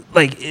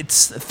like,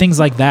 it's things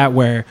like that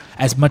where,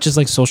 as much as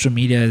like social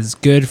media is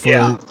good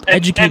for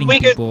educating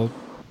people.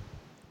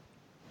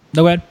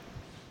 No, go ahead.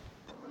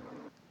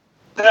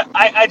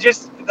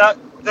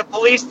 The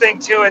police thing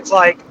too, it's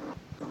like,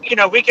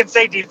 we can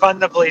say defund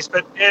the police,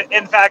 but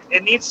in fact,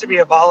 it needs to be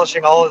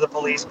abolishing all of the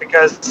police,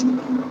 because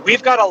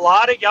we've got a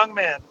lot of young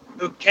men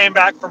who came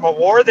back from a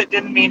war that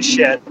didn't mean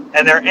shit,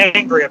 and they're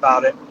angry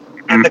about it.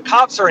 And the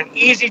cops are an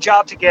easy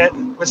job to get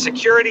with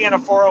security and a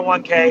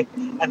 401k,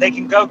 and they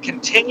can go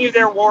continue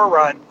their war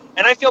run.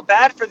 And I feel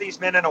bad for these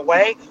men in a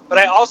way, but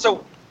I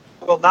also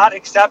will not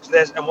accept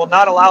this and will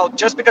not allow,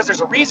 just because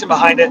there's a reason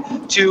behind it,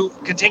 to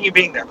continue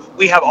being there.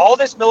 We have all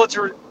this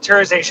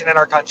militarization in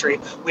our country.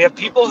 We have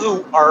people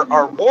who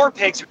are war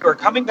pigs who are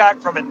coming back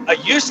from a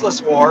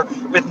useless war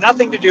with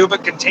nothing to do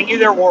but continue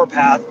their war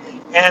path.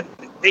 And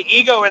the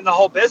ego in the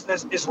whole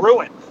business is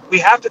ruined. We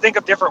have to think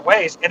of different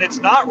ways. And it's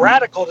not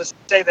radical to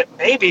say that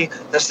maybe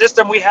the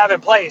system we have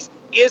in place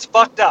is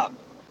fucked up.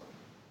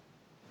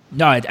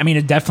 No, I mean,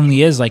 it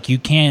definitely is. Like, you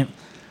can't,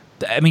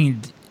 I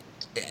mean,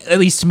 at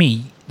least to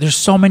me, there's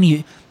so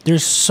many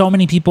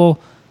people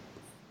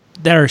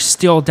that are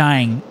still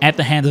dying at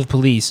the hands of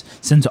police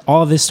since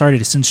all of this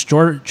started, since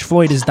George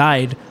Floyd has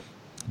died.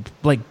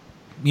 Like,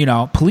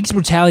 police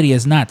brutality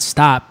has not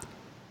stopped.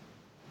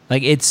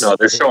 Like, No,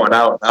 they're showing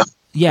out now.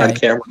 Yeah, on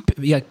camera.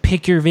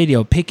 Pick your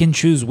video. Pick and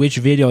choose which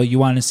video you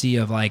want to see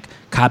of like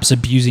cops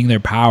abusing their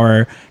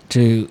power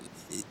to,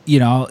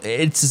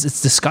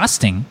 it's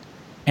disgusting.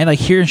 And like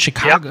here in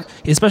Chicago,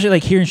 especially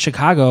like here in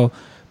Chicago,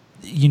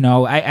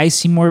 I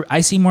see more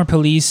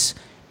police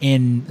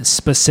in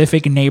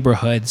specific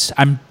neighborhoods.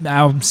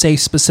 I'll say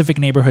specific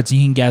neighborhoods.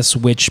 You can guess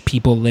which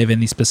people live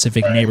in these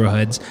specific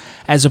neighborhoods,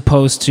 as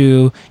opposed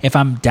to if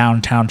I'm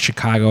downtown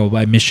Chicago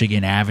by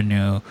Michigan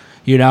Avenue,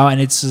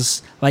 and it's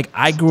just like,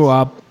 I grew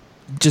up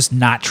just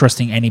not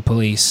trusting any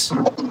police,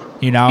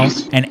 and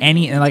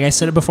like I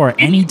said it before,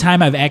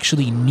 anytime I've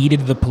actually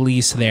needed the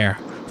police there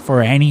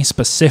for any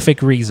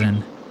specific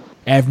reason,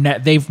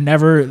 they've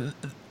never,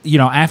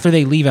 after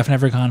they leave, I've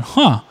never gone,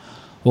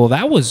 well,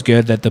 that was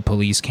good that the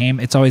police came.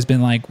 It's always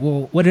been like,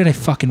 well, what did I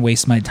fucking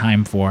waste my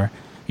time for?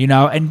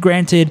 And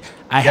granted,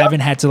 I haven't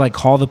had to like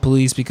call the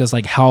police because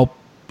like help,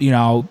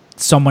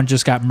 someone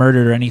just got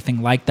murdered or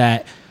anything like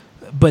that.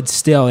 But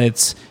still,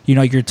 it's,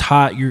 you're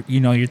taught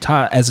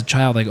as a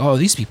child, like, oh,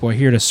 these people are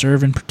here to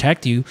serve and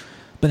protect you.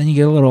 But then you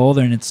get a little older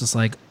and it's just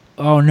like,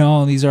 oh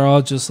no, these are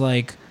all just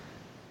like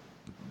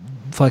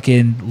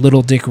fucking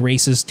little dick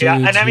racist dudes. Yeah,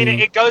 and I mean,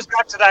 it goes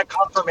back to that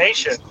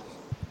confirmation.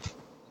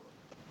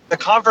 The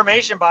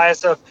confirmation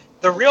bias of,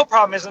 the real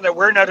problem isn't that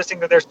we're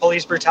noticing that there's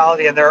police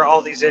brutality and there are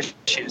all these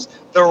issues.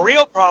 The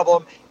real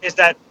problem is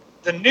that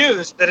the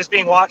news that is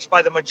being watched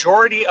by the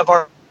majority of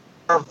our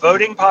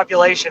voting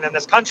population in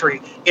this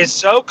country is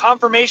so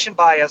confirmation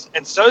biased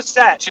and so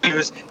set to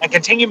choose and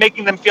continue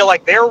making them feel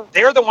like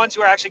they're the ones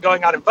who are actually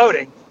going out and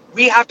voting.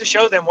 We have to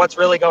show them what's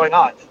really going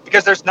on,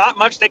 because there's not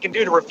much they can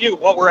do to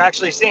refute what we're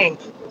actually seeing.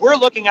 We're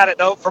looking at it,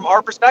 though, from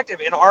our perspective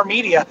in our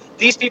media.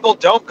 These people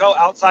don't go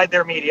outside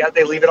their media.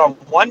 They leave it on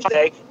one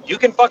day. You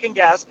can fucking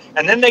guess.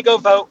 And then they go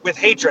vote with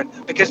hatred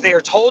because they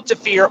are told to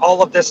fear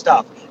all of this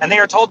stuff. And they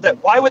are told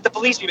that, why would the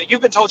police be?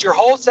 You've been told your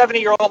whole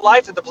 70-year-old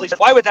life that the police,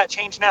 why would that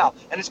change now?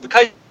 And it's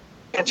because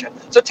attention.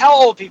 So tell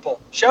old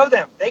people, show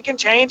them they can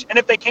change. And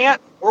if they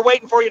can't, we're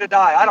waiting for you to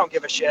die. I don't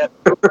give a shit.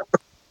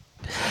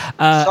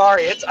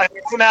 Sorry,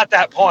 I'm at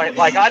that point.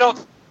 Like, I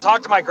don't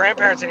talk to my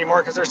grandparents anymore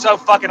because they're so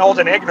fucking old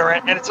and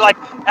ignorant. And it's like,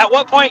 at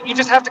what point you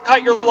just have to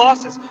cut your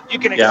losses. You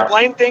can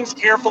explain things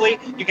carefully.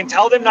 You can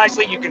tell them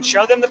nicely. You can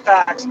show them the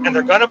facts, and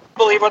they're going to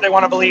believe what they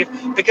want to believe,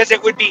 because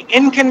it would be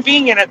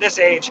inconvenient at this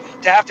age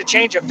to have to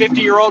change a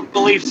 50-year-old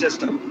belief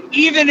system,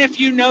 even if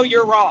you know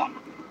you're wrong.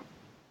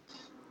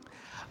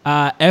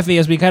 Effie,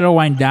 as we kind of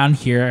wind down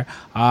here,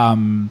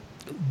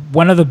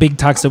 one of the big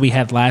talks that we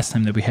had last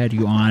time that we had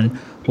you on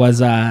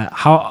was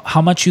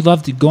how much you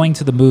loved going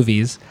to the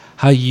movies,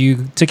 how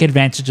you took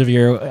advantage of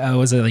your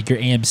was it like your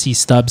AMC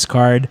Stubs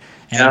card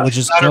and would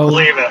just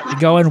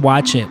go and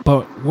watch it.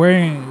 But we're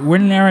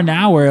in an era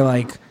now where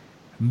like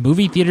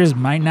movie theaters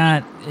might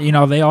not,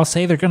 they all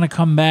say they're gonna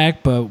come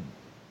back, but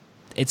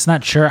it's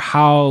not sure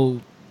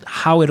how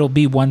it'll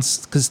be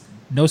once, because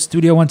no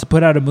studio wants to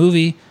put out a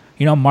movie.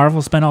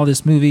 Marvel spent all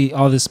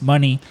this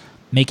money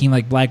making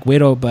like Black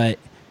Widow, but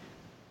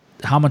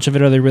how much of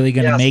it are they really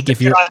going to make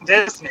if you're on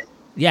Disney?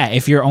 Yeah,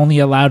 if you're only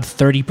allowed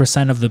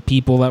 30% of the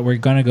people that were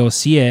going to go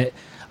see it.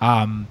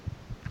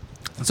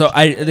 So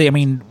I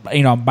mean,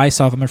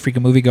 myself, I'm a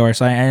freaking moviegoer,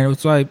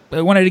 so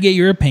I wanted to get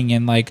your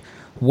opinion. Like,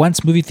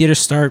 once movie theaters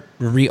start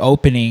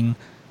reopening,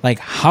 like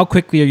how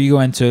quickly are you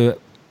going to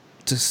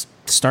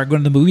start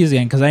going to the movies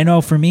again. Because I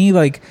know for me,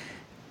 like,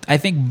 I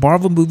think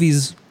Marvel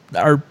movies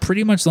are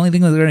pretty much the only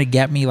thing that's going to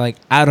get me like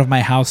out of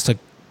my house to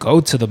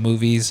go to the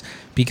movies,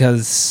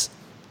 because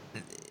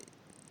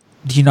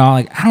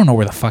like I don't know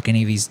where the fuck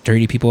any of these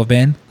dirty people have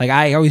been. Like,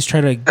 I always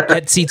try to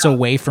get seats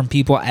away from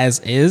people as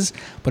is,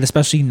 but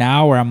especially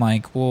now where I'm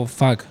like, well,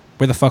 fuck,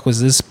 where the fuck was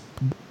this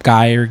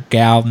guy or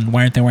gal, and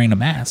why aren't they wearing a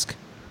mask?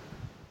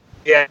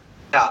 Yeah.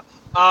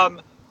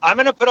 I'm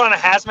going to put on a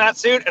hazmat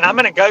suit and I'm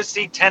going to go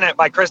see Tenet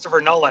by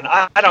Christopher Nolan.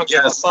 I don't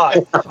give a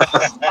fuck.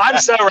 I'm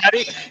so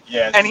ready.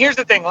 Yes. And here's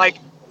the thing, like,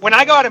 when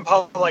I go out in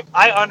public,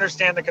 I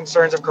understand the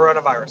concerns of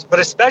coronavirus, but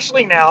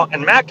especially now,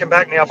 and Matt can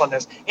back me up on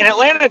this, in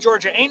Atlanta,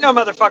 Georgia, ain't no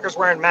motherfuckers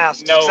wearing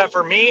masks except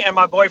for me and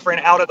my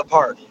boyfriend out at the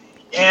park.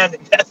 And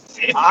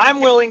I'm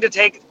willing to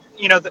take,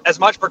 as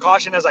much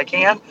precaution as I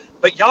can,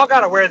 but y'all got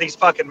to wear these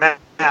fucking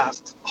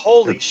masks.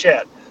 Holy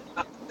shit.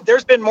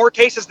 There's been more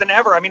cases than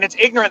ever. I mean, it's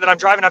ignorant that I'm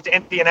driving up to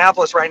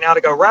Indianapolis right now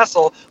to go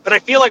wrestle, but I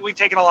feel like we've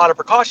taken a lot of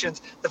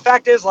precautions. The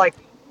fact is, like,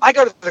 I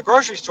go to the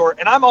grocery store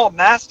and I'm all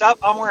masked up.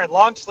 I'm wearing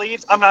long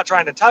sleeves. I'm not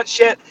trying to touch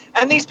shit.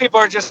 And these people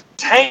are just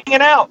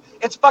hanging out.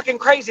 It's fucking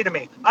crazy to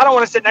me. I don't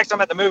want to sit next to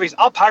them at the movies.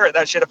 I'll pirate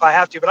that shit if I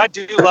have to, but I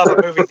do love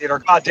a movie theater.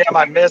 God damn,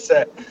 I miss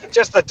it.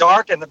 Just the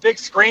dark and the big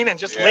screen, and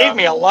just leave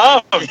me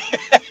alone.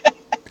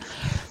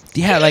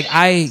 Yeah, like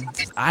I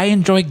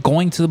enjoy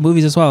going to the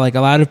movies as well. Like,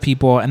 a lot of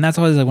people, and that's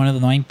always like one of the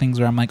annoying things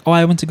where I'm like, oh,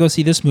 I went to go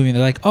see this movie, and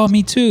they're like, oh,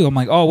 me too. I'm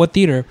like, oh, what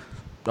theater?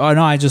 Oh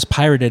no, I just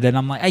pirated it. And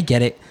I'm like, I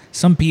get it.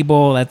 Some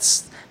people,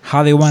 that's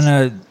how they want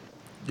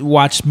to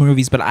watch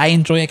movies, but I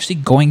enjoy actually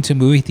going to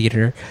movie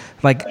theater.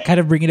 Like, kind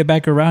of bringing it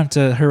back around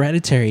to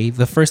Hereditary.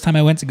 The first time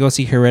I went to go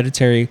see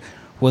Hereditary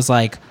was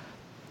like,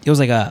 it was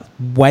like a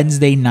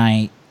Wednesday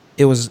night.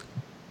 It was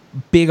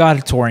big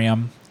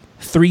auditorium,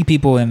 3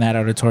 people in that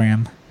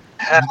auditorium.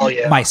 Hell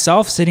yeah.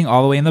 Myself sitting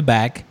all the way in the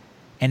back,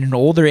 and an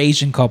older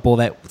Asian couple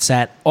that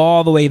sat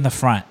all the way in the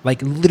front,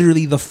 like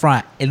literally the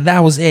front, and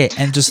that was it.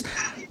 And just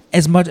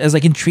as much as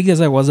like intrigued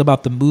as I was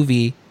about the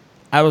movie,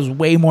 I was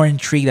way more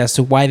intrigued as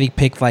to why they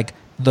picked like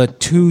the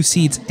 2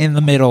 seats in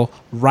the middle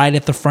right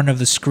at the front of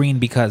the screen,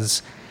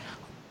 because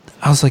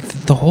I was like,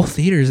 the whole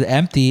theater is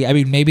empty. I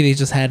mean, maybe they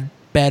just had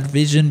bad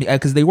vision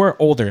because they were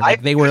older.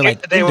 Like, they were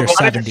like they in their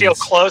wanted 70s. to feel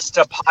close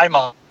to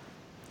Paimon.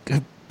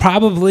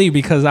 Probably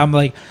because I'm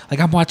like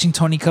I'm watching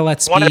Toni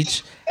Collette's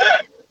speech,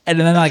 and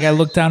then like I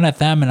look down at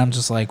them and I'm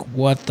just like,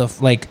 what the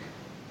like,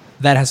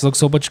 that has looked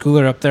so much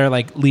cooler up there,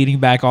 like leaning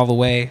back all the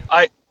way.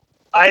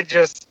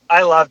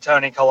 I love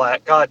Toni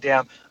Collette. God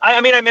damn. I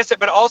mean, I miss it,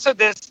 but also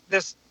this.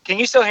 Can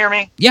you still hear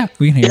me? Yeah,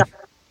 we can hear you.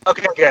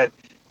 Okay, good.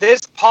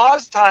 This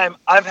pause time,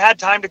 I've had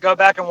time to go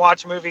back and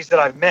watch movies that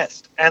I've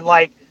missed, and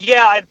like,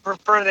 yeah, I'd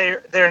prefer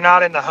they're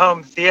not in the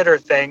home theater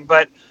thing,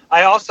 but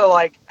I also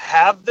like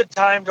have the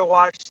time to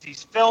watch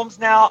these films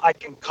now. I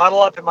can cuddle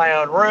up in my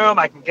own room.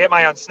 I can get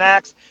my own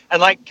snacks,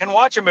 and like can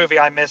watch a movie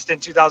I missed in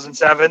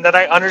 2007 that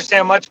I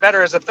understand much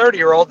better as a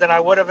 30-year-old than I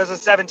would have as a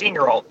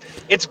 17-year-old.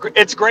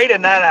 It's great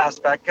in that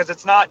aspect because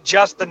it's not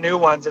just the new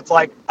ones. It's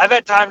like I've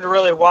had time to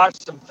really watch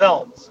some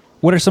films.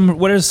 What are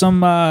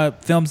some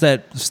films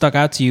that stuck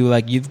out to you?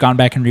 Like, you've gone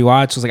back and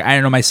rewatched? It's like, I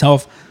don't know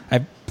myself.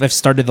 I've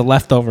started The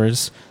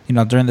Leftovers,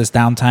 during this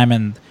downtime,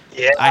 and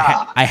yeah.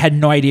 I had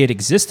no idea it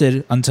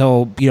existed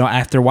until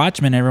after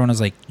Watchmen. Everyone was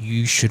like,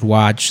 you should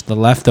watch The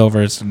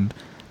Leftovers, and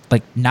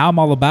like now I'm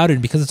all about it.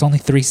 And because it's only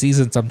 3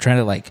 seasons, I'm trying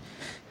to like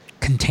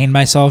contain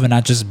myself and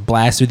not just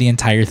blast through the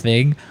entire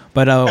thing.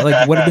 But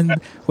like, what have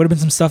been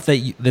some stuff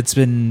that's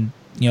been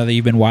that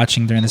you've been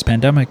watching during this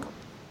pandemic?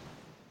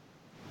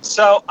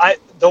 So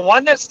the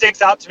one that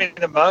sticks out to me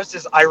the most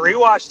is I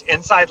rewatched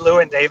Inside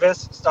Llewyn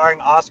Davis,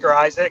 starring Oscar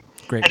Isaac.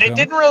 Great and film. It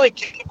didn't really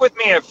kick with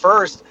me at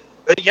first,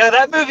 but yeah,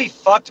 that movie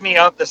fucked me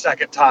up the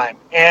second time.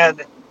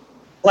 And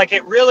like,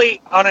 it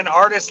really, on an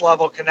artist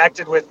level,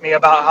 connected with me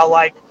about how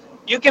like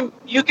you can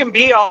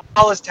be all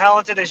as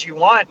talented as you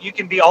want. You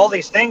can be all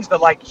these things, but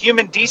like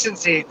human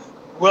decency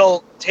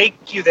will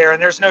take you there,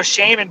 and there's no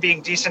shame in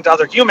being decent to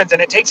other humans,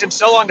 and it takes him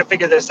so long to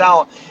figure this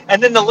out.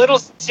 And then the little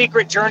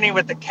secret journey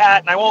with the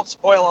cat, and I won't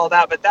spoil all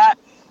that, but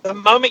the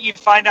moment you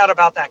find out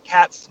about that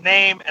cat's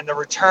name and the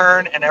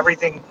return and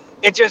everything,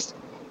 it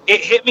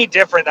hit me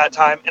different that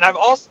time. And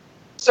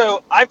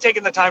I've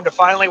taken the time to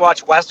finally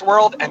watch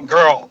Westworld, and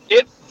girl,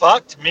 it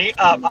fucked me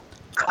up.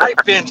 I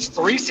binged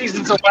 3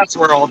 seasons of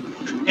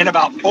Westworld in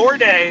about 4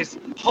 days.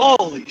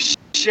 Holy shit.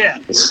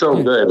 It's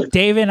so good.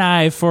 Dave and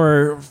I,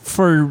 for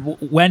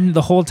when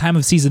the whole time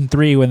of season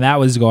 3, when that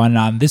was going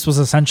on, this was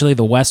essentially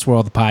the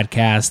Westworld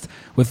podcast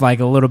with like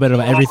a little bit of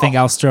everything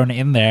else thrown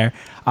in there,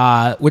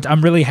 which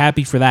I'm really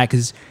happy for that,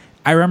 because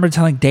I remember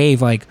telling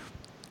Dave, like,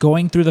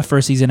 going through the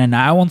first season, and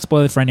I won't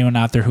spoil it for anyone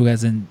out there who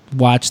hasn't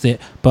watched it,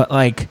 but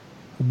like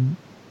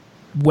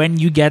when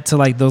you get to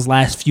like those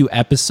last few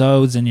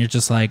episodes and you're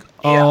just like,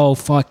 oh,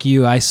 fuck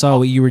you, I saw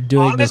what you were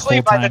doing.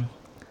 Honestly, this whole time.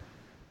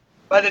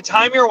 By the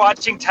time you're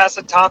watching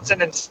Tessa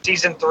Thompson in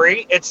season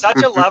 3, it's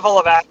such a level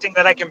of acting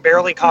that I can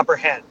barely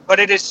comprehend. But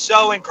it is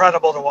so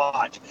incredible to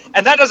watch.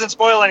 And that doesn't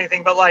spoil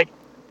anything, but like,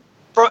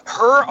 for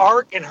her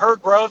arc and her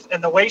growth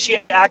and the way she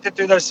acted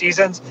through those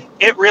seasons,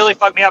 it really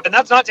fucked me up. And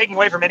that's not taking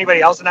away from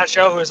anybody else in that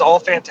show who is all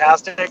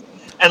fantastic.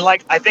 And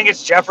like, I think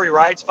it's Jeffrey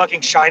Wright's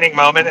fucking shining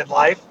moment in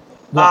life.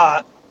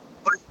 But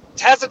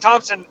Tessa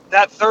Thompson,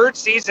 that third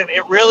season,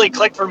 it really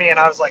clicked for me, and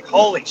I was like,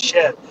 holy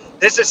shit,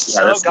 this is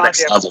so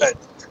goddamn good.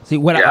 See,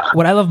 what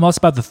I love most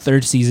about the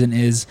third season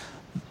is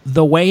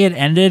the way it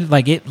ended.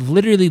 Like, it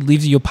literally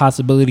leaves you a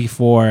possibility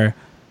for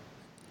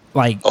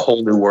like a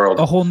whole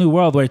new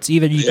world where it's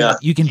either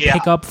you can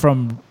pick up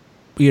from,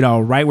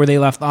 right where they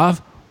left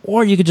off,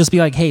 or you could just be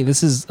like, hey,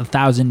 this is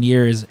 1,000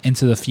 years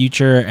into the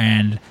future,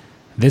 and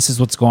this is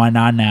what's going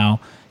on now.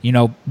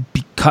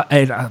 Because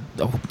I don't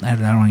want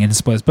to get into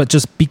spoilers, but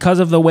just because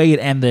of the way it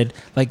ended,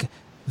 like,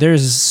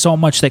 there's so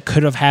much that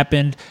could have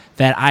happened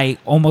that I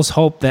almost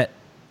hope that,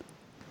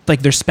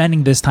 like, they're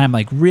spending this time,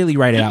 like, really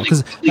write it out.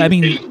 Because, I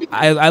mean,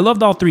 I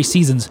loved all 3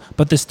 seasons,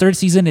 but this third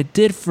season, it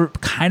did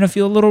kind of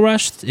feel a little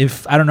rushed.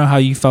 I don't know how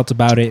you felt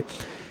about it.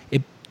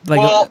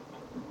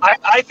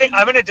 I think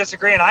I'm going to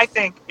disagree, and I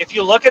think if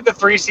you look at the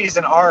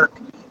 3-season arc,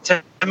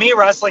 to me,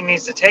 wrestling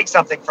needs to take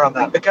something from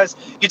that, because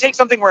you take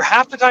something where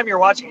half the time you're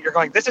watching it, you're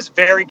going, this is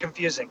very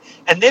confusing.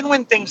 And then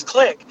when things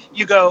click,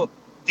 you go,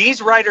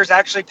 these writers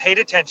actually paid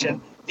attention.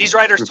 These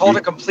writers told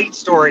a complete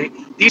story.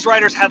 These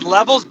writers had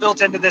levels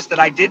built into this that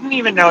I didn't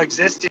even know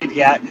existed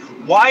yet.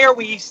 Why are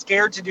we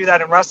scared to do that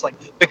in wrestling?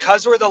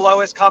 Because we're the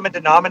lowest common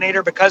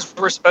denominator, because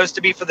we're supposed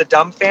to be for the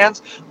dumb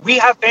fans. We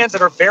have fans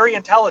that are very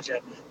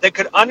intelligent, that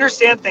could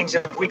understand things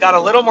if we got a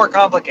little more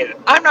complicated.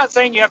 I'm not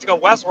saying you have to go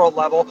Westworld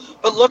level,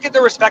 but look at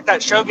the respect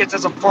that show gets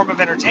as a form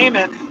of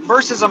entertainment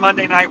versus a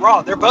Monday Night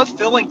Raw. They're both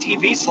filling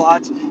TV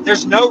slots.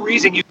 There's no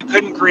reason you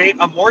couldn't create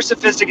a more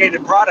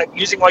sophisticated product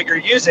using what you're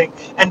using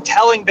and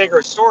telling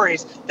bigger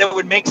stories that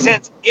would make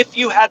sense if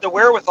you had the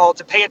wherewithal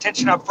to pay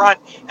attention up front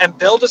and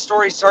build a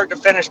story start to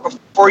finish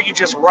before you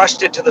just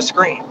rushed it to the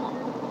screen.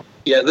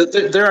 Yeah,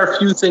 there are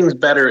few things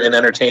better in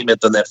entertainment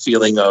than that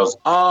feeling of,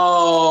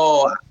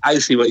 oh, I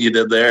see what you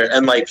did there.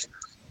 And, like,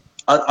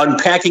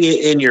 unpacking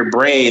it in your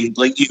brain,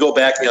 like, you go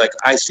back and you're like,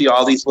 I see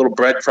all these little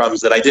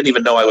breadcrumbs that I didn't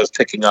even know I was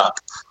picking up.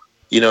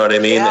 You know what I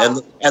mean? Yeah.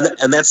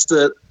 And that's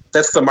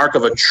the mark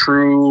of a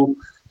true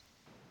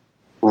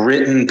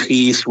written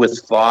piece with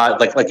thought.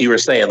 Like you were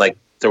saying, like,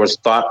 there was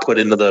thought put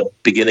into the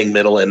beginning,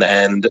 middle, and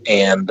end,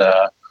 and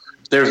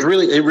it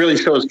really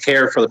shows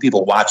care for the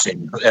people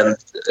watching, and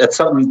it's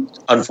something,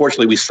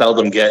 unfortunately, we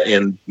seldom get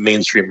in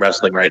mainstream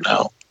wrestling right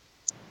now.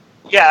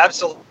 Yeah,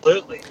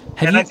 absolutely.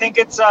 I think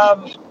it's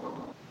oh,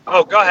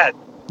 go ahead.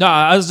 No,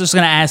 I was just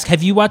gonna ask,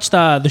 have you watched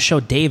the show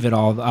Dave at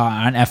all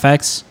on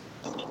FX?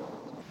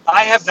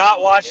 I have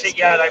not watched it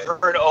yet. I've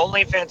heard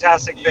only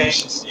fantastic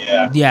things.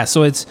 Yeah,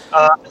 so it's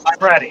I'm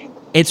ready.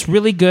 It's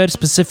really good,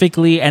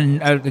 specifically,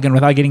 and again,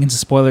 without getting into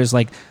spoilers,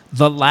 like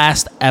the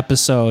last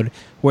episode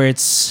where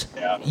it's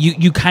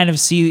you kind of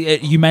see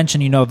it, you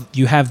mentioned,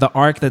 you have the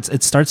arc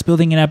it starts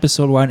building in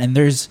episode 1, and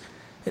there's,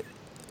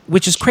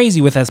 which is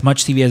crazy with as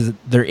much TV as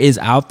there is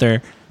out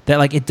there, that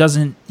like it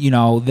doesn't,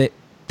 that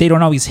they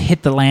don't always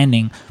hit the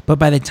landing, but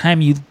by the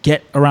time you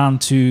get around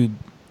to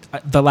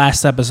the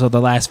last episode, the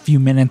last few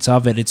minutes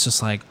of it, it's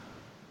just like,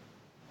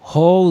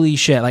 holy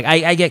shit. Like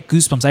I get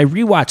goosebumps. I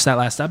rewatch that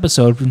last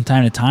episode from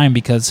time to time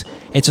because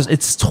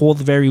it's told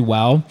very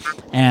well.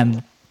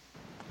 And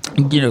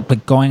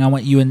like going on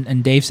what you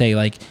and Dave say,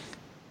 like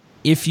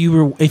if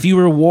you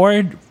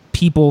reward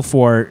people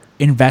for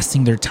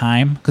investing their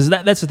time, because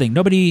that's the thing.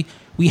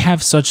 We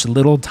have such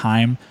little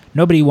time.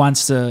 Nobody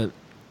wants to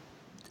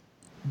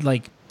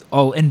like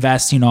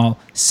invest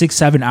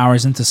 6-7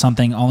 hours into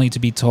something only to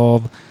be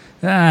told,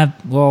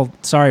 well,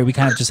 sorry, we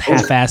kind of just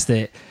half-assed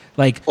it.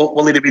 Like,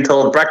 only to be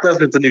told Brock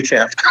Lesnar's the new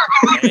champ.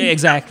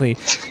 Exactly.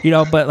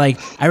 But like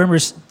I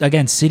remember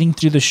again sitting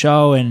through the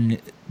show, and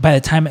by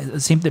the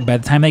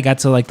time they got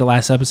to like the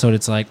last episode,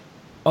 it's like,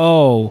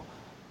 oh,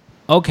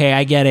 okay,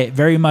 I get it.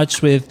 Very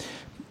much with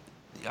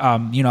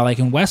like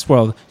in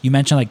Westworld, you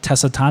mentioned like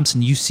Tessa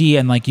Thompson. You see,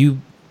 and like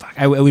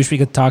I wish we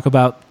could talk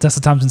about Tessa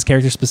Thompson's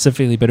character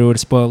specifically, but it would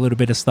spoil a little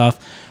bit of stuff.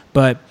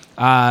 But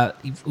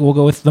we'll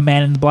go with the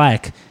Man in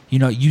Black.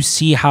 You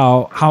see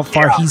how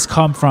far he's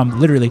come from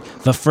literally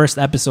the first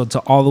episode to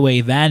all the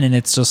way then, and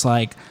it's just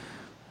like,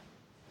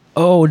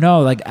 oh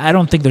no, like I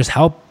don't think there's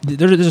help.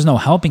 There's no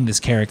helping this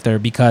character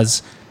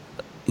because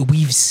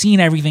we've seen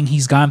everything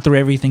he's gone through,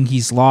 everything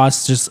he's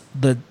lost, just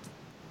the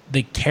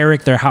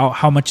character,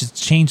 how much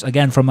it's changed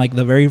again from like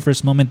the very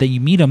first moment that you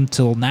meet him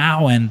till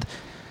now, and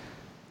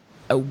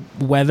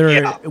whether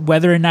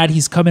or not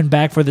he's coming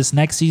back for this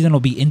next season will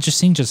be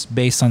interesting just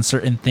based on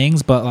certain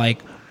things, but like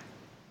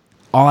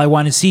all I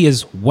want to see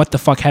is what the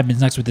fuck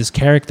happens next with this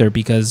character,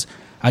 because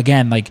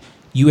again, like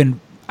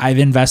I've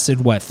invested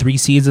 3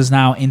 seasons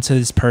now into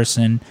this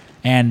person,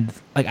 and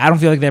like I don't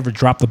feel like they ever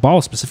dropped the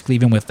ball, specifically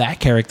even with that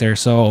character.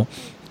 So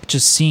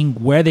just seeing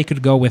where they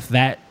could go with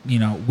that,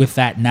 with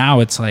that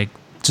now, it's like,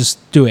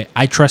 just do it.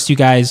 I trust you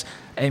guys.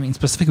 I mean,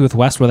 specifically with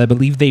Westworld, I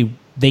believe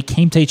they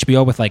came to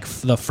HBO with like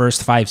the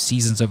first 5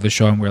 seasons of the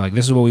show, and we're like,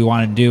 this is what we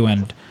want to do,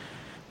 and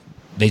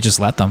they just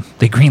let them.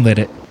 They greenlit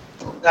it.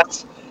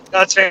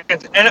 That's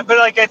fantastic. But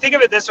like, I think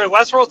of it this way: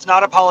 Westworld's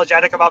not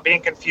apologetic about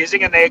being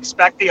confusing, and they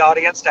expect the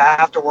audience to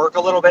have to work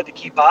a little bit to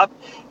keep up.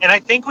 And I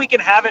think we can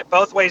have it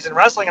both ways in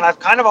wrestling. And I've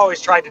kind of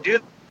always tried to do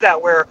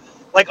that, where,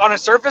 like, on a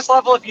surface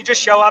level, if you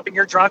just show up and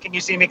you're drunk and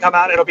you see me come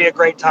out, it'll be a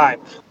great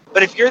time.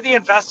 But if you're the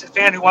invested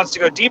fan who wants to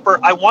go deeper,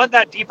 I want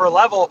that deeper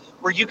level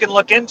where you can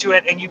look into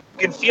it and you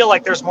can feel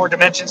like there's more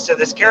dimensions to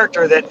this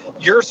character that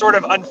you're sort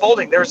of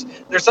unfolding. There's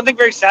something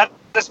very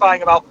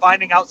satisfying about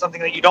finding out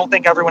something that you don't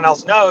think everyone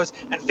else knows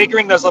and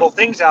figuring those little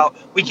things out.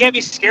 We can't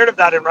be scared of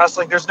that in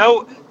wrestling. There's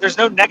no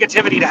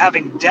negativity to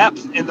having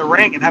depth in the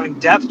ring and having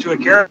depth to a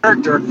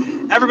character.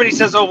 Everybody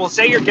says, "Oh, well,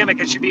 say your gimmick.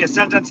 It should be a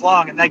sentence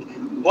long." And like,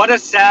 what a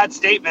sad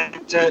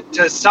statement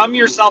to sum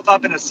yourself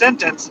up in a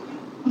sentence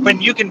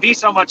when you can be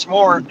so much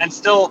more and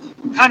still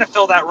kind of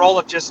fill that role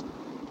of just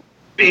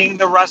being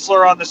the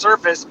wrestler on the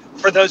surface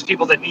for those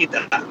people that need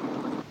that.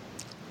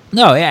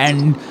 No, yeah,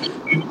 and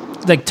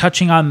like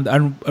touching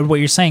on what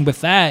you're saying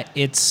with that,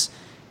 it's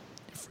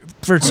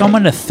for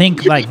someone to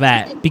think like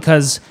that,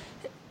 because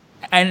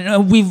I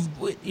know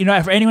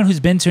for anyone who's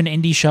been to an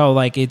indie show,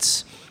 like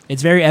it's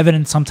very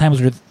evident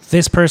sometimes with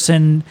this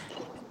person,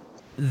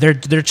 they're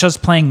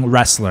just playing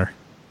wrestler.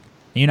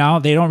 They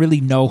don't really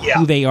know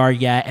who they are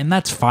yet, and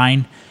that's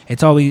fine.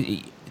 It's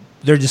always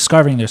they're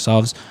discovering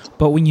themselves.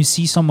 But when you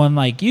see someone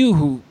like you,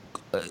 who,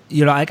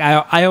 like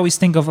I always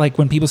think of like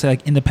when people say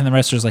like independent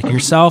wrestlers like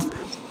yourself,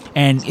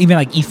 and even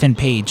like Ethan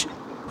Page,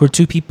 who are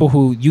two people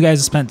who you guys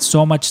have spent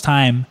so much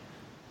time.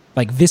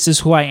 Like, this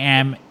is who I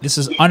am. This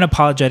is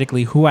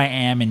unapologetically who I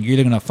am, and you're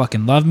either gonna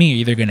fucking love me or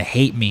you're either gonna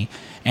hate me.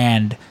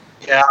 And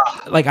yeah,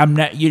 like I'm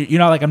not,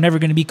 like I'm never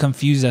gonna be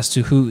confused as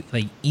to who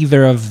like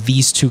either of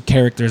these two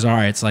characters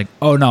are. It's like,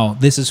 oh no,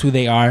 this is who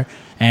they are.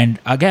 And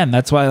again,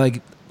 that's why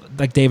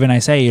like Dave and I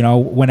say,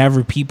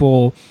 whenever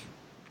people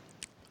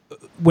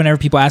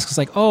ask us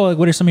like, oh, like,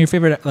 what are some of your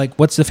favorite, like,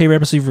 what's the favorite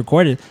episode you've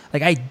recorded?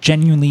 Like, I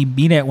genuinely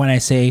mean it when I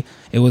say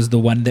it was the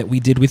one that we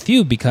did with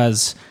you,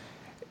 because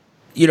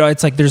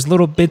it's like there's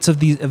little bits of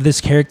this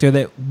character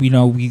that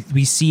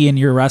we see in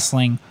your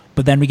wrestling,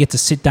 but then we get to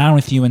sit down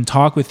with you and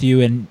talk with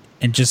you and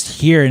just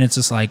hear, and it's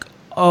just like,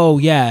 oh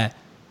yeah,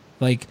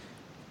 like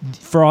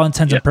for all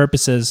intents and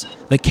purposes,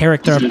 the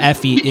character of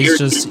Effie is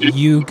just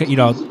you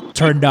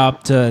turned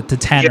up to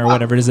 10 or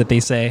whatever it is that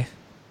they say.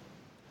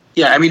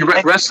 Yeah, I mean,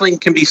 wrestling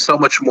can be so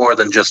much more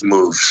than just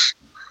moves,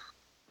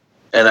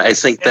 and I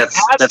think that's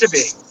to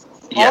be.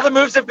 Yeah. All the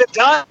moves have been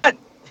done.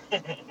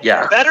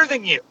 Yeah, better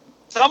than you.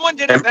 Someone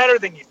did it better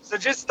than you. So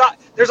just stop.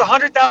 There's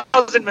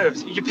 100,000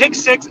 moves. You pick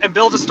 6 and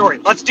build a story.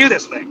 Let's do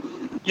this thing.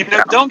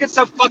 Don't get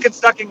so fucking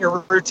stuck in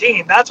your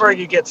routine. That's where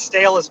you get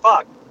stale as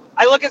fuck.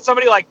 I look at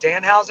somebody like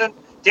Danhausen.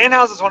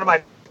 Danhausen is one of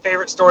my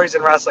favorite stories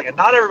in wrestling, and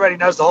not everybody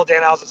knows the whole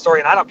Danhausen story,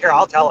 and I don't care.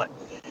 I'll tell it.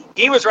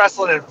 He was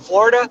wrestling in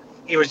Florida.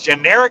 He was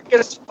generic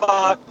as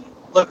fuck,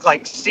 looked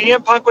like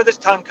CM Punk with his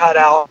tongue cut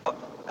out,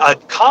 a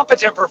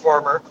competent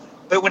performer.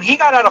 But when he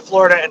got out of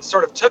Florida and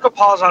sort of took a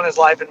pause on his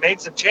life and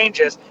made some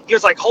changes, he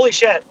was like, holy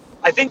shit,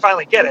 I think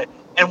finally get it.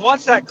 And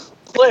once that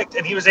clicked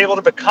and he was able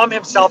to become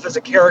himself as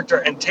a character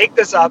and take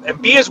this up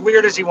and be as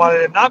weird as he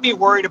wanted and not be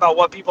worried about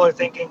what people are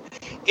thinking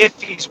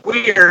if he's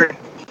weird,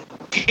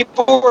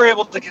 people were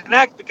able to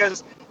connect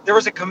because there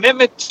was a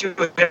commitment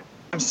to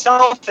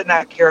himself in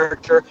that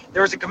character.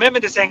 There was a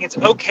commitment to saying it's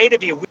okay to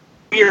be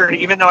weird,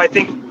 even though I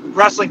think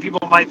wrestling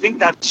people might think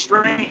that's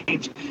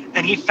strange.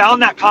 And he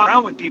found that common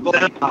ground with people.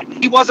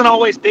 He wasn't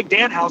always big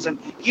Danhausen.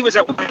 He was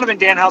at one of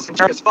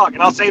Danhausen as fuck,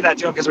 and I'll say that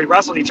to him because we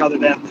wrestled each other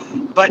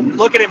then. But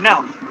look at him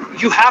now.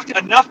 You have to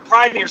enough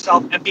pride in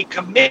yourself and be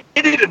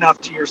committed enough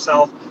to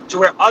yourself to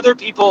where other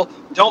people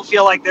don't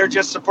feel like they're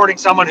just supporting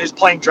someone who's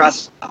playing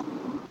dress up.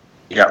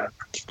 Yeah.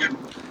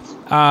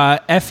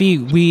 Effie,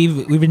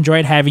 we've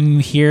enjoyed having you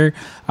here.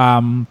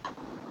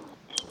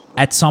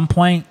 At some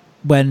point,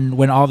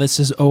 when all this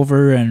is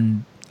over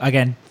and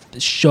again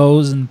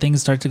shows and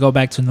things start to go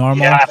back to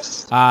normal,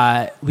 yes,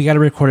 we got to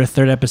record a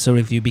 3rd episode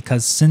with you,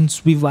 because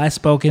since we've last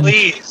spoken,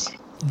 please.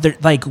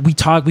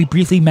 We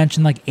briefly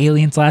mentioned like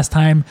aliens last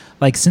time.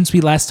 Like, since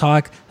we last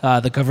talked,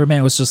 the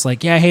government was just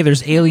like, yeah, hey,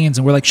 there's aliens,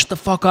 and we're like, shut the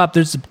fuck up,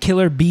 there's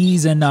killer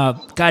bees and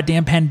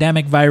goddamn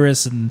pandemic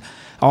virus and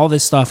all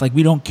this stuff. Like,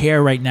 we don't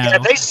care right now. Yeah,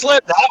 they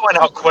slipped that one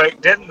out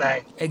quick, didn't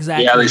they?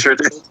 Exactly. Yeah, they sure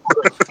did.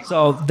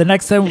 So the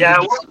next time,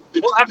 yeah,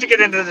 we'll have to get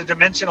into the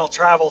dimensional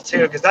travel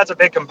too, because that's a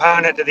big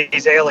component to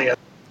these aliens.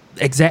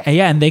 Exactly.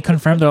 Yeah, and they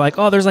confirmed, they're like,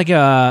 oh, there's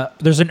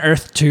an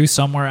Earth 2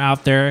 somewhere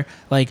out there.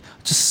 Like,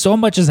 just so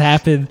much has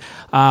happened.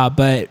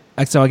 But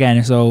so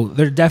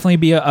there'll definitely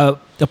be a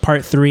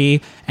part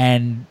 3,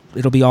 and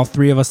it'll be all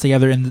 3 of us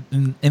together in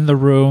the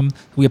room.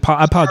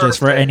 I apologize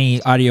for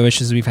any audio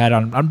issues we've had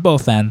on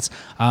both ends.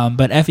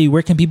 But Effie,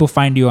 where can people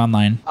find you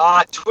online?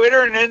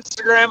 Twitter and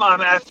Instagram,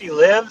 I'm Effie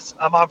Lives.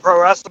 I'm on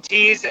Pro Wrestling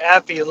Tees,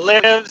 Effie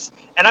Lives.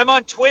 And I'm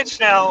on Twitch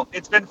now.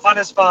 It's been fun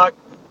as fuck.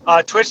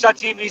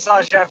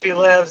 Twitch.tv/Effie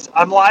Lives.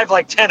 I'm live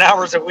like 10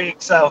 hours a week,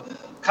 so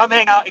come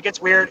hang out. It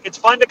gets weird. It's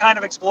fun to kind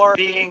of explore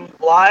being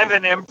live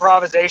and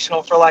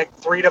improvisational for like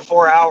 3 to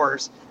 4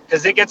 hours,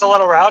 because it gets a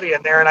little rowdy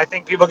in there, and I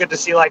think people get to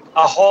see like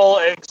a whole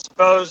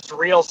exposed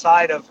real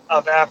side of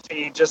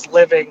Effie just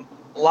living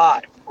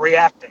live,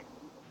 reacting.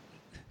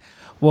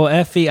 Well,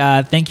 Effie,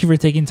 thank you for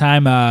taking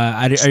time.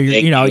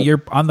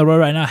 You're on the road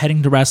right now,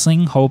 heading to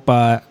wrestling. Hope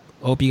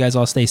you guys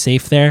all stay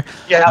safe there.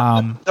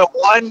 Yeah, the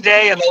one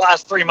day in the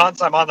last 3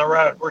 months I'm on the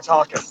road. We're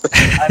talking.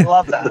 I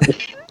love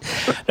that.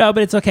 No,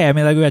 but it's okay. I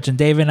mean, like we mentioned,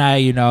 Dave and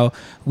I,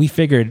 we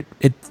figured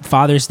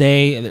Father's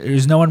Day.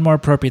 There's no one more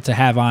appropriate to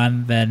have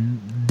on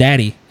than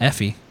Daddy,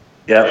 Effie.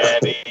 Yeah.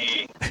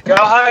 Daddy. Go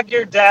hug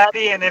your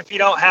daddy, and if you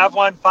don't have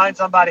one, find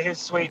somebody who's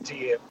sweet to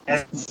you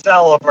and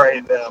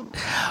celebrate them.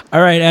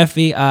 All right,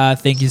 Effie,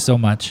 thank you so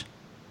much.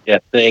 Yeah,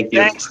 thank you.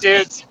 Thanks,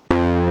 dudes.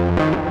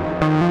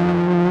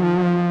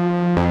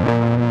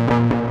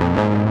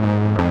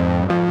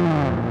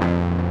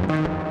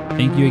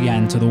 Thank you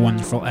again to the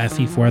wonderful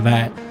Effie for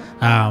that.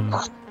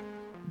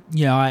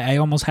 I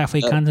almost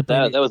halfway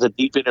contemplated. That was a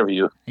deep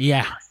interview.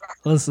 Yeah,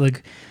 let's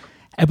look.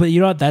 But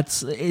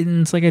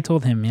it's like I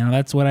told him.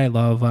 That's what I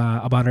love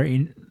about her.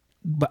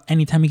 But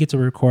anytime we get to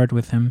record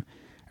with him,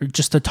 or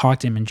just to talk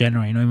to him in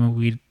general, when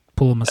we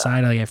pull him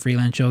aside like at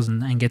freelance shows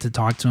and get to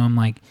talk to him,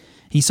 like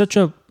he's such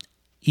a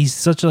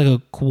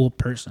cool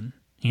person.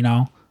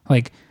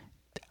 Like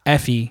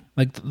Effie,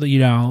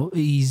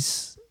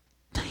 he's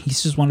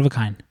just one of a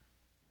kind.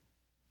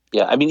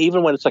 Yeah, I mean,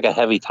 even when it's like a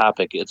heavy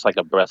topic, it's like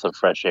a breath of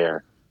fresh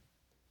air.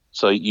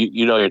 So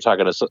you're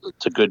talking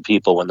to good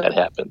people when that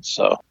happens.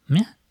 So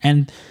yeah,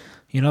 and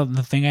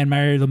the thing I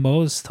admire the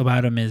most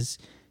about him is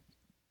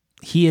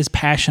he is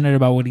passionate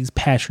about what he's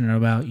passionate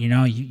about. You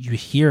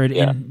hear it,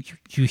 and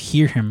you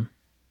hear him.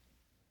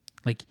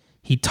 Like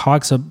he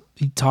talks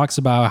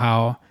about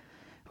how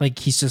like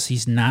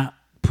he's not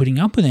putting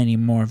up with any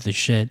more of the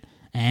shit,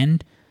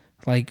 and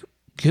like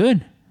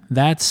good.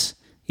 That's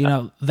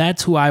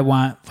that's who I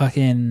want.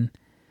 Fucking.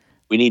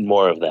 We need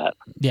more of that.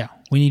 Yeah,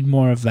 we need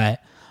more of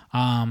that.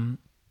 And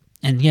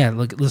yeah,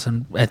 look,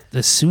 listen.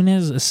 As soon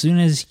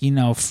as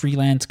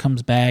freelance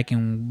comes back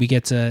and we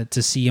get to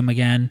see him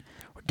again,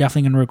 we're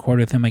definitely gonna record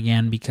with him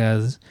again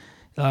because,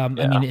 I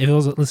mean, if it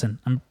was I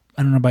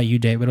don't know about you,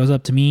 Dave, but it was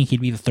up to me,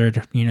 he'd be the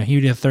third. He'd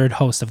be the third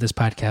host of this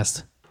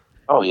podcast.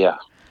 Oh yeah.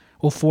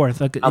 Well, fourth.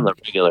 Like, on the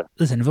regular.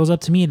 Listen, if it was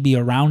up to me, it'd be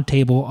a round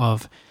table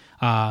of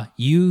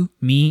you,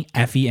 me,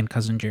 Effie, and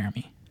cousin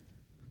Jeremy.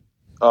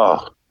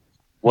 Oh,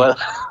 what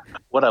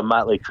a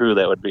motley crew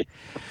that would be.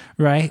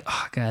 Right?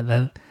 Oh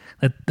God,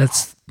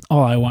 that's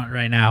all I want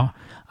right now.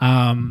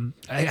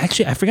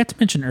 I forgot to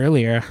mention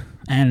earlier,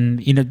 and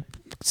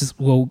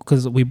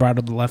because we brought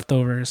up the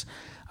leftovers,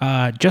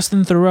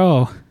 Justin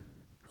Theroux,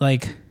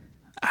 like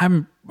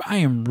I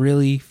am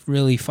really,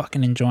 really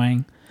fucking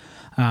enjoying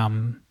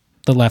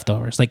the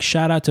leftovers. Like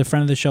shout out to a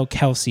friend of the show,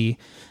 Kelsey,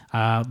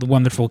 the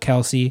wonderful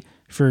Kelsey,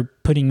 for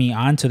putting me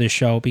onto the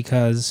show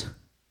because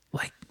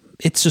like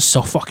it's just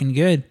so fucking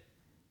good.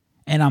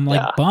 And I'm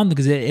like bummed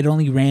because it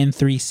only ran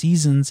 3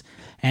 seasons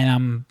and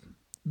I'm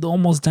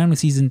almost done with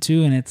season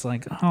 2 and it's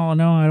like, oh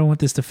no, I don't want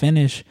this to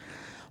finish.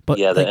 But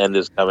yeah, the end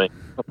is coming.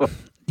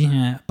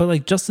 Yeah, but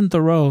like Justin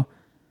Theroux,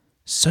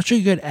 such a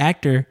good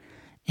actor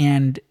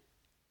and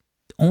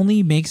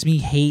only makes me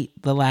hate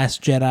The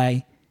Last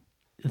Jedi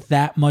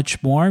that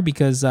much more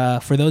because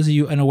for those of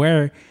you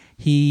unaware,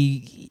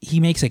 he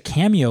makes a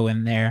cameo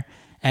in there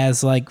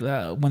as like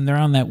when they're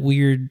on that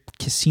weird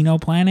casino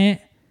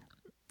planet.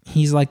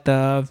 He's like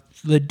the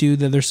dude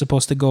that they're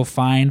supposed to go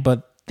find,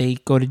 but they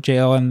go to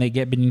jail and they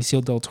get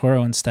Benicio del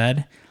Toro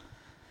instead.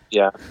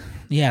 Yeah.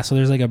 Yeah, so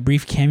there's like a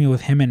brief cameo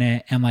with him in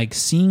it, and like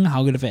seeing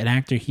how good of an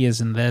actor he is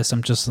in this,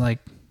 I'm just like,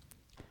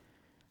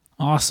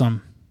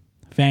 awesome,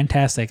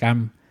 fantastic.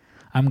 I'm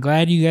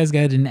glad you guys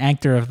got an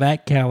actor of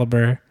that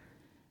caliber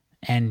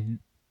and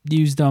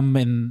used them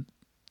in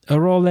a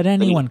role that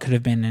anyone could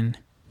have been in.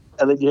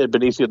 And then you had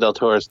Benicio del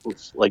Toro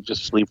like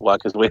just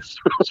sleepwalk his way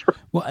through.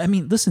 Well, I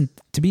mean, listen,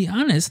 to be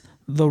honest,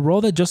 the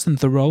role that Justin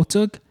Theroux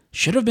took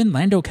should have been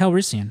Lando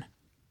Calrissian.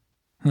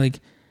 Like,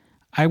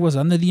 I was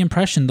under the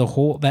impression that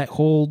whole, like,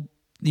 oh,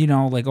 they're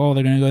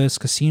going to go to this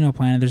casino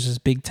planet. There's this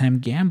big time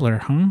gambler,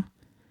 huh? I'm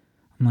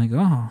like,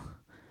 oh,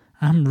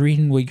 I'm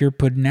reading what you're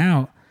putting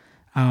out.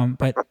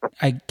 But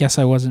I guess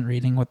I wasn't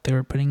reading what they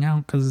were putting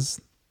out because,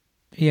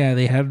 yeah,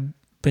 they had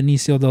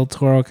Benicio del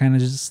Toro kind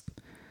of just,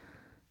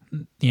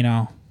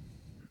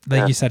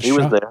 like you said, he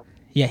was there.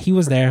 Yeah, he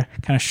was there,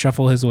 kind of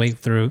shuffle his way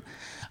through.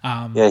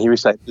 Yeah, he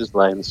recited his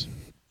lines.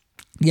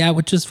 Yeah,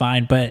 which is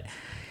fine, but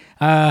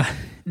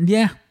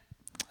yeah,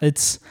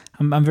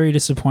 I'm very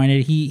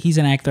disappointed. He's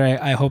an actor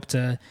I hope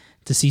to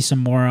see some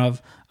more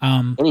of.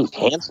 And he's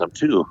handsome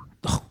too.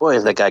 Boy,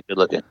 is that guy good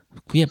looking.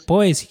 Yeah,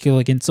 boy, is he good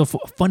looking. So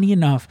funny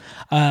enough,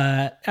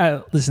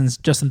 listen,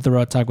 Justin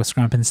Theroux talk with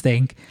Scrump and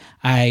Stink.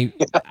 I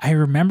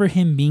remember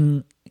him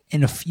being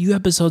in a few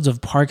episodes of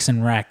Parks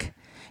and Rec.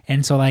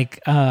 And so, like,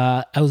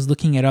 I was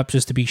looking it up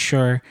just to be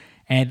sure,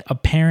 and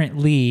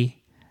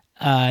apparently,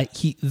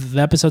 the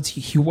episodes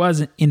he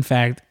was in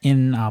fact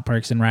in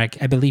Parks and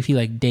Rec. I believe he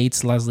like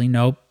dates Leslie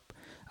Knope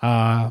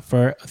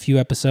for a few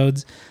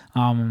episodes,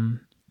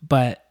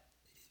 but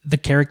the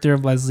character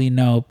of Leslie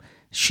Knope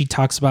she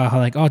talks about how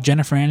like, oh,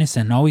 Jennifer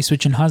Aniston always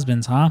switching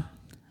husbands, huh?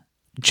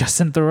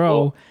 Justin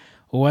Theroux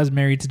was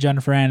married to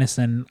Jennifer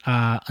Aniston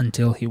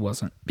until he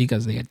wasn't,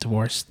 because they get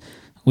divorced,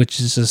 which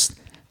is just,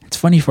 it's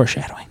funny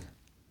foreshadowing.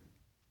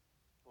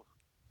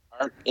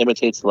 Art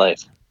imitates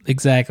life.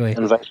 Exactly.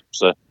 And vice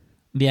versa.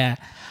 Yeah.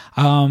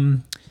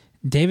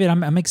 David,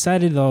 I'm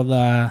excited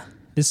though.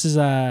 This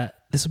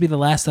will be the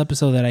last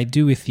episode that I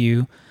do with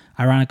you.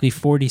 Ironically,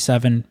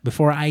 47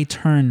 before I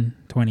turn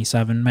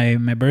 27.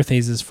 My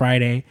birthday's this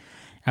Friday.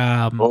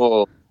 Yeah.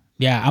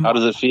 How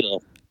does it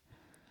feel?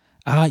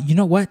 You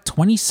know what?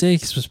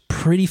 26 was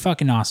pretty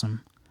fucking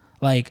awesome.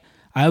 Like,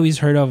 I always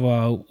heard of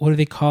what do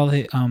they call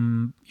it?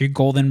 Your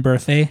golden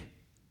birthday.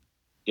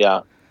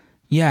 Yeah.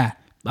 Yeah.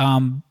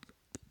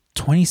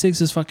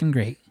 26 is fucking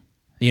great.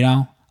 You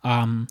know?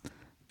 I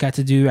got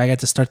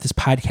to start this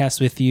podcast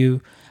with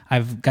you.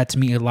 I've got to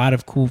meet a lot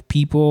of cool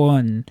people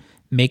and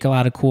make a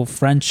lot of cool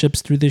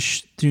friendships through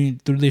this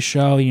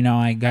show. You know,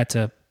 I got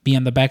to be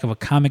on the back of a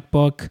comic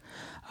book.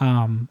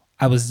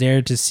 I was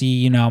there to see,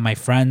 you know, my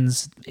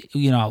friends,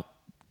 you know,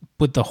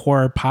 with the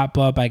horror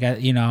pop-up. We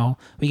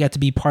got to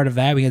be part of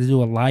that. We got to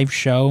do a live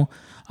show.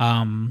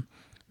 I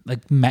got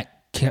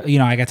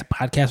to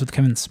podcast with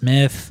Kevin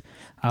Smith.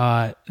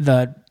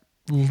 The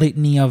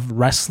litany of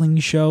wrestling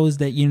shows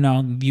that, you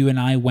know, you and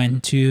I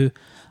went to.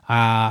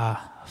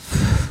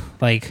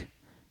 Like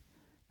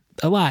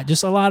a lot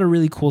of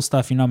really cool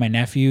stuff. You know, my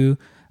nephew,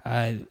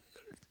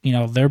 you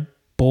know, they're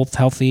both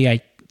healthy.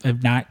 I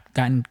have not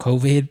gotten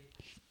COVID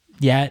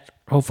yet,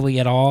 hopefully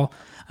at all.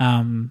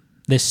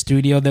 This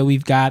studio that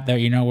we've got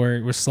that, you know,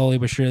 we're slowly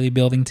but surely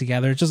building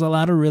together. Just a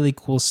lot of really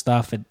cool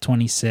stuff at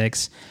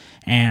 26.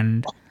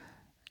 And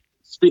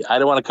I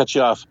don't want to cut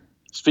you off.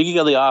 Speaking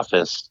of The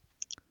Office,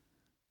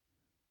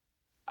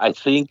 I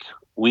think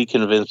we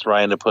convinced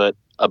Ryan to put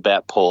a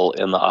bat pole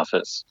in the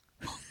office.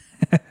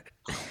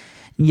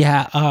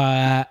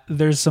 Yeah,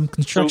 there's some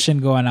construction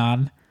going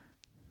on.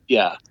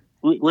 Yeah,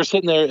 we're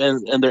sitting there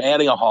and they're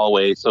adding a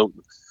hallway, so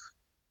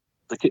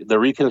the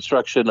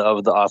reconstruction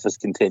of the office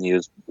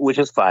continues, which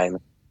is fine.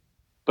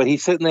 But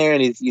he's sitting there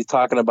and he's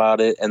talking about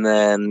it, and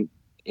then,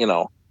 you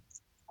know,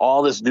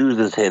 all this news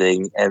is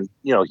hitting, and,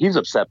 you know, he's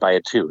upset by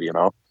it too. You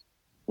know,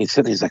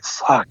 he's like,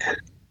 "Fuck,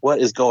 what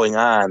is going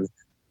on?"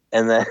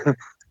 And then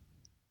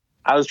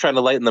I was trying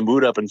to lighten the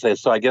mood up and say,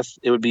 "So I guess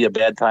it would be a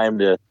bad time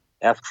to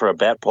ask for a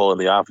bat pole in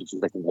the office."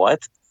 He's like,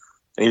 "What?"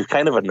 And he's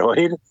kind of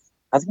annoyed.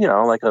 I think, you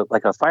know, like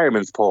a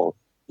fireman's pole.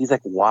 He's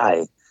like,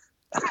 "Why?"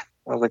 I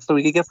was like, "So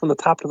we could get from the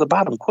top to the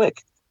bottom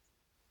quick."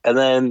 And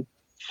then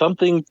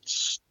something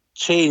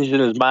changed in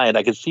his mind.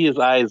 I could see his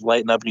eyes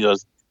lighten up, and he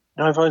goes,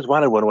 "No, I've always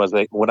wanted one.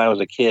 When I was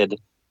a kid.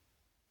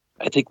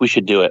 I think we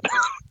should do it."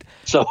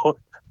 So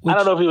I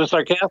don't know if he was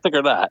sarcastic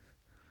or not.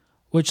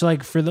 Which,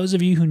 like, for those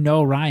of you who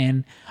know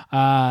Ryan,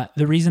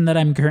 the reason that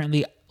I'm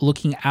currently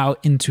looking out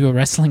into a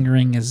wrestling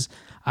ring is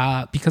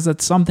because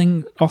that's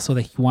something also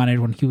that he wanted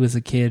when he was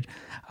a kid.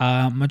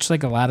 Much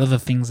like a lot of the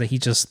things that he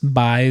just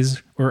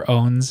buys or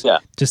owns,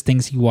 just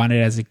things he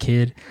wanted as a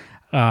kid.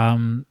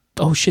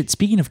 Oh shit!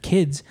 Speaking of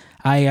kids,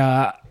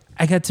 I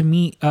got to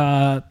meet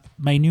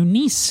my new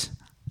niece.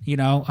 You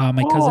know,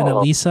 my cousin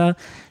Elisa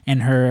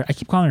and her. I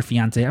keep calling her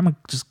fiance. I'm gonna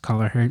just call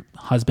her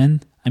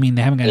husband. I mean,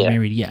 they haven't gotten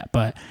married yet,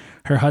 but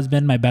her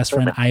husband, my best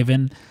friend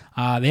Ivan,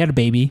 they had a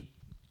baby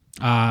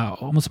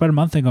almost about a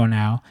month ago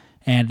now,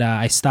 and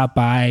I stopped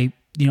by.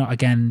 You know,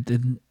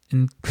 again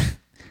in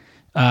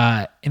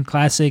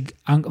classic,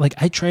 like,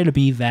 I try to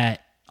be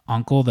that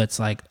uncle that's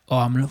like, "Oh,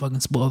 I'm gonna fucking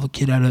spoil the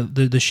kid out of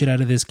the shit out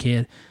of this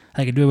kid."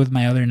 Like, I do it with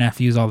my other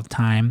nephews all the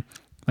time.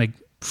 Like,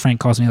 Frank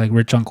calls me like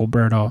Rich Uncle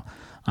Berto,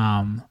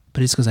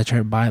 but it's because I try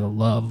to buy the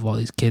love of all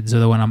these kids, so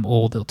that when I'm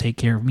old, they'll take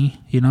care of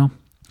me. You know.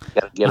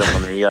 Gotta get them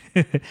on there,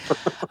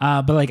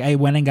 yeah. But like, I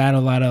went and got a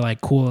lot of like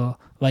cool,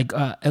 like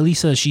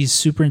Elisa, she's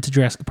super into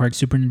Jurassic Park,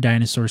 super into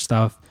dinosaur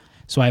stuff.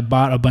 So I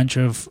bought a bunch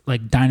of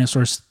like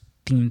dinosaur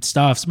themed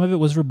stuff. Some of it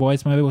was for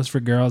boys, some of it was for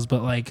girls,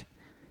 but like,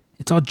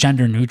 it's all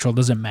gender neutral,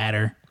 doesn't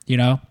matter, you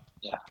know?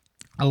 Yeah.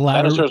 A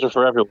lot dinosaurs are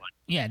for everyone.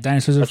 Yeah,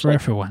 dinosaurs are for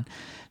everyone.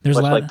 There's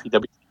a lot like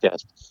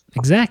PWCast.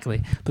 Exactly.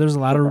 But there's a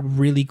lot of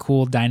really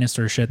cool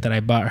dinosaur shit that I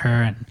bought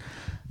her, and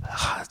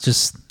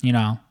just, you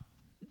know,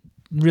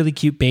 really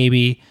cute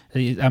baby.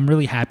 I'm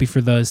really happy for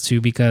those two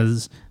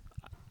because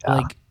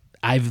like,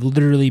 I've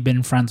literally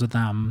been friends with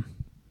them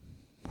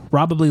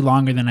probably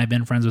longer than I've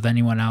been friends with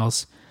anyone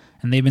else,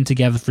 and they've been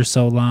together for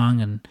so long,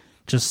 and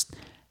just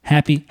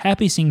happy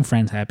seeing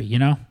friends happy, you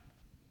know?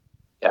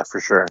 Yeah, for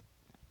sure.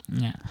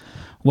 Yeah.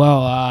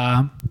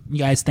 Well, you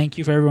guys, thank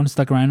you for everyone who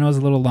stuck around. I know it was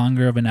a little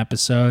longer of an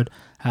episode.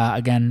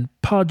 Again,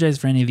 apologize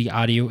for any of the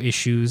audio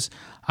issues.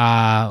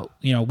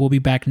 You know, we'll be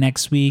back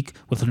next week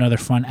with another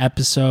fun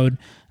episode.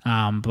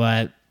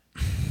 But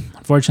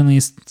unfortunately,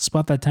 it's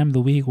about that time of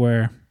the week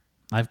where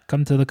I've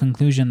come to the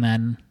conclusion that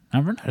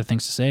I've run out of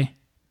things to say.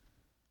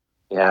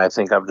 Yeah, I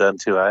think I'm done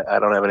too. I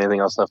don't have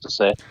anything else left to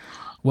say.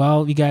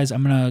 Well, you guys,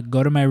 I'm going to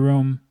go to my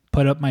room,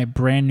 put up my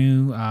brand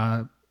new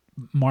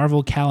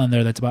Marvel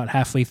calendar that's about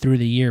halfway through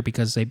the year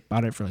because they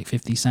bought it for like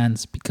 50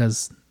 cents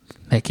because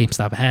that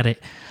GameStop had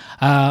it.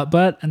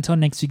 But until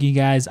next week, you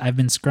guys, I've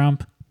been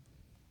Scrump.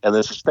 And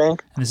this is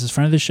Spank. And this is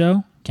friend of the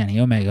show, Kenny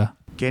Omega.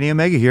 Kenny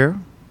Omega here,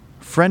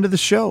 friend of the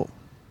show.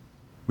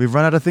 We've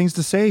run out of things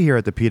to say here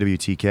at the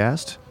PWT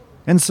Cast,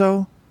 and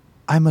so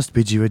I must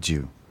bid you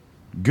adieu.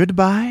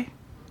 Goodbye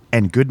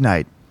and good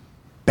night.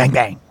 Bang,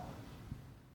 bang.